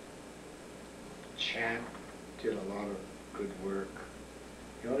 Chan did a lot of good work.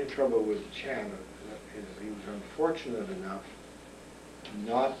 The only trouble with Chan is he was unfortunate enough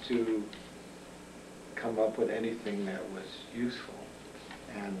not to come up with anything that was useful,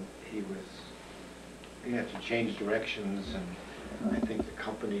 and he had to change directions, and I think the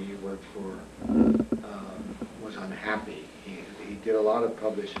company he worked for was unhappy. He did a lot of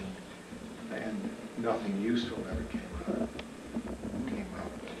publishing, and nothing useful ever came out.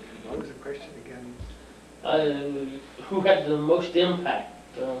 What was the question again? Who had the most impact?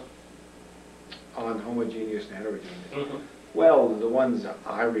 On homogeneous and heterogeneous. Mm-hmm. Well, the ones that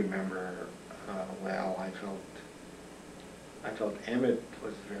I remember well, I felt Emmett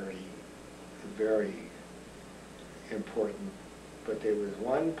was very, very important, but there was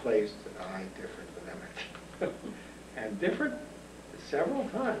one place that I differed with Emmett, and differed several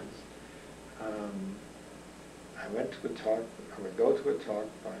times. I went to a talk, I would go to a talk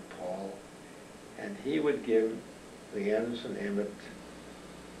by Paul, and he would give the Anderson-Emmett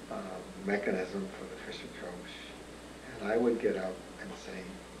mechanism for the Fischer-Tropsch, and I would get up and say,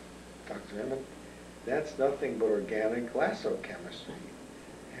 Dr. Emmett, that's nothing but organic lasso chemistry,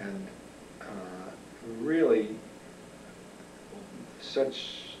 and really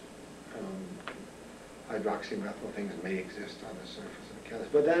such hydroxymethyl things may exist on the surface of the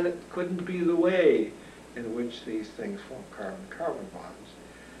catalyst, but then it couldn't be the way in which these things form carbon-carbon bonds.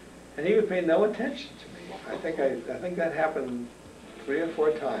 And he would pay no attention to me. I think that happened 3 or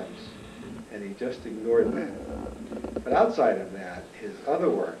 4 times, and he just ignored that. But outside of that, his other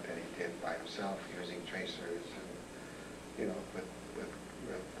work that he did by himself, using tracers and, you know, with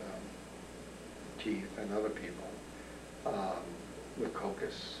Keith and other people, with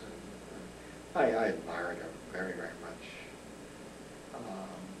Cocos, and I admired him very, very much.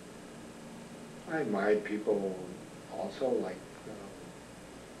 I admired people also like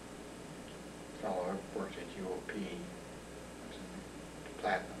a fellow who worked at UOP,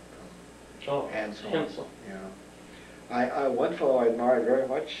 Platinum, Hansel. Yeah. One fellow I admired very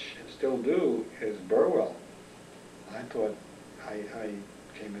much and still do is Burwell. I thought I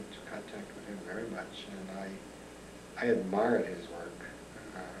came into contact with him very much, and I admired his work.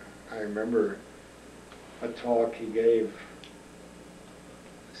 I remember a talk he gave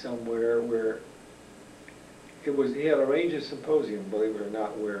somewhere where he had arranged a symposium, believe it or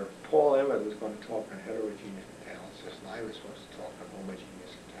not, where Paul Emmett was going to talk on heterogeneous catalysis, and I was supposed to talk on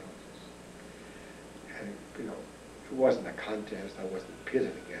homogeneous catalysis. And, you know, it wasn't a contest, I wasn't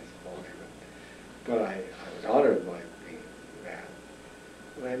pitted against Paul Emmett, but I was honored by being that.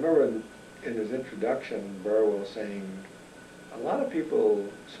 And I remember in his introduction, Burwell saying, a lot of people,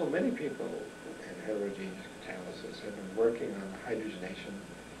 so many people in heterogeneous catalysis have been working on the hydrogenation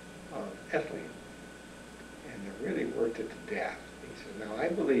of ethylene, and they've really worked it to death. He says, now I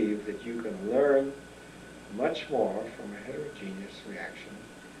believe that you can learn much more from a heterogeneous reaction,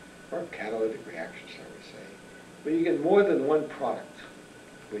 or catalytic reaction, shall we say, where you get more than one product,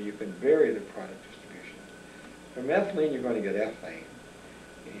 where you can vary the product distribution. From ethylene, you're going to get ethane.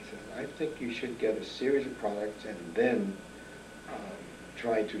 And he says, I think you should get a series of products and then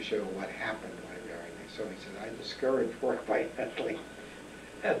try to show what happened by varying these. So he said, I discourage work by ethylene.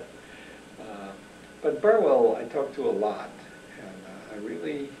 But Burwell, I talked to a lot, and I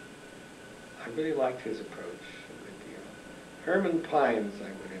really liked his approach a good deal. Herman Pines I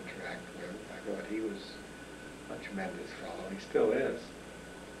would interact with. I thought he was a tremendous fellow. He still is.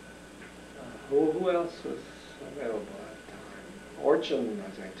 Who else was available at the time? Orchin,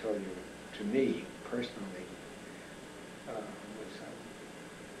 as I told you, to me personally, was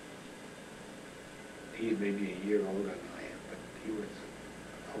he's maybe a year older than I am, but he was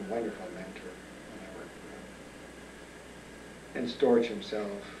a wonderful mentor when I worked with him. And Storch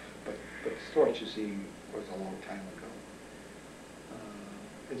himself, but Storch, you see, was a long time ago.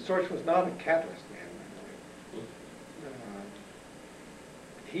 And Storch was not a catalyst man, by the way.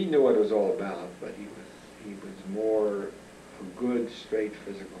 He knew what it was all about, but he was more a good, straight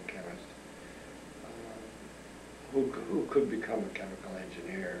physical chemist who could become a chemical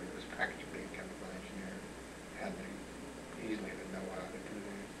engineer. He was practically a chemical engineer, had easily the know-how to do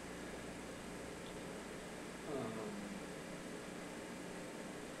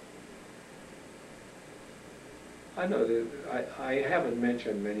that. I know that I haven't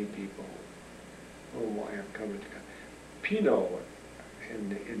mentioned many people whom I have come into contact. Pinot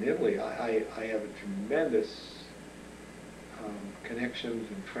in Italy, I have a tremendous connections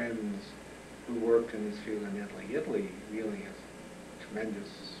and friends who worked in this field in Italy. Italy really has tremendous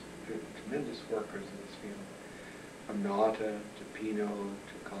workers in this field. From Nata to Pinot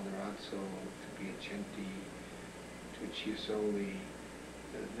to Calderazzo to Piacenti to Chiusoli.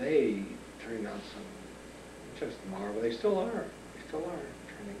 They turned out some just marvel. They still are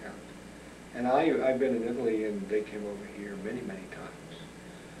turning out. And I've been in Italy, and they came over here many, many times.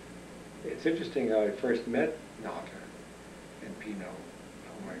 It's interesting, I first met Nata and Pinot,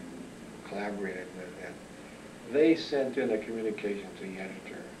 whom I collaborated with, and they sent in a communication to the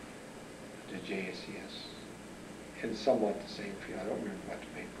editor, to JACS, in somewhat the same field. I don't remember what the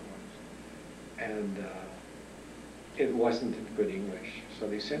paper was. And it wasn't in good English, so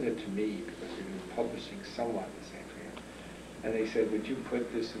they sent it to me because we were publishing somewhat the same field. And they said, would you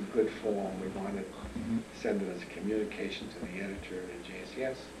put this in good form? We want to send it as a communication to the editor at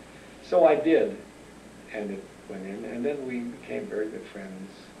JACS. So I did, and it went in, and then we became very good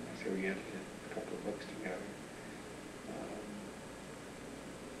friends. So we edited a couple of books together.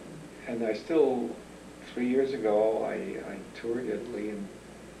 And I still, 3 years ago, I toured Italy and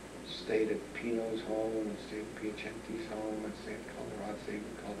stayed at Pinot's home, and stayed at Piacenti's home, and stayed at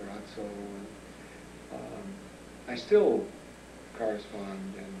Calderazzo, and I still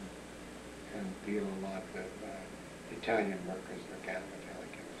correspond and deal a lot with Italian workers, mechanical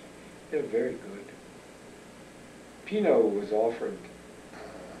chemists. They're very good. Pinot was offered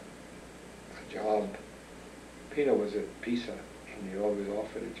a job. Pinot was at Pisa, and he always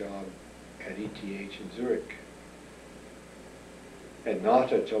offered a job at ETH in Zurich. And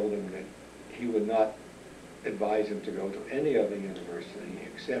Nata told him that he would not advise him to go to any other university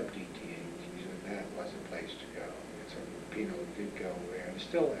except ETH. He said that was a place to go. And so Pinot did go there, and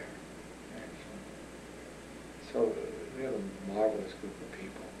still there, actually. So they're a marvelous group of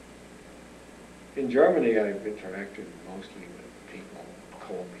people. In Germany, I've interacted mostly with people,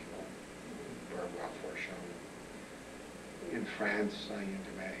 coal people, Burwell, Forchon. In France, I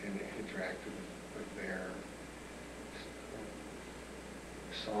interacted with their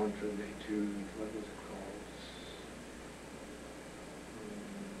Centre d'Etudes, what was it called?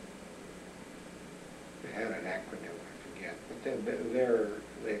 They had an acronym, I forget, but they're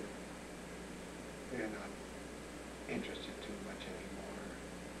not interested too much anymore.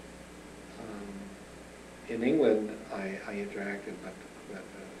 In England, I interacted with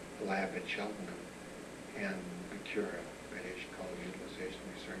the lab at Cheltenham and Bacura, British Coal Utilization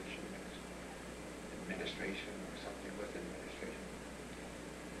Research Administration, or something with administration.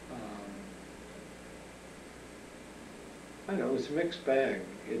 I know, it's a mixed bag.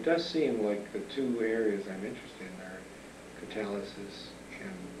 It does seem like the two areas I'm interested in are catalysis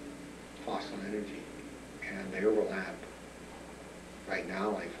and fossil energy, and they overlap. Right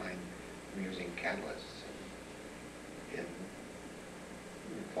now, I find I'm using catalysts in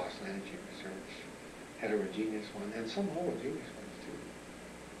fossil energy research, heterogeneous one, and some homogeneous ones too.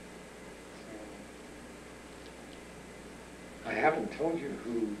 So, I haven't told you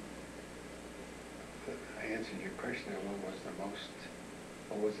who I answered your question on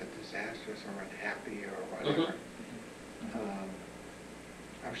what was it, disastrous or unhappy or whatever.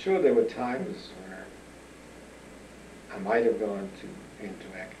 I'm sure there were times where I might have gone into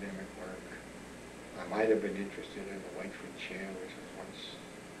academic work. I might have been interested in the Whitefoot chair, which was once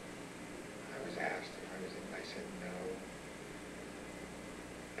I was asked if I was in. I said no.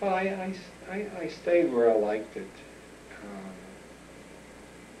 But I stayed where I liked it.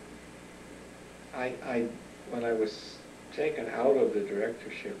 When I was taken out of the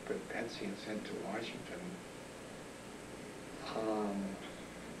directorship at Betsy and sent to Washington,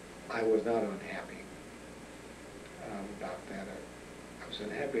 I was not unhappy about that. I was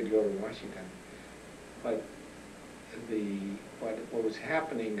unhappy to go to Washington, but what was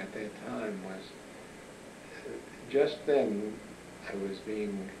happening at that time was just then I was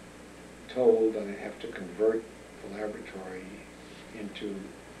being told that I'd have to convert the laboratory into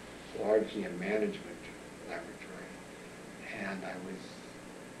largely a management laboratory, and I was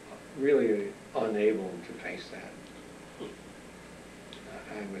really unable to face that.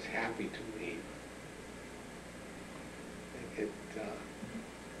 I was happy to leave.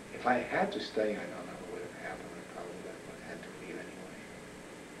 If I had to stay, I don't know what would have happened. I probably would have had to leave anyway.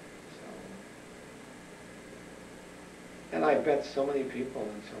 So, and I bet so many people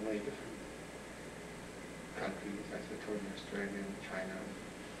in so many different countries, as I told you, Australia, China,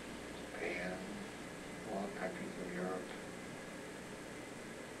 Japan, all countries of Europe.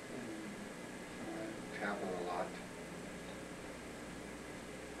 And so I traveled a lot.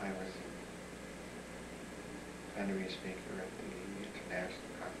 I was a plenary speaker at the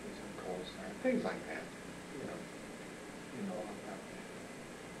international conference on coal star, things like that. You know all about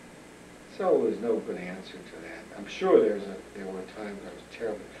that. So there's no good answer to that. I'm sure there were times I was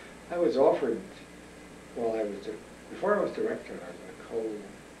terrible. I was offered, before I was director, I was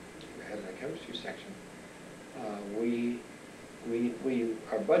a head of the chemistry section.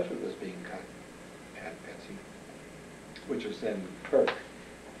 Our budget was being cut at Betsy, which was then PERC,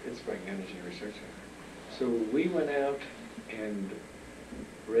 Pittsburgh Energy Research Center. So we went out and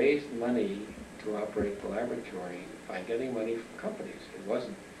raised money to operate the laboratory by getting money from companies. It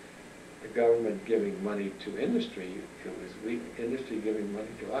wasn't the government giving money to industry, it was industry giving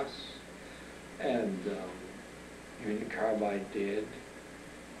money to us. And Union Carbide did,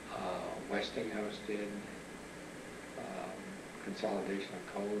 Westinghouse did, Consolidation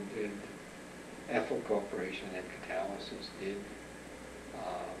of Coal did, Ethel Corporation and Catalysis did.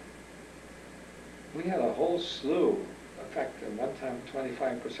 We had a whole slew. In fact, at one time,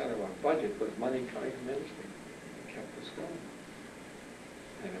 25% of our budget was money coming from industry. It kept us going.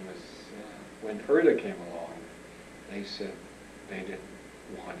 And it was, when ERDA came along, they said they didn't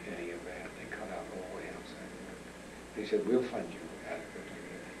want any of that. They cut out all the outside work. They said, we'll fund you adequately.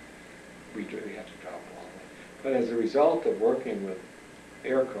 We have to drop all of that. But as a result of working with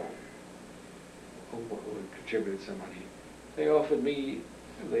AIRCO, who contributed some money, they offered me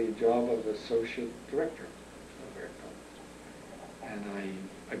the job of associate director of AIRCO. And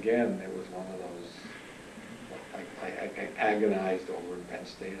again, it was one of those, I agonized over Penn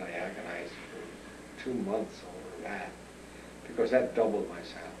State. I agonized for 2 months over that, because that doubled my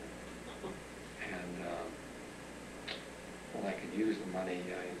salary. And when I could use the money,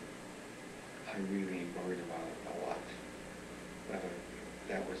 I really worried about it a lot, whether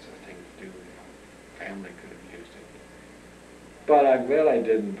that was the thing to do. Family could have used it. But I'm glad I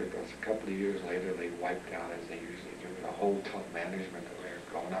didn't, because a couple of years later they wiped out, as they usually do, the whole top management of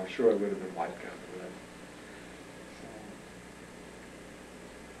AIRCO, and I'm sure I would have been wiped out with them.